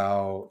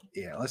 So,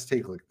 let's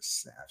take a look at the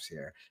snaps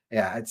here.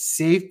 Yeah, at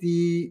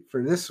safety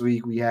for this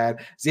week, we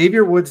had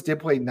Xavier Woods did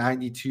play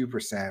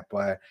 92%,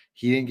 but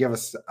he didn't give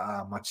us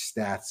much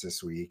stats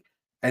this week.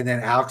 And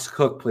then Alex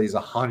Cook plays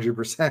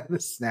 100% of the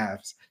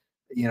snaps,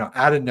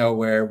 out of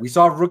nowhere. We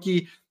saw a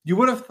rookie. You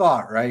would have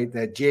thought, right,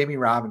 that Jamie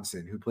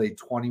Robinson, who played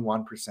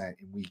 21%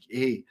 in week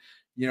 8,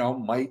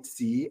 might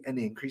see an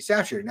increased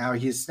snap share. Now,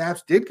 his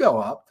snaps did go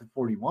up to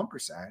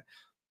 41%,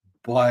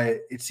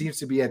 but it seems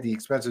to be at the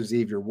expense of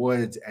Xavier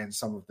Woods and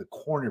some of the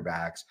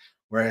cornerbacks,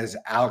 whereas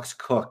Alex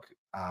Cook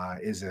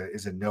is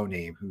a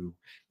no-name who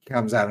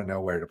comes out of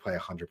nowhere to play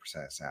 100%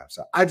 of snaps.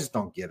 So I just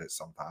don't get it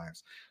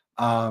sometimes.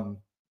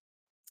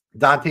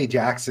 Dante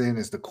Jackson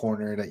is the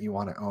corner that you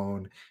want to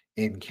own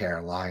in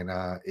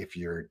Carolina if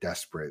you're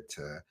desperate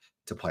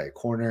to play a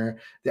corner.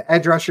 The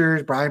edge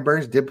rushers, Brian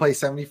Burns did play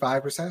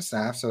 75% of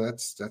snaps, so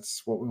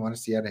that's what we want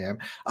to see out of him.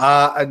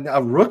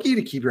 A rookie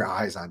to keep your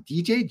eyes on,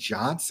 DJ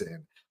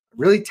Johnson,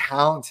 really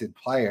talented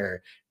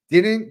player,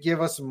 didn't give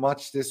us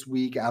much this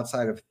week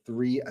outside of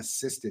 3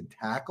 assisted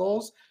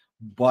tackles,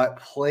 but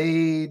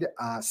played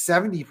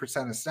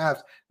 70% of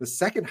snaps, the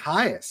second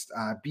highest.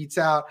 Beats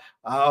out,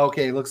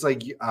 looks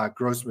like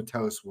Gross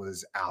Matos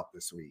was out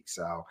this week,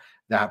 so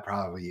that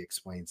probably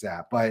explains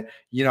that. But,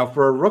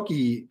 for a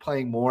rookie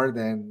playing more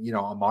than,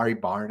 Amari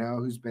Barno,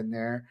 who's been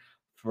there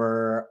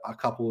for a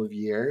couple of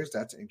years,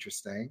 that's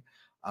interesting.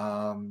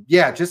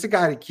 Just a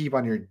guy to keep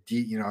on your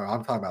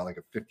I'm talking about like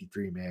a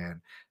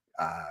 53-man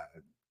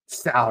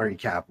salary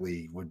cap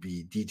league would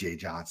be DJ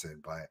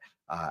Johnson, but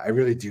I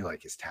really do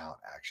like his talent,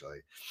 actually.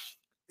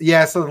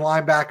 Yeah, so the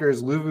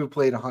linebackers, Louvu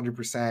played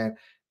 100%,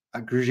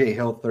 Grugier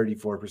Hill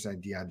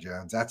 34%, Deion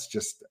Jones. That's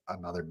just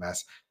another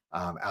mess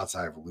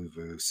outside of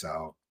Louvu.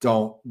 So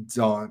don't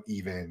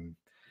even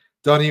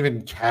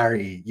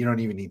carry. You don't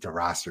even need to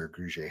roster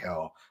Grugier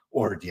Hill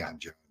or Deion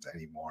Jones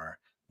anymore,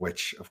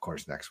 which, of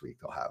course, next week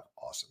they'll have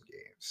awesome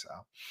games. So,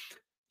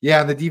 yeah,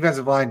 on the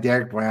defensive line,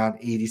 Derek Brown,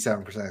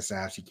 87% of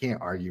snaps. You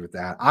can't argue with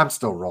that. I'm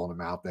still rolling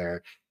him out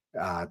there.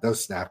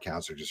 Those snap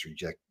counts are just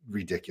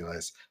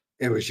ridiculous.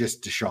 It was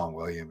just Deshaun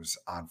Williams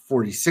on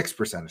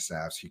 46% of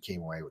snaps who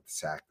came away with the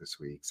sack this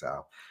week.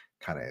 So,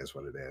 kind of is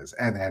what it is.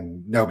 And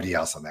then nobody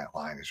else on that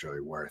line is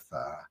really worth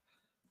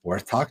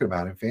talking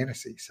about in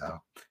fantasy. So,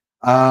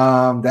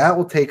 that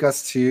will take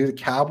us to the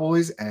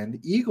Cowboys and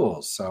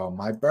Eagles. So,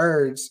 my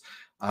birds.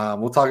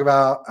 We'll talk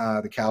about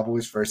the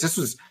Cowboys first. This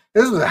was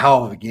a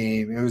hell of a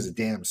game. It was a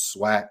damn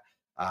sweat.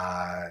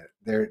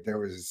 There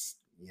was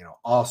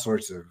all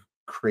sorts of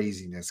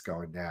craziness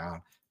going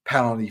down,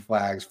 penalty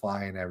flags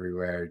flying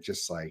everywhere,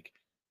 just like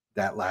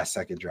that last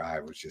second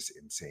drive was just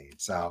insane.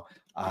 So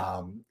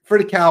for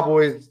the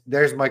Cowboys,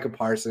 there's Micah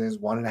Parsons,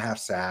 1.5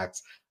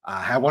 sacks.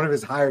 Had one of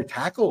his higher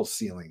tackle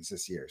ceilings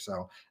this year.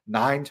 So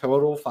 9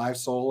 total, 5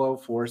 solo,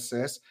 4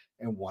 assists,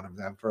 and one of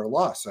them for a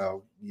loss.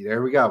 So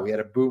there we go. We had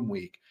a boom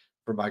week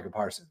for Micah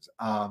Parsons.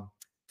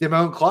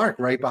 Damone Clark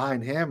right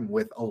behind him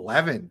with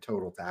 11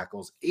 total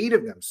tackles, 8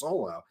 of them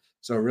solo.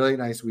 So a really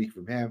nice week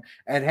from him.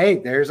 And hey,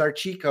 there's our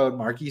cheat code,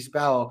 Marquise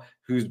Bell,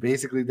 who's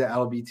basically the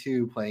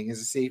LB2 playing as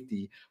a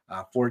safety,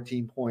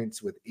 14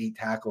 points with 8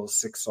 tackles,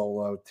 6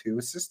 solo, 2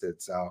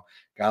 assisted. So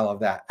gotta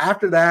love that.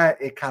 After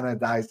that, it kind of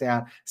dies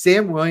down.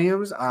 Sam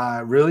Williams,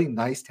 really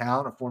nice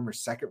talent, a former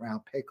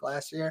second-round pick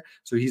last year.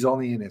 So he's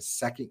only in his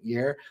second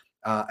year.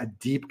 A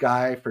deep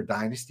guy for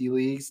dynasty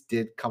leagues,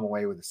 did come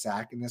away with a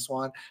sack in this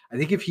one. I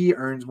think if he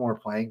earns more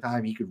playing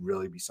time, he could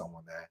really be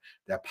someone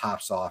that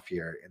pops off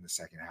here in the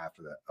second half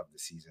of the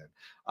season.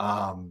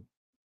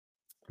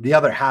 The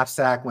other half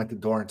sack went to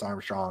Dorrance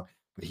Armstrong,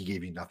 but he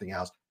gave you nothing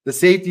else. The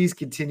safeties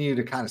continue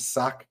to kind of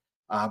suck.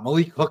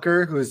 Malik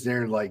Hooker, who is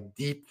their like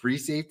deep free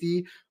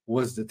safety,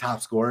 was the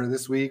top scorer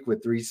this week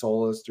with 3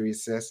 solos, 3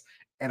 assists,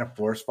 and a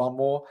forced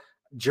fumble.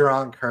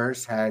 Jaron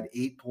Kearse had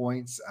 8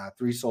 points,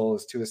 3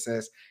 solos, 2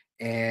 assists,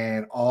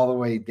 and all the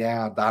way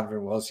down,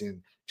 Donovan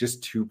Wilson,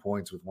 just 2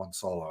 points with 1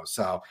 solo.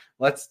 So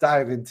let's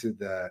dive into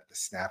the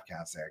snap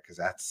counts there, because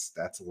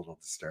that's a little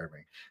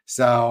disturbing.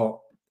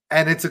 So,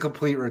 and it's a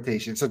complete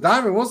rotation. So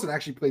Donovan Wilson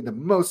actually played the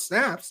most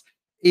snaps,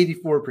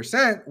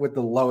 84%, with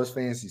the lowest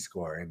fantasy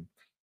score. And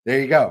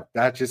there you go.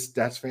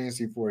 That's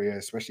fantasy for you,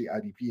 especially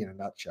IDP in a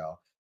nutshell.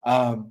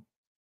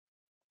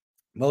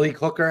 Malik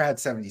Hooker had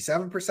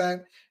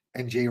 77%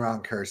 and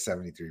Jaron Kearse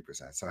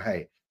 73%. So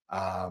hey,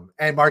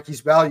 and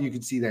Marquise Bell, you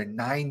can see there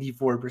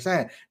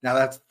 94%. Now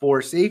that's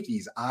 4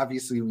 safeties.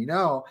 Obviously, we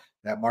know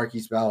that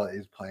Marquise Bell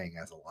is playing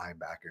as a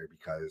linebacker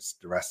because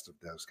the rest of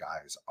those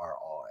guys are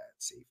all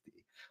at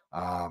safety.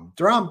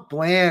 Deron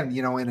Bland,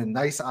 in a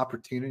nice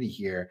opportunity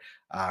here,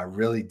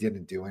 really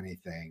didn't do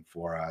anything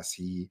for us.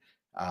 He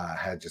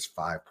had just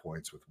 5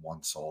 points with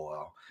 1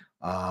 solo.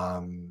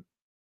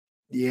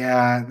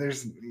 Yeah,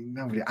 there's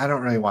nobody. I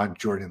don't really want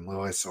Jordan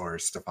Lewis or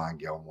Stephon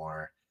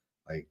Gilmore.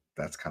 Like,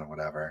 that's kind of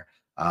whatever.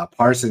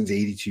 Parsons,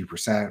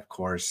 82%. Of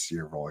course,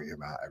 you're rolling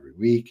him out every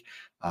week.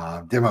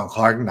 Damone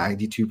Clark,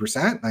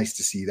 92%. Nice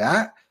to see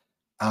that.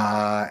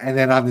 And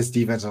then on this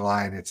defensive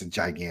line, it's a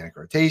gigantic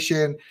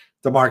rotation.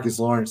 DeMarcus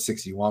Lawrence,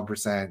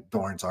 61%.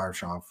 Dorrance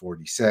Armstrong,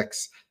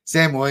 46%.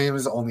 Sam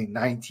Williams, only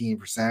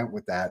 19%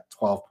 with that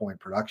 12-point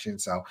production.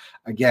 So,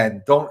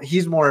 again,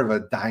 he's more of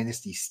a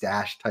dynasty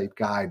stash type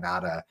guy,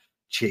 not a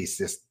chase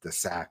the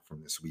sack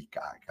from this week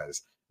guy,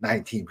 because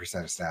 19%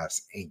 of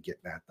stats ain't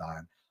getting that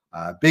done.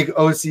 Big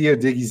OC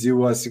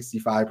Odigizua,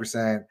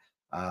 65%.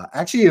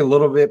 Actually, a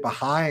little bit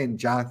behind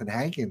Jonathan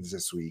Hankins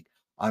this week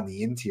on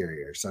the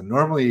interior. So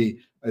normally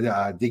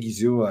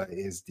Digizua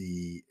is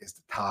the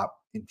top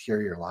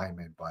interior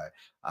lineman, but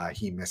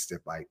he missed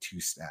it by 2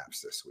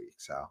 snaps this week.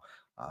 So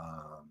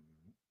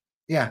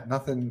yeah,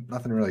 nothing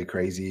really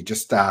crazy.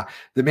 Just the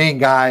main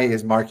guy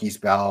is Marquise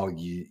Bell.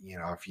 You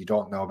know, if you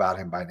don't know about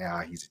him by now,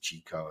 he's a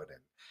cheat code,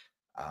 and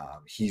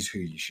he's who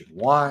you should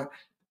want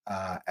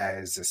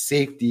as a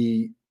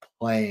safety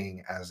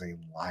playing as a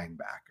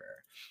linebacker.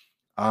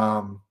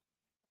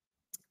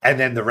 And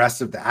then the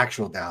rest of the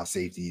actual Dallas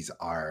safeties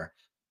are,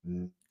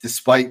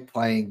 despite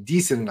playing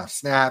decent enough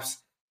snaps,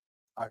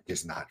 are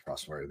just not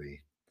trustworthy.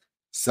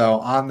 So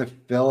on the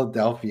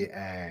Philadelphia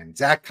end,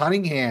 Zach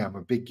Cunningham,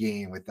 a big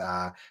game with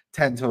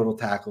 10 total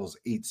tackles,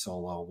 8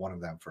 solo, 1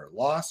 of them for a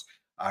loss.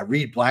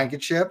 Reed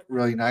Blankenship,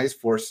 really nice,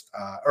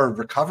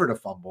 recovered a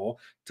fumble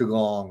to go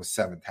along with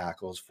 7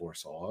 tackles, 4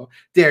 solo.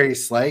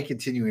 Darius Slay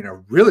continuing a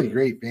really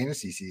great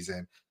fantasy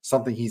season,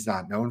 something he's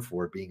not known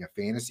for, being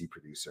a fantasy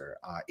producer.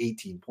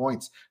 18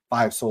 points,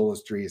 5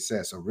 solos, 3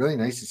 assists. So really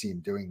nice to see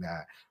him doing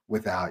that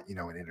without,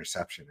 an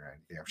interception or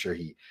anything. I'm sure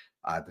he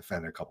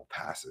defended a couple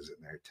passes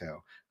in there too.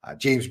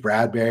 James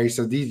Bradbury.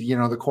 So these,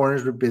 the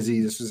corners were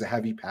busy. This was a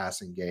heavy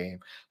passing game.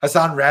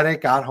 Hassan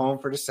Reddick got home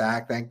for the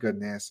sack, thank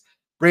goodness.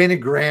 Brandon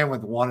Graham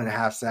with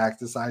 1.5 sacks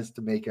decides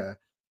to make a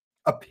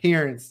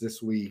appearance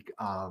this week.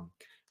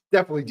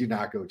 Definitely do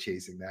not go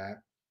chasing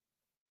that.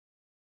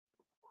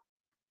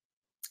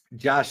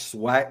 Josh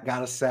Sweat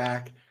got a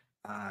sack.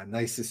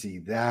 Nice to see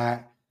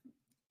that.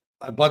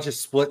 A bunch of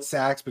split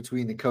sacks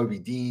between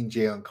Nakobe Dean,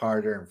 Jalen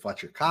Carter, and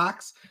Fletcher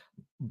Cox.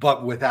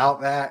 But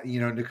without that,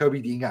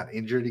 Nakobe Dean got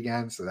injured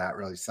again, so that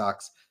really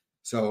sucks.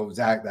 So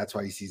that's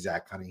why you see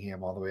Zach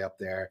Cunningham all the way up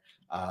there.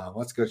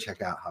 Let's go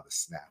check out how the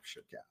snaps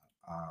shook out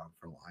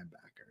for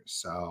linebackers.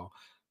 So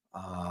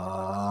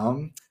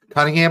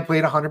Cunningham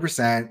played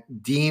 100%.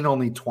 Dean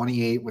only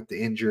 28 with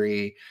the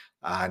injury.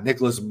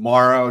 Nicholas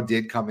Morrow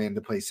did come in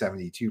to play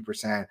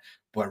 72%,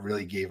 but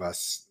really gave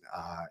us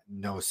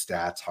no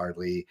stats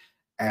hardly.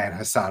 And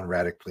Hassan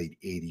Reddick played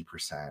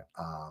 80%.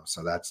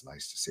 So that's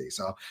nice to see.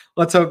 So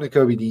let's hope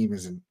Nakobe Dean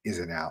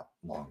isn't out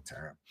long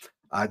term.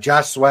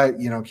 Josh Sweat,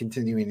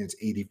 continuing his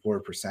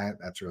 84%.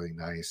 That's really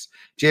nice.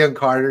 Jalen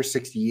Carter,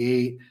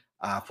 68.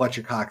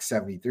 Fletcher Cox,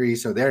 73.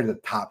 So they're the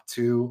top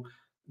 2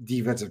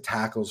 defensive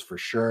tackles for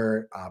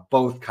sure.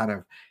 Both kind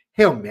of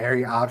Hail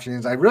Mary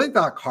options. I really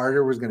thought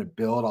Carter was going to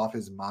build off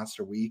his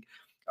monster week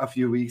a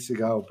few weeks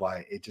ago,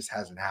 but it just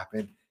hasn't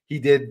happened. He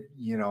did,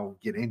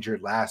 get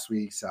injured last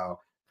week, so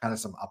kind of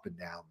some up and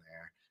down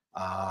there.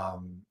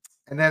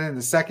 And then in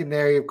the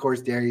secondary, of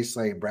course, Darius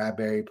Slay and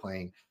Bradbury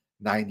playing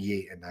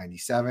 98 and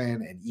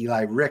 97, and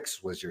Eli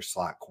Ricks was your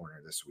slot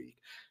corner this week.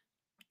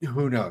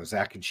 Who knows?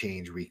 That can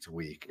change week to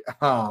week.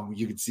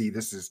 You can see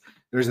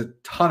there's a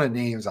ton of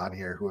names on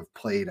here who have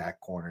played at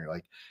corner.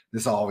 Like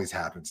this always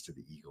happens to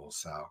the Eagles.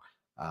 So,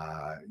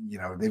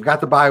 they've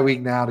got the bye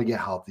week now to get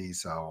healthy.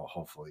 So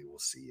hopefully we'll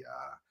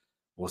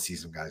see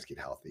some guys get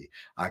healthy.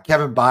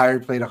 Kevin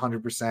Byard played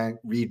 100%.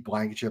 Reed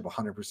Blankenship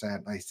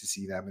 100%. Nice to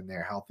see them in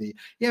there healthy.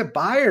 Yeah,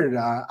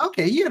 Byard.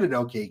 Okay, he had an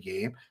okay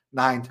game.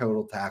 9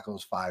 total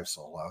tackles, 5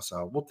 solo.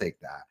 So we'll take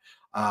that.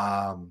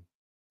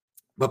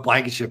 But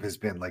Blankenship has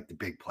been like the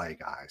big play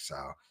guy, so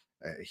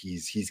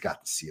he's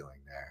got the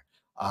ceiling there.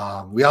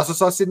 We also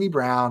saw Sidney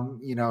Brown.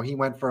 He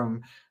went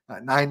from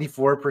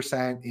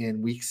 94%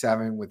 in week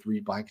 7 with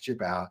Reed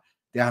Blankenship out,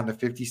 down to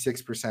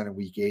 56% in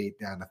week 8,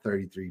 down to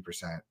 33%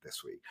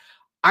 this week.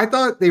 I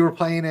thought they were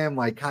playing him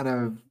like kind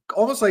of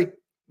almost like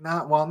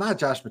not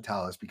Josh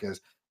Metellus,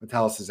 because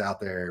Metellus is out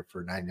there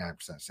for 99%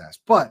 snaps,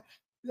 but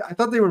I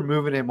thought they were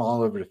moving him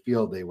all over the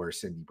field. They were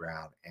Sidney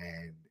Brown,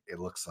 and it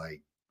looks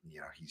like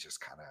he's just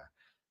kind of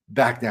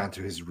back down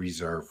to his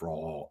reserve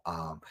role.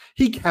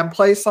 He can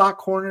play slot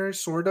corner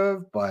sort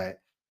of,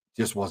 but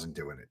just wasn't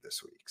doing it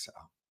this week. So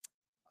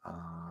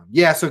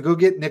so go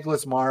get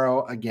Nicholas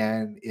Morrow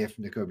again if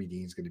Nakobe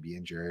Dean's going to be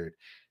injured.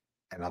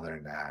 And other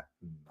than that,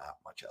 not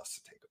much else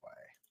to take away.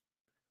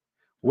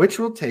 Which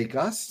will take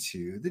us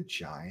to the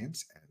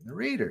Giants and the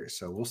Raiders.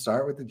 So we'll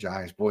start with the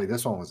Giants. Boy,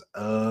 this one was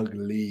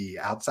ugly.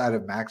 Outside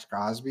of Max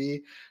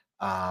Crosby,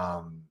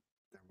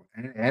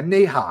 and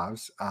Nate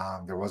Hobbs,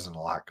 there wasn't a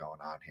lot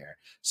going on here.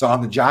 So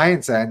on the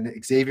Giants end,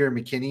 Xavier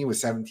McKinney with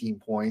 17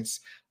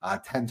 points,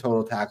 10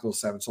 total tackles,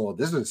 7 solo.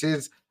 This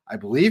was I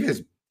believe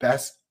his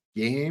best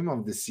game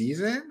of the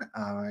season.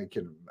 I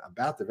can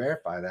about to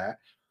verify that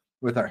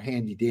with our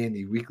handy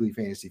dandy weekly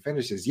fantasy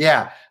finishes.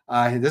 Yeah,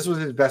 this was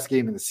his best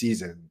game of the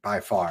season by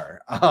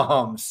far.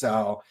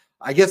 So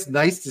I guess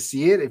nice to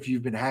see it if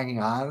you've been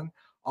hanging on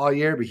all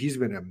year, but he's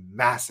been a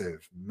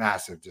massive,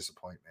 massive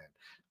disappointment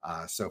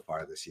so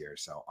far this year.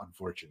 So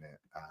unfortunate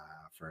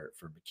for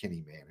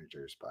McKinney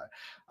managers.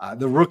 But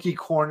the rookie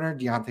corner,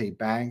 Deontay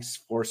Banks,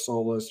 4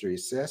 solos, 3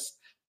 assists.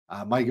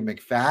 Micah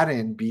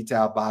McFadden beats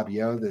out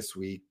Bobby O this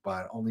week,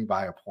 but only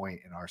by a point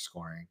in our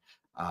scoring.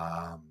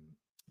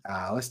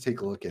 Let's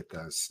take a look at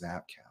those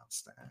snap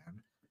counts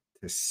then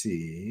to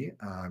see,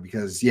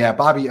 because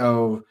Bobby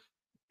O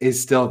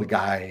is still the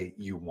guy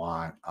you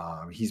want.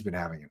 He's been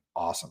having an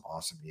awesome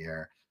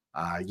year.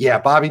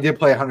 Bobby did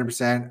play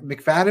 100%.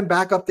 McFadden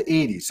back up to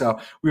 80. So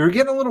we were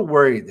getting a little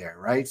worried there,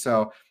 right?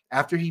 So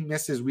after he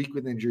missed his week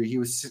with injury, he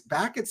was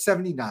back at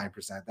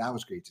 79%. That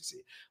was great to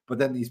see. But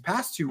then these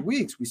past 2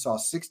 weeks, we saw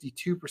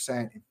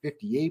 62% and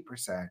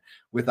 58%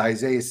 with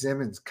Isaiah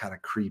Simmons kind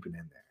of creeping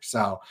in there.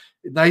 So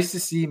nice to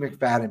see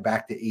McFadden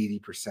back to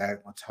 80%.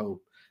 Let's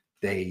hope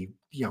they,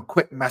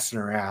 quit messing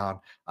around.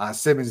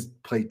 Simmons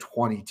played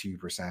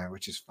 22%,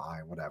 which is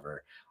fine,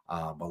 whatever.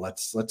 But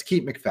let's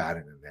keep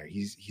McFadden in there.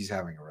 He's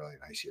having a really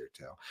nice year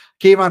too.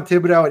 Kayvon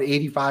Thibodeau at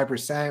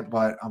 85%,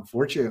 but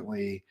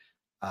unfortunately,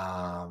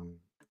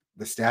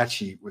 the stat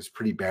sheet was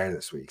pretty bare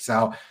this week.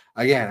 So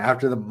again,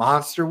 after the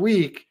monster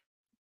week,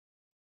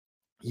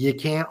 you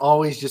can't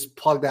always just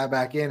plug that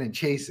back in and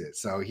chase it.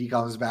 So he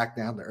comes back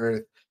down to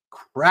earth,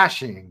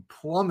 crashing,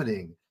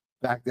 plummeting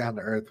back down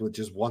to earth with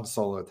just 1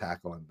 solo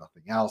tackle and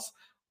nothing else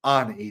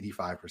on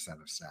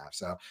 85% of snaps.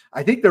 So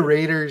I think the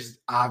Raiders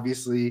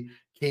obviously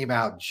came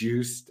out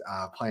juiced,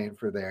 playing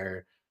for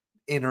their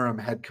interim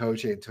head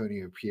coach,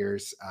 Antonio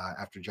Pierce,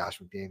 after Josh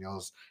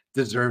McDaniels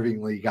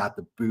deservingly got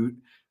the boot.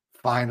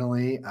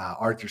 Finally,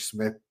 Arthur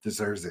Smith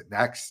deserves it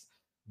next.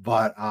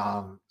 But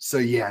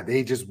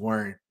they just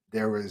weren't.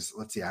 There was,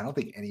 I don't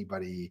think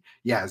anybody,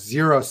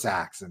 0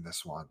 sacks in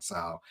this one.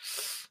 So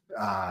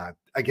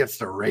against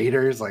the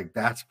Raiders,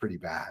 that's pretty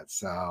bad.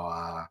 So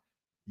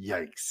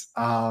yikes.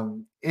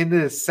 In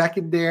the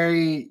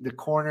secondary, the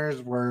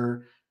corners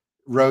were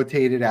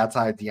rotated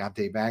outside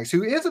Deontay Banks,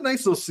 who is a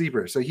nice little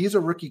sleeper. So he's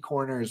a rookie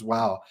corner as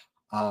well,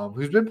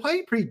 who's been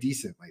playing pretty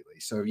decent lately.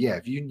 So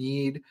if you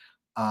need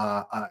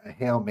a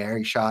Hail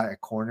Mary shot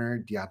at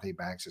corner, Deontay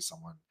Banks is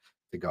someone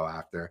to go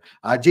after.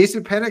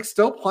 Jason Penix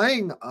still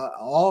playing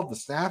all of the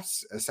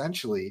snaps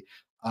essentially.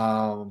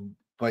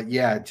 But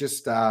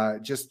just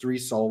 3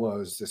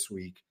 solos this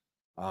week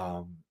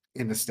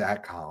in the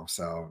stat column.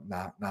 So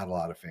not a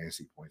lot of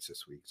fantasy points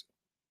this week.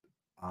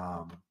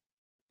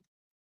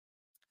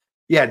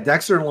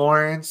 Dexter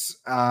Lawrence,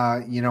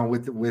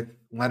 with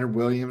Leonard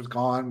Williams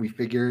gone, we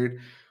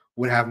figured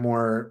would have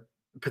more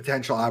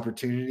potential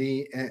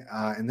opportunity.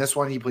 In this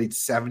one, he played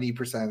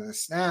 70% of the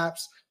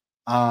snaps,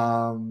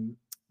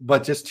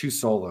 but just 2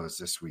 solos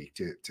this week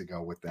to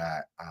go with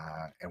that,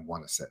 and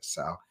 1 assist.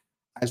 So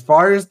as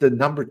far as the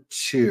number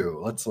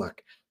 2, let's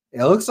look.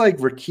 It looks like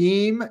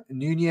Raheem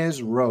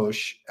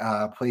Nunez-Roche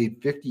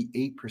played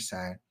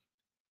 58%.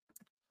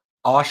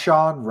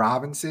 Alshon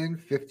Robinson,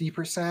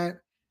 50%,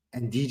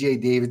 and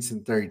DJ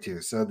Davidson,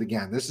 32. So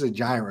again, this is a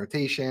giant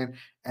rotation,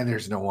 and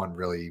there's no one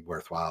really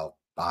worthwhile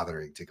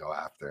bothering to go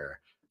after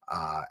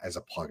as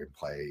a plug and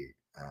play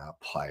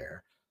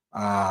player.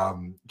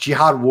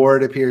 Jihad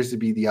Ward appears to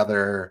be the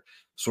other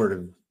sort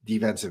of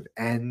defensive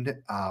end,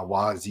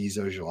 while Azeez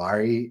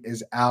Ojulari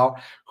is out,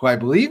 who I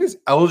believe is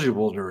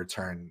eligible to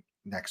return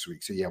next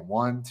week. So yeah,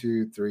 1,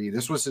 2, 3.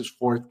 This was his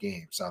 4th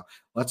game. So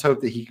let's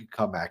hope that he could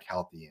come back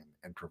healthy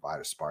and provide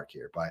a spark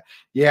here. But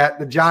yeah,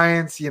 the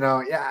Giants,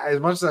 as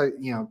much as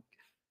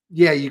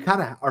you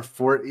kind of are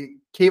for it.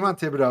 Kayvon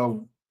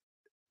Thibodeau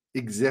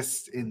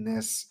exists in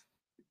this.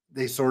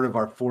 They sort of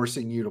are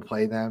forcing you to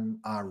play them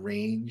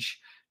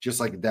range, just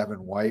like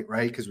Devin White,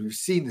 right? Because we've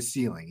seen the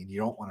ceiling, and you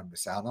don't want to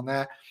miss out on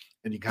that.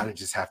 And you kind of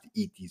just have to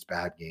eat these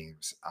bad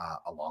games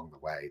along the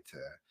way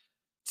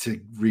to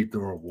reap the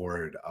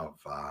reward of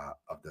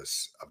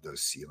those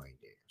ceiling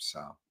games.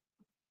 So.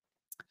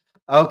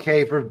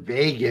 Okay, for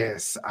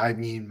Vegas, I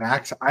mean,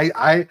 Max,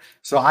 I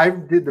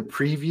did the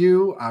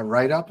preview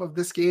write up of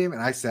this game,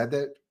 and I said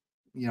that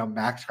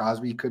Max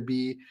Crosby could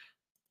be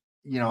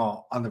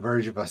on the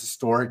verge of a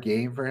historic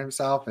game for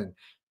himself, and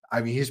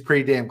I mean he's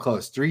pretty damn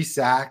close. 3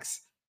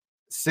 sacks,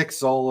 6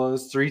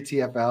 solos, 3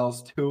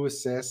 TFLs, 2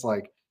 assists.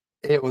 Like,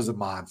 it was a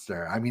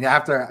monster. I mean,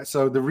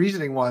 so the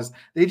reasoning was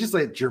they just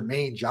let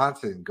Jermaine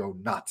Johnson go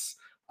nuts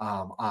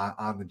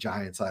on the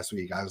Giants last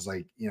week. I was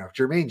like, if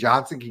Jermaine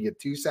Johnson can get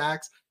 2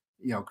 sacks,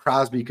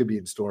 Crosby could be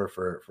in store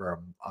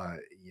for a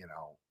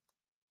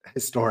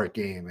historic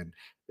game, and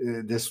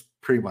this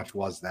pretty much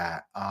was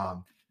that.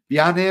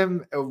 Beyond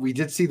him, we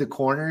did see the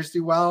corners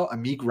do well.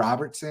 Amik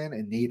Robertson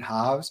and Nate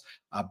Hobbs,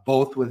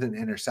 both with an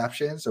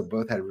interception, so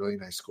both had really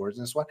nice scores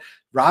in this one.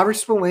 Robert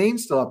Spillane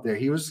still up there.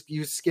 He was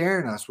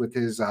scaring us with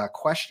his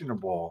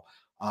questionable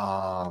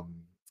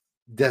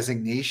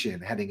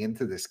designation heading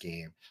into this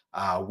game.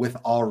 With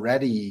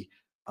already,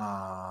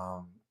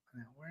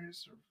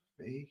 where's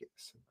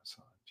Vegas?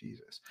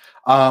 Jesus.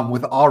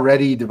 With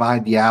already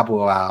Divine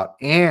Diablo out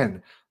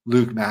and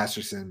Luke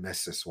Masterson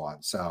missed this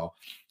one. So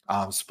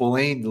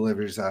Spillane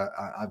delivers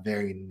a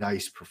very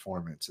nice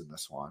performance in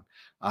this one.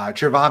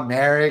 Trevon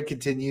Merrick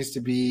continues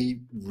to be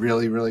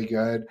really, really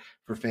good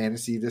for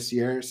fantasy this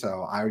year.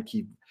 So I would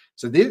keep.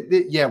 So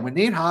when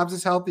Nate Hobbs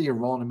is healthy, you're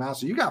rolling him out.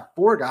 So you got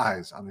 4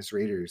 guys on this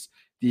Raiders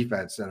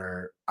defense that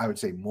are, I would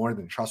say, more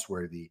than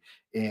trustworthy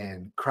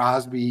in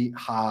Crosby,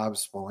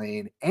 Hobbs,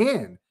 Spillane,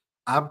 and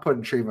I'm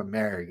putting Trevon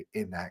Merrick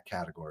in that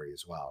category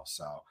as well.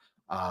 So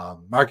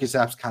Marcus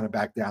Epps kind of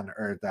back down to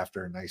earth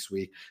after a nice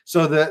week.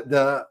 So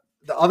the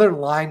other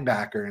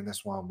linebacker in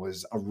this one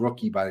was a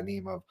rookie by the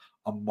name of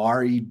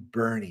Amari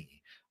Burney.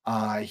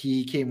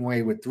 He came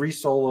away with 3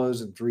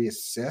 solos and 3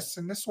 assists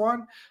in this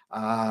one.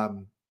 A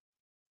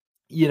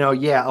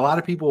lot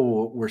of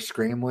people were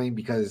scrambling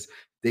because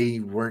they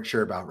weren't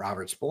sure about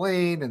Robert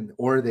Spillane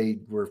or they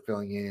were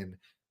filling in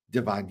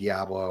Divine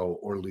Diablo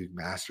or Luke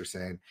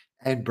Masterson,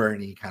 and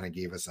Burney kind of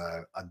gave us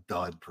a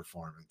dud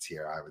performance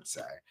here, I would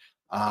say.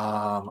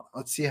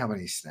 Let's see how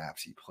many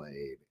snaps he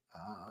played.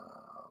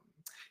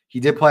 He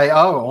did play,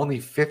 only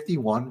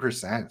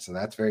 51%. So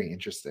that's very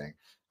interesting.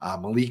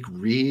 Malik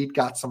Reed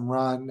got some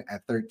run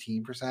at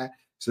 13%.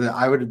 So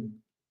I would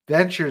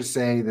venture to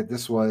say that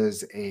this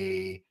was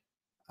either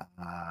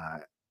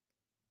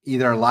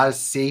a lot of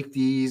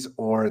safeties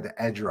or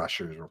the edge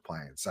rushers were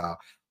playing. So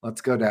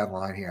let's go down the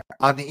line here.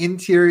 On the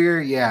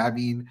interior,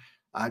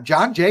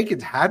 John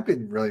Jenkins had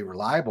been really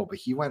reliable, but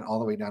he went all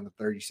the way down to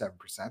 37%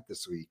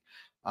 this week.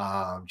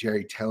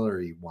 Jerry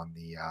Tillery won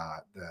the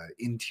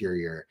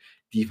interior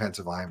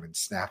defensive lineman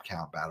snap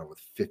count battle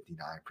with 59%.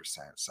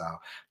 So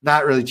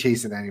not really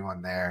chasing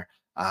anyone there.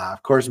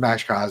 Of course,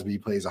 Max Crosby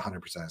plays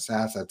 100% of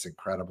sacks. That's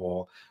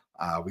incredible.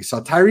 We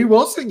saw Tyree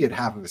Wilson get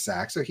half of a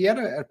sack, so he had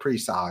a pretty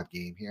solid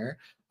game here,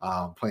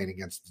 playing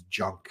against the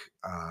junk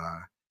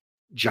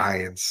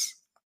Giants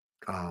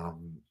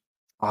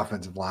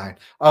offensive line.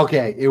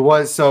 Okay, it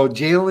was so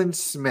Jalen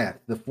Smith,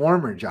 the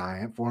former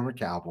Giant, former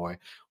Cowboy,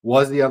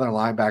 was the other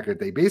linebacker.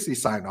 They basically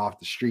signed off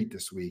the street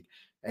this week,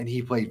 and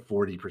he played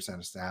 40%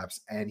 of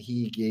snaps, and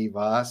he gave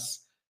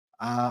us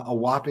a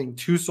whopping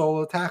 2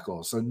 solo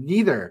tackles. So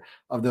neither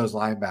of those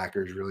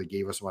linebackers really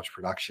gave us much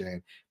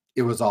production.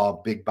 It was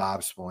all Big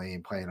Bob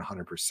Spillane playing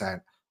 100%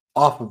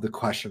 off of the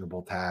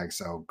questionable tag.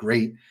 So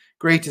great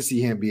to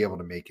see him be able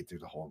to make it through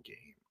the whole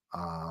game.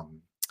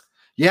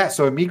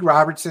 So Amik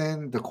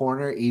Robertson, the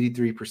corner,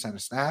 83%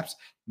 of snaps,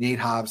 Nate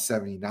Hobbs,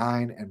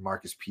 79, and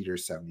Marcus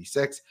Peters,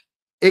 76.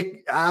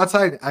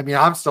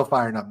 I'm still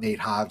firing up Nate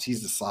Hobbs.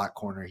 He's the slot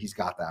corner. He's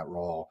got that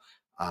role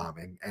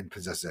and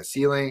possesses that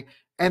ceiling.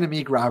 And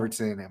Amik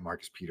Robertson and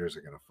Marcus Peters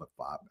are going to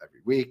flip-flop every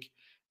week.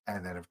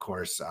 And then, of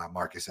course,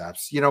 Marcus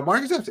Epps.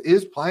 Marcus Epps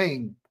is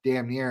playing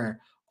damn near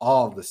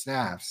all of the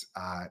snaps.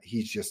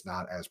 He's just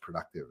not as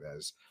productive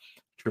as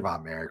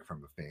Trevon Merrick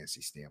from a fantasy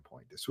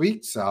standpoint this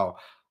week. So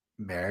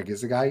Merrick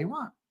is the guy you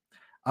want.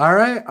 All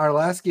right, our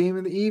last game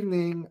of the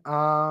evening.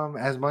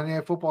 As Monday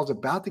Night Football is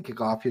about to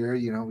kick off here,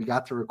 we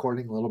got to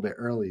recording a little bit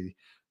early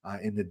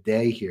in the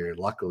day here,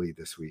 luckily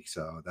this week,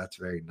 so that's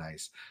very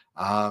nice.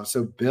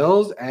 So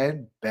Bills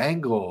and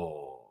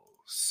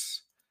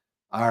Bengals.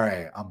 All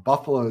right, on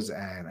Buffalo's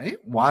end, I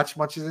didn't watch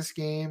much of this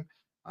game.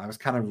 I was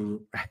kind of,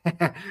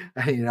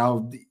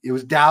 it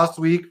was Dallas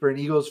week for an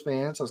Eagles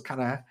fan, so I was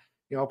kind of,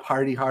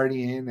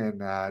 partying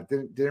and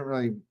didn't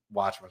really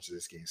watch much of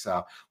this game.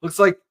 So looks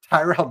like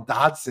Tyrell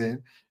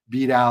Dodson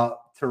beat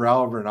out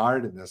Terrell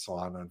Bernard in this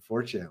one,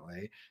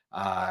 unfortunately.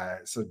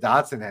 So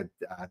Dodson had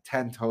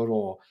 10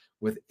 total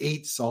with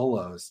 8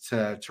 solos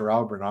to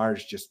Terrell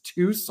Bernard's just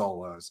 2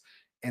 solos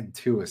and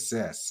 2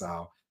 assists.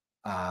 So,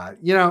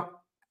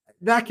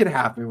 that could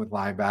happen with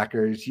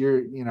linebackers.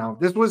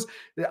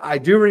 I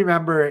do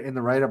remember in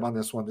the write-up on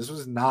this one, this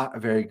was not a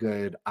very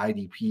good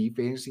IDP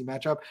fantasy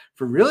matchup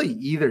for really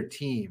either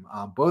team.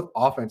 Both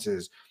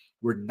offenses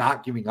were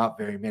not giving up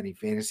very many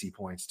fantasy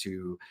points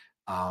to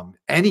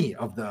any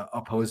of the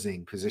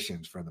opposing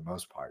positions for the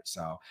most part.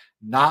 So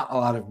not a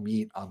lot of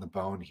meat on the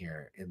bone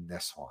here in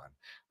this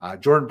one.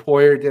 Jordan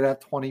Poyer did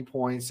have 20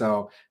 points.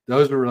 So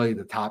those were really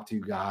the top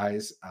 2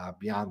 guys.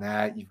 Beyond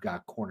that, you've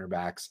got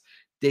cornerbacks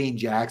Dane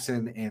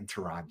Jackson and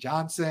Teron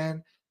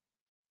Johnson.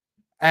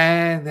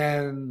 And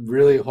then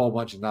really a whole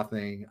bunch of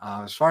nothing.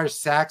 As far as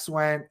sacks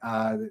went,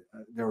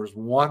 there was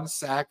 1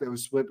 sack that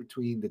was split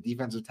between the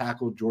defensive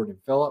tackle, Jordan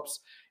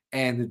Phillips,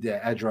 and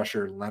the edge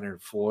rusher,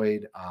 Leonard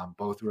Floyd.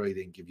 Both really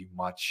didn't give you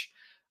much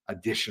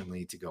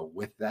additionally to go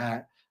with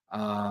that.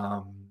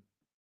 And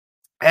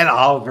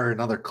Oliver,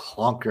 another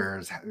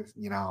clunkers.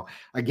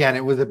 Again,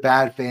 it was a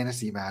bad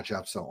fantasy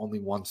matchup, so only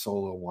 1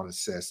 solo, 1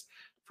 assist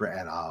for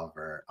Ed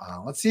Oliver.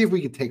 Let's see if we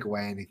can take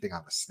away anything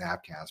on the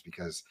Snapcast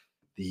because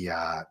the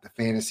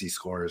fantasy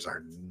scores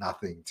are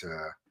nothing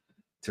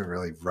to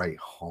really write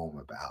home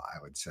about,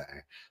 I would say.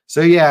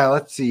 So yeah,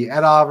 let's see.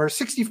 Ed Oliver,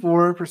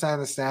 64% of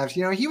the snaps.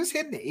 He was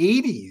hitting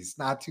 80s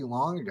not too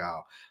long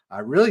ago.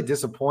 Really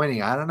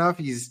disappointing. I don't know if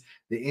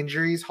the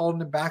injuries holding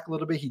him back a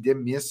little bit. He did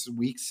miss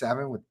week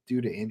 7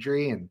 due to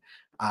injury and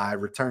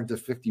returned to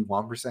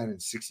 51% and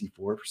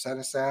 64%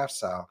 of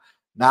snaps. So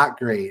not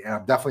great. And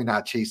I'm definitely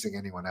not chasing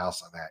anyone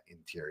else on that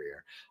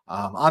interior.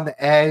 On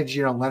the edge,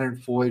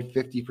 Leonard Floyd,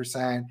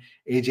 50%,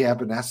 AJ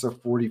Epinesa,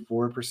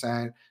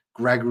 44%,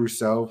 Greg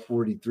Rousseau,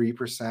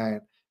 43%,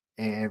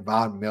 and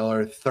Von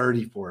Miller,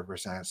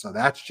 34%. So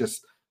that's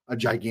just a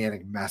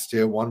gigantic mess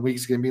too. 1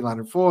 week's going to be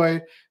Leonard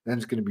Floyd, then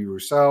it's going to be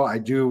Rousseau. I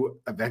do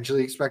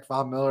eventually expect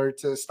Von Miller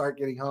to start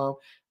getting home.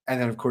 And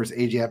then, of course,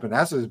 AJ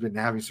Epinesa has been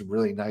having some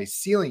really nice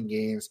ceiling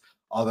games,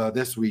 although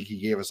this week he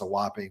gave us a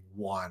whopping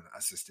 1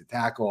 assisted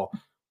tackle,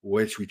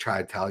 which we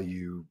try to tell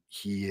you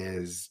he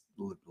is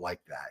like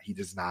that. He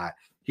does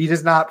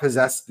not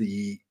possess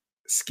the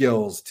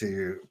skills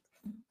to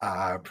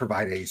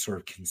provide a sort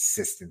of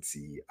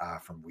consistency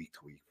from week to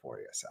week for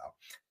you. So,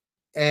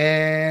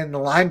 and the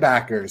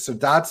linebackers. So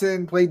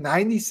Dodson played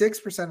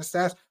 96% of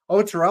snaps.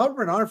 Oh, Terrell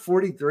Bernard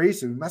 43.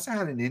 So we must have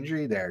had an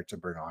injury there to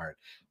Bernard.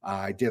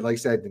 I did, like I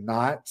said, did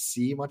not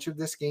see much of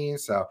this game.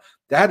 So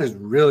that has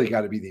really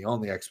got to be the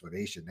only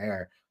explanation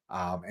there.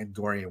 And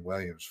Dorian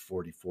Williams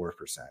 44%.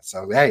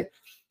 So hey,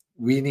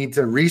 we need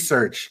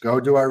to go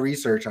do our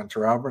research on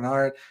Terrell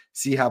Bernard,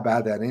 see how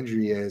bad that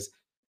injury is.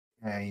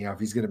 And, if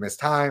he's going to miss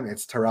time,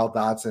 it's Terrell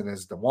Dodson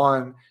as the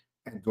 1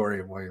 and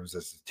Dorian Williams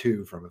as the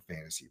 2 from a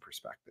fantasy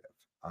perspective.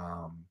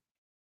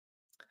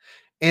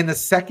 In the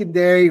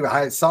secondary,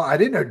 I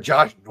didn't know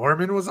Josh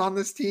Norman was on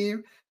this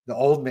team. The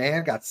old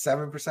man got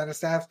 7% of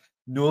snaps.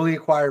 Newly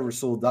acquired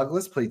Rasul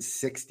Douglas played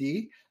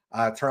 60.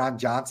 Teron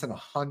Johnson,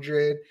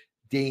 100.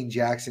 Dane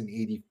Jackson,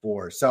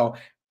 84. So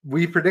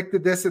we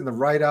predicted this in the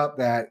write-up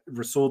that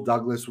Rasul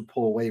Douglas would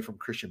pull away from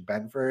Christian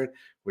Benford,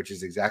 which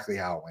is exactly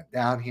how it went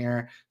down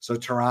here. So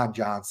Teron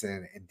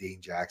Johnson and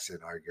Dane Jackson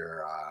are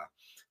your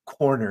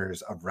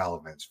corners of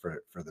relevance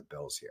for the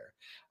Bills here.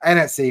 And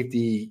at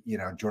safety,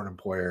 Jordan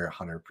Poyer,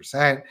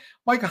 100%.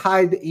 Micah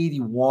Hyde,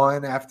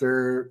 81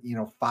 after,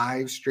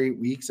 5 straight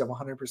weeks of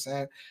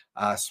 100%.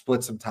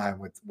 Split some time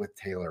with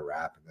Taylor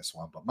Rapp in this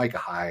one. But Micah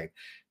Hyde,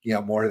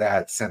 more of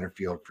that center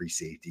field free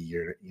safety.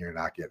 You're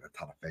not getting a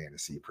ton of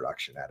fantasy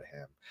production out of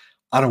him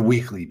on a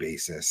weekly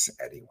basis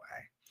anyway.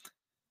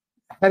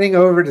 Heading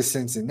over to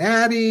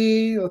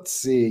Cincinnati, let's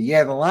see.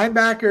 Yeah, the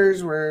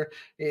linebackers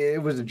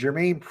it was a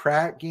Jermaine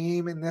Pratt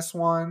game in this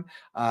one.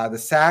 The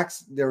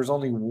sacks, there was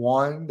only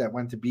 1 that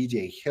went to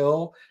BJ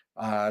Hill,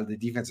 the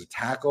defensive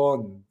tackle,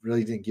 and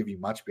really didn't give you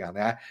much beyond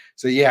that.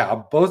 So yeah,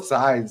 on both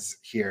sides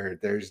here,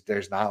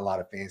 there's not a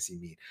lot of fancy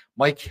meat.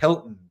 Mike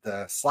Hilton,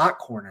 the slot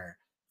corner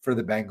for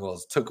the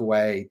Bengals, took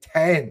away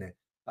 10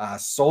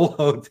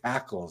 solo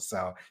tackles.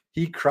 So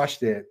he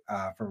crushed it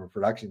from a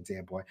production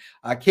standpoint.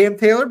 Cam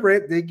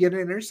Taylor-Britt did get an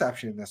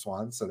interception in this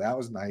one, so that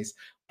was nice,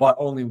 but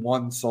only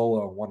 1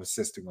 solo and 1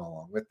 assist to go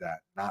along with that.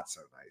 Not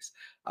so nice.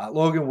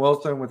 Logan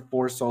Wilson with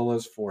 4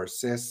 solos, 4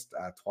 assists,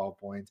 12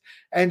 points,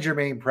 and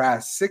Jermaine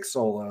Pratt, 6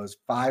 solos,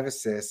 5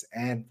 assists,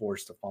 and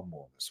forced a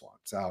fumble in this one.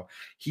 So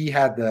he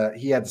had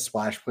the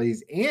splash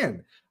plays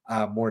and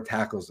more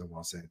tackles than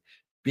Wilson.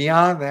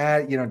 Beyond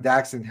that,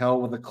 Daxton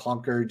Hill with a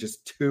clunker,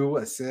 just 2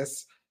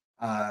 assists,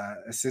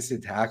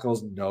 assisted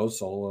tackles, no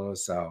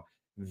solos. So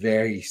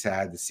very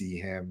sad to see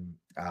him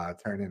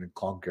turn in a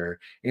clunker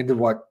into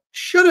what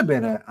should have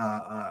been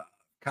a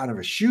kind of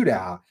a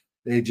shootout.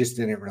 They just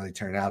didn't really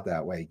turn out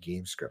that way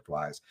game script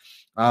wise.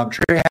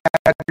 Trey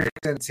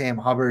Hendrickson, Sam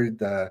Hubbard,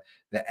 the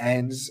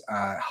ends.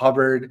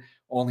 Hubbard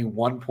only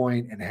 1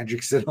 point and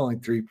Hendrickson only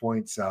 3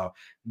 points. So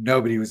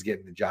nobody was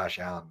getting to Josh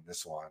Allen in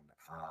this one.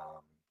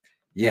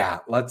 Yeah,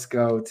 let's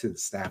go to the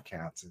snap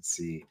counts and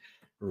see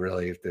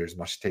really if there's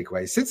much to take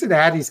away.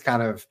 Cincinnati's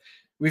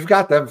we've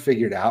got them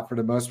figured out for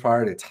the most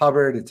part. It's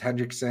Hubbard, it's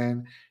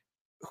Hendrickson,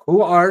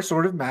 who are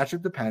sort of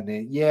matchup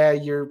dependent. Yeah,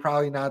 you're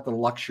probably not the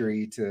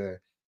luxury to,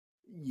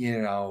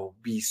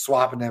 be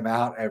swapping them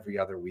out every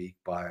other week,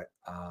 but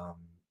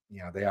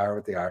they are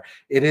what they are.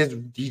 It is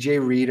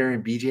DJ Reader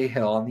and BJ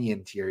Hill on the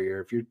interior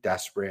if you're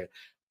desperate,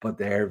 but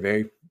they're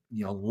very,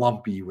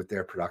 lumpy with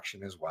their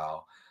production as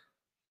well.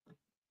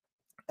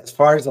 As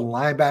far as the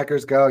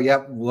linebackers go,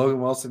 yep,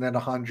 Logan Wilson at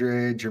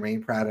 100,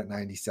 Jermaine Pratt at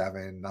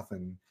 97.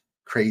 Nothing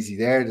crazy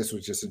there. This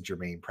was just a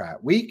Jermaine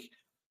Pratt week.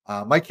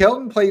 Mike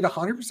Hilton played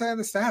 100% of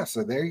the snaps,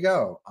 so there you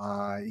go.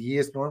 He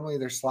is normally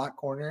their slot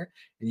corner,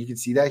 and you can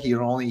see that he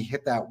only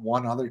hit that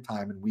one other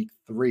time in week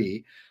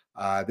 3.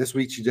 This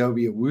week,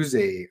 Chidobe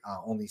Awuzie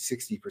only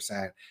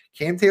 60%.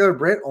 Cam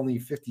Taylor-Britt only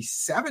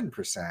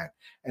 57%.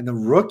 And the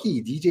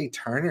rookie, DJ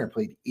Turner,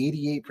 played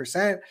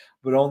 88%,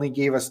 but only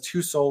gave us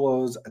 2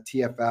 solos, a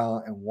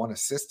TFL, and 1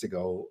 assist to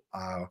go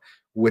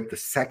with the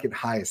second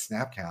highest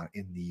snap count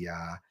in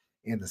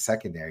the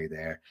secondary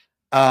there.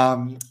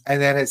 And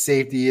then at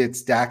safety,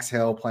 it's Dax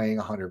Hill playing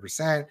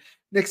 100%.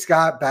 Nick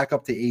Scott back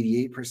up to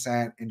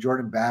 88%. And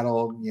Jordan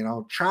Battle,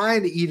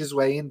 trying to eat his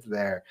way into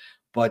there,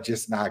 but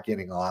just not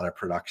getting a lot of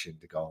production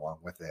to go along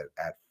with it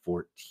at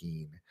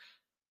 14%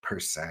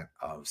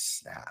 of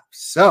snaps.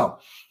 So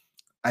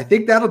I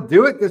think that'll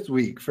do it this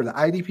week for the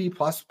IDP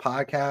Plus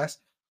podcast.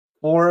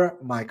 For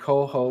my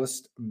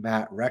co-host,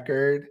 Matt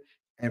Record,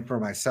 and for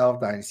myself,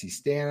 Dynasty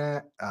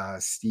Stana,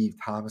 Steve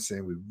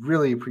Thomason, we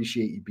really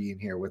appreciate you being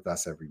here with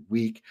us every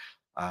week.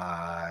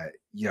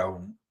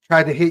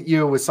 Tried to hit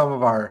you with some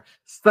of our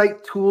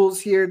site tools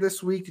here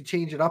this week to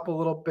change it up a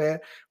little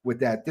bit with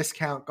that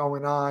discount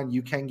going on.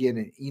 You can get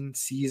an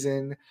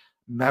in-season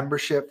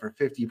membership for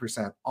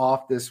 50%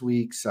 off this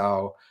week.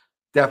 So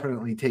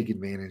definitely take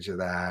advantage of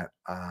that.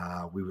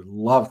 We would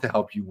love to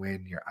help you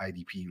win your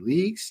IDP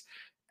leagues.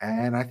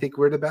 And I think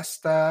we're the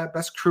best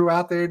crew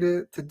out there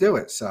to do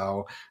it.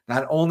 So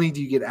not only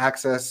do you get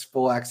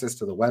full access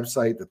to the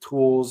website, the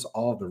tools,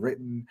 all of the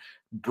written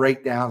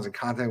breakdowns and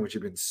content, which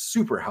have been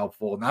super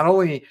helpful, not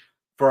only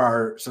for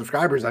our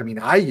subscribers. I mean,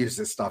 I use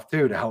this stuff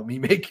too to help me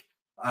make,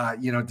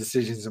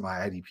 decisions in my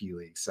IDP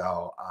league.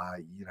 So,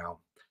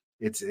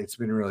 it's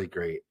been really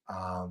great.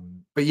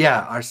 But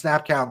yeah, our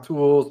snap count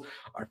tools,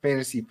 our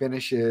fantasy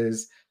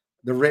finishes,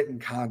 the written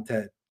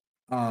content,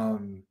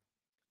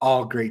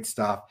 all great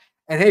stuff.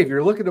 And hey, if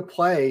you're looking to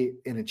play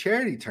in a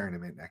charity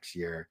tournament next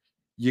year,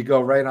 you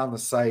go right on the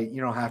site. You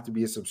don't have to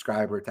be a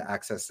subscriber to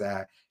access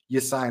that. You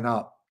sign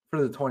up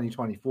for the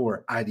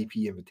 2024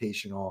 IDP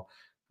Invitational,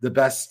 the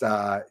best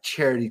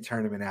charity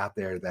tournament out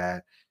there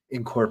that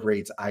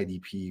incorporates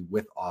IDP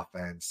with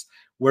offense.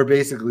 We're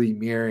basically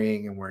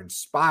mirroring and we're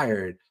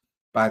inspired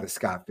by the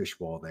Scott Fish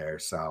Bowl there.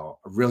 So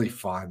a really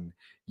fun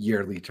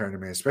yearly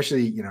tournament,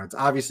 especially, it's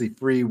obviously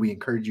free. We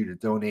encourage you to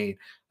donate.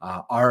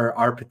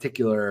 Our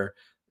particular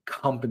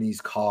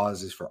company's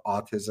cause is for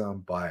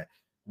autism, but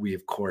we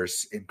of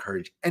course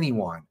encourage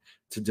anyone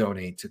to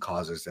donate to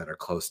causes that are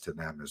close to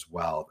them as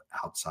well,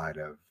 outside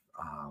of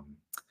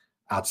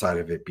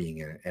it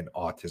being an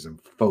autism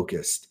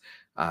focused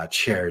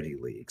charity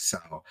league.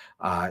 So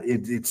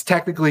it's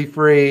technically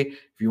free.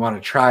 If you want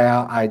to try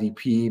out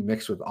IDP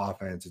mixed with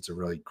offense, it's a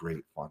really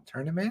great fun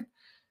tournament.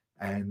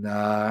 And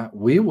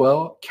we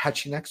will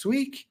catch you next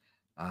week.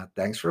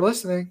 Thanks for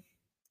listening.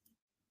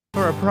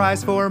 For a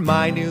prize for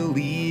my new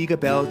league, a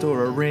belt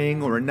or a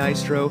ring or a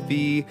nice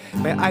trophy,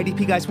 my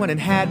IDP guys went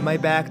and had my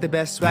back. The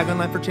best swag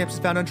online for champs is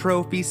found on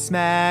Trophy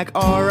Smack.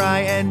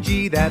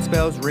 RING, that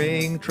spells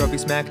ring.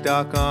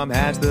 TrophySmack.com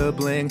has the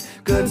bling.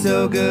 Good,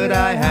 so good,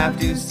 I have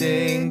to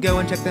sing. Go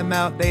and check them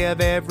out, they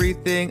have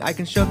everything. I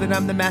can show that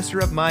I'm the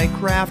master of my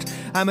craft.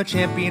 I'm a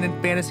champion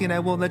in fantasy and I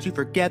won't let you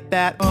forget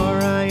that.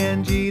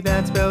 RING,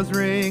 that spells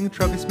ring.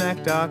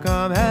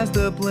 TrophySmack.com has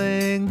the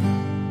bling.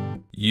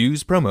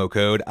 Use promo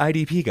code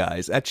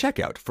IDPGuys at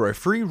checkout for a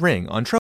free ring on Trophy.